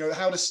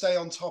 how to stay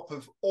on top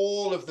of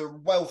all of the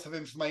wealth of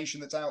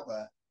information that's out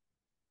there?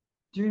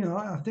 Do you know,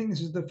 I think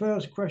this is the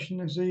first question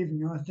this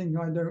evening I think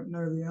I don't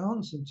know the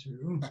answer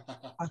to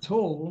at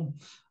all.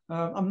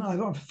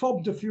 I've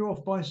fobbed a few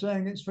off by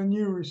saying it's for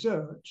new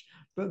research,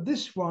 but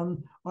this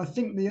one, I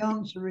think the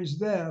answer is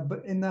there,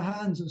 but in the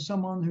hands of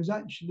someone who's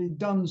actually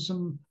done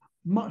some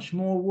much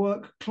more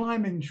work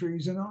climbing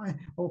trees than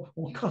or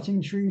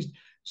cutting trees,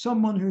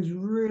 someone who's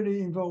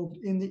really involved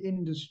in the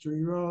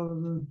industry rather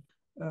than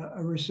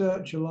a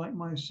researcher like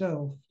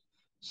myself.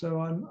 So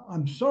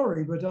I'm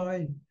sorry, but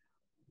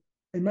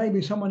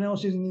maybe someone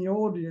else in the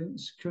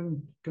audience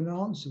can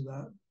answer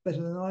that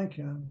better than I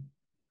can.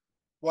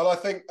 Well, I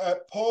think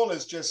Paul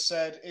has just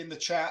said in the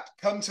chat,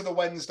 come to the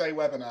Wednesday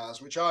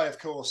webinars, which I, of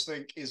course,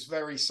 think is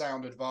very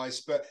sound advice.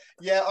 But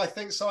yeah, I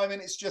think,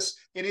 Simon,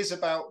 it is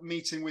about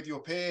meeting with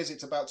your peers.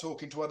 It's about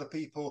talking to other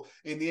people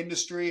in the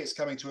industry. It's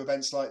coming to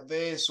events like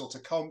this or to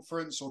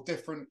conference or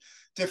different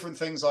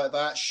things like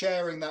that,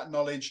 sharing that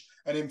knowledge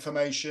and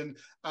information.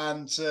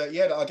 And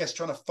yeah, I guess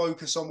trying to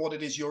focus on what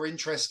it is you're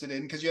interested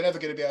in, because you're never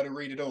going to be able to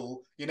read it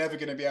all. You're never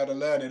going to be able to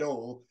learn it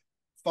all.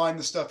 Find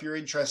the stuff you're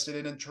interested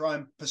in and try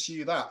and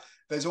pursue that.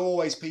 There's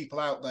always people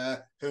out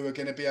there who are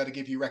going to be able to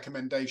give you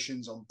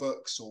recommendations on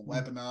books or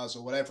webinars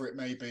or whatever it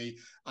may be.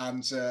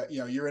 And,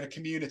 you're in a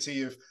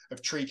community of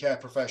tree care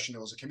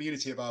professionals, a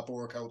community of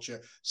arboriculture.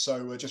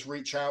 So just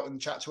reach out and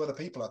chat to other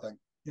people, I think.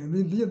 Yeah,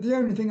 the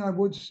only thing I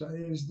would say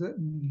is that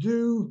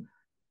do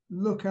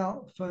look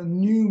out for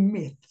new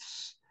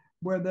myths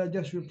where they're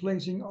just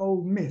replacing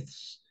old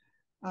myths.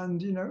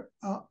 And,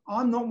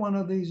 I'm not one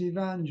of these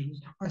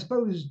evangelists. I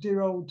suppose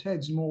dear old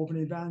Ted's more of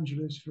an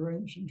evangelist for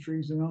ancient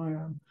trees than I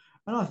am.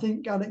 And I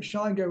think Alex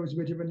Shigo was a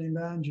bit of an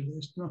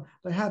evangelist.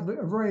 They have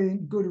a very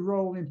good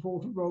role,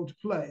 important role to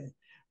play.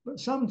 But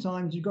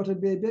sometimes you've got to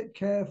be a bit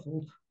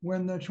careful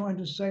when they're trying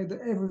to say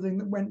that everything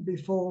that went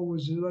before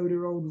was a load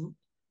of old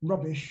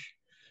rubbish.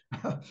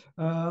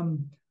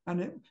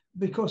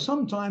 Because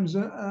sometimes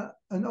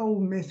an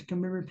old myth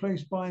can be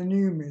replaced by a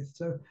new myth.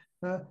 So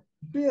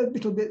be a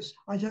little bit,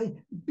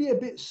 be a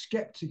bit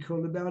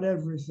skeptical about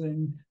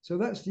everything. So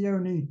that's the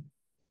only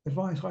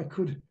advice I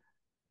could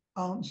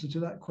answer to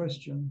that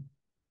question.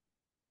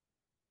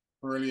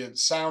 Brilliant.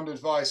 Sound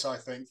advice, I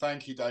think.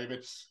 Thank you,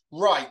 David.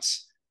 Right.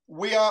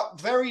 We are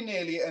very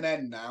nearly at an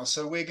end now,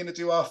 so we're going to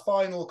do our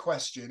final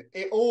question.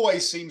 It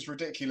always seems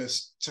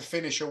ridiculous to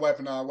finish a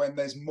webinar when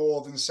there's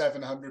more than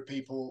 700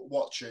 people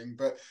watching,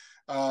 but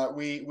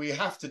we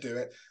have to do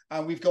it.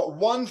 And we've got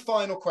one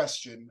final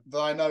question that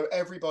I know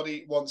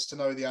everybody wants to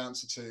know the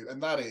answer to,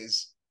 and that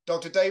is,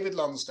 Dr. David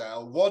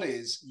Lonsdale, what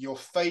is your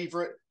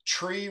favourite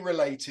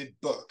tree-related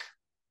book?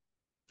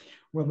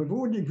 Well, we've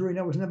already agreed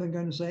I was never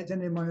going to say it's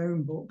any of my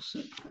own books.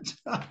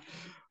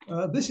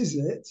 This is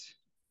it.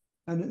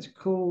 and it's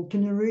called,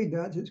 can you read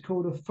that? It's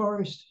called A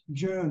Forest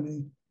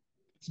Journey.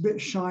 It's a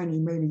bit shiny,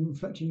 maybe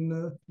reflecting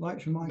the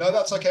light from my... No,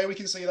 that's okay. We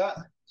can see that.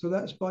 So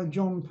that's by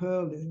John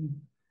Perlin.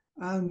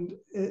 And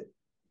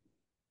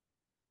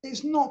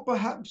it's not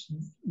perhaps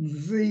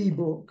the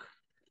book,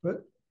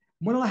 but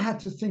when I had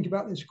to think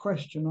about this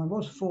question, I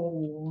was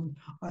forewarned.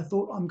 I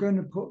thought I'm going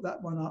to put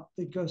that one up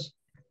because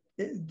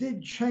it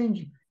did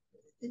change.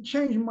 It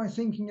changed my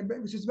thinking a bit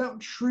because it's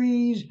about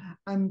trees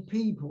and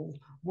people,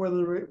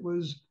 whether it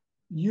was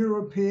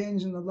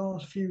Europeans in the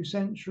last few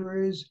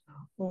centuries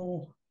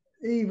or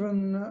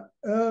even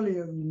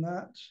earlier than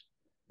that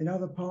in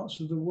other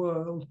parts of the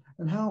world,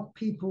 and how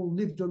people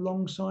lived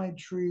alongside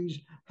trees,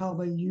 how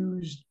they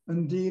used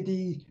and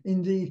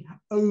indeed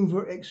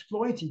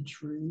over-exploited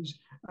trees.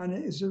 And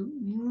it is a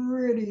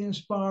really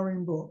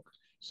inspiring book.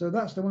 So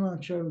that's the one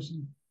I've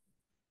chosen.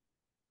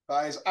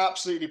 That is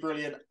absolutely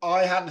brilliant.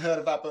 I hadn't heard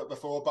of that book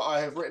before, but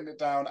I have written it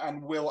down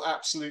and will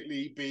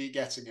absolutely be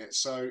getting it.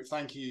 So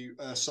thank you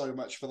so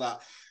much for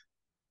that.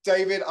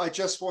 David, I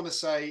just want to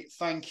say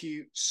thank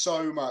you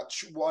so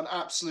much. What an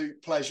absolute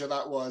pleasure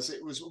that was.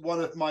 It was one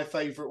of my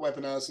favourite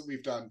webinars that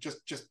we've done.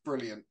 Just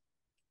brilliant.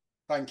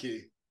 Thank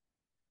you.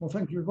 Well,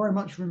 thank you very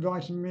much for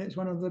inviting me. It's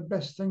one of the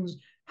best things,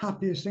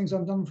 happiest things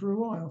I've done for a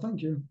while.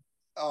 Thank you.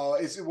 Oh,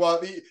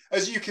 well,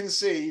 as you can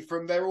see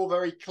from, they're all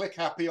very click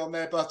happy on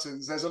their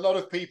buttons. There's a lot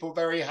of people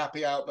very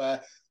happy out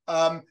there.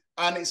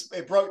 And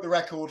it broke the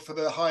record for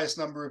the highest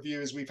number of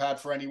viewers we've had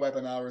for any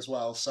webinar as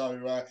well.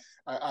 So,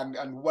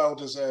 and well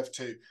deserved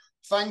too.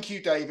 Thank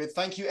you, David.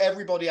 Thank you,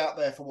 everybody out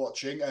there for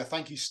watching.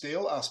 Thank you,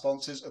 Steel, our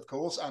sponsors, of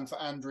course, and for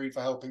Andrew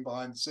for helping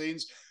behind the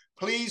scenes.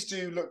 Please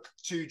do look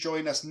to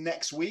join us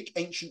next week,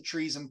 Ancient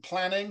Trees and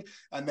Planning,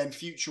 and then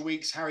future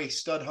weeks, Harry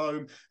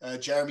Studholme,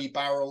 Jeremy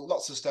Barrell,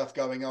 lots of stuff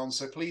going on.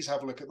 So please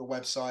have a look at the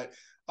website.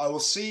 I will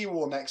see you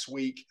all next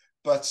week.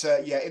 But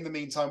yeah, in the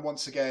meantime,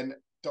 once again,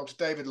 Dr.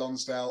 David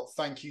Lonsdale,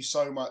 thank you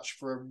so much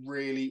for a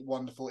really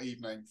wonderful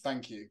evening.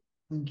 Thank you.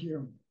 Thank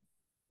you.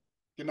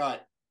 Good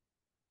night.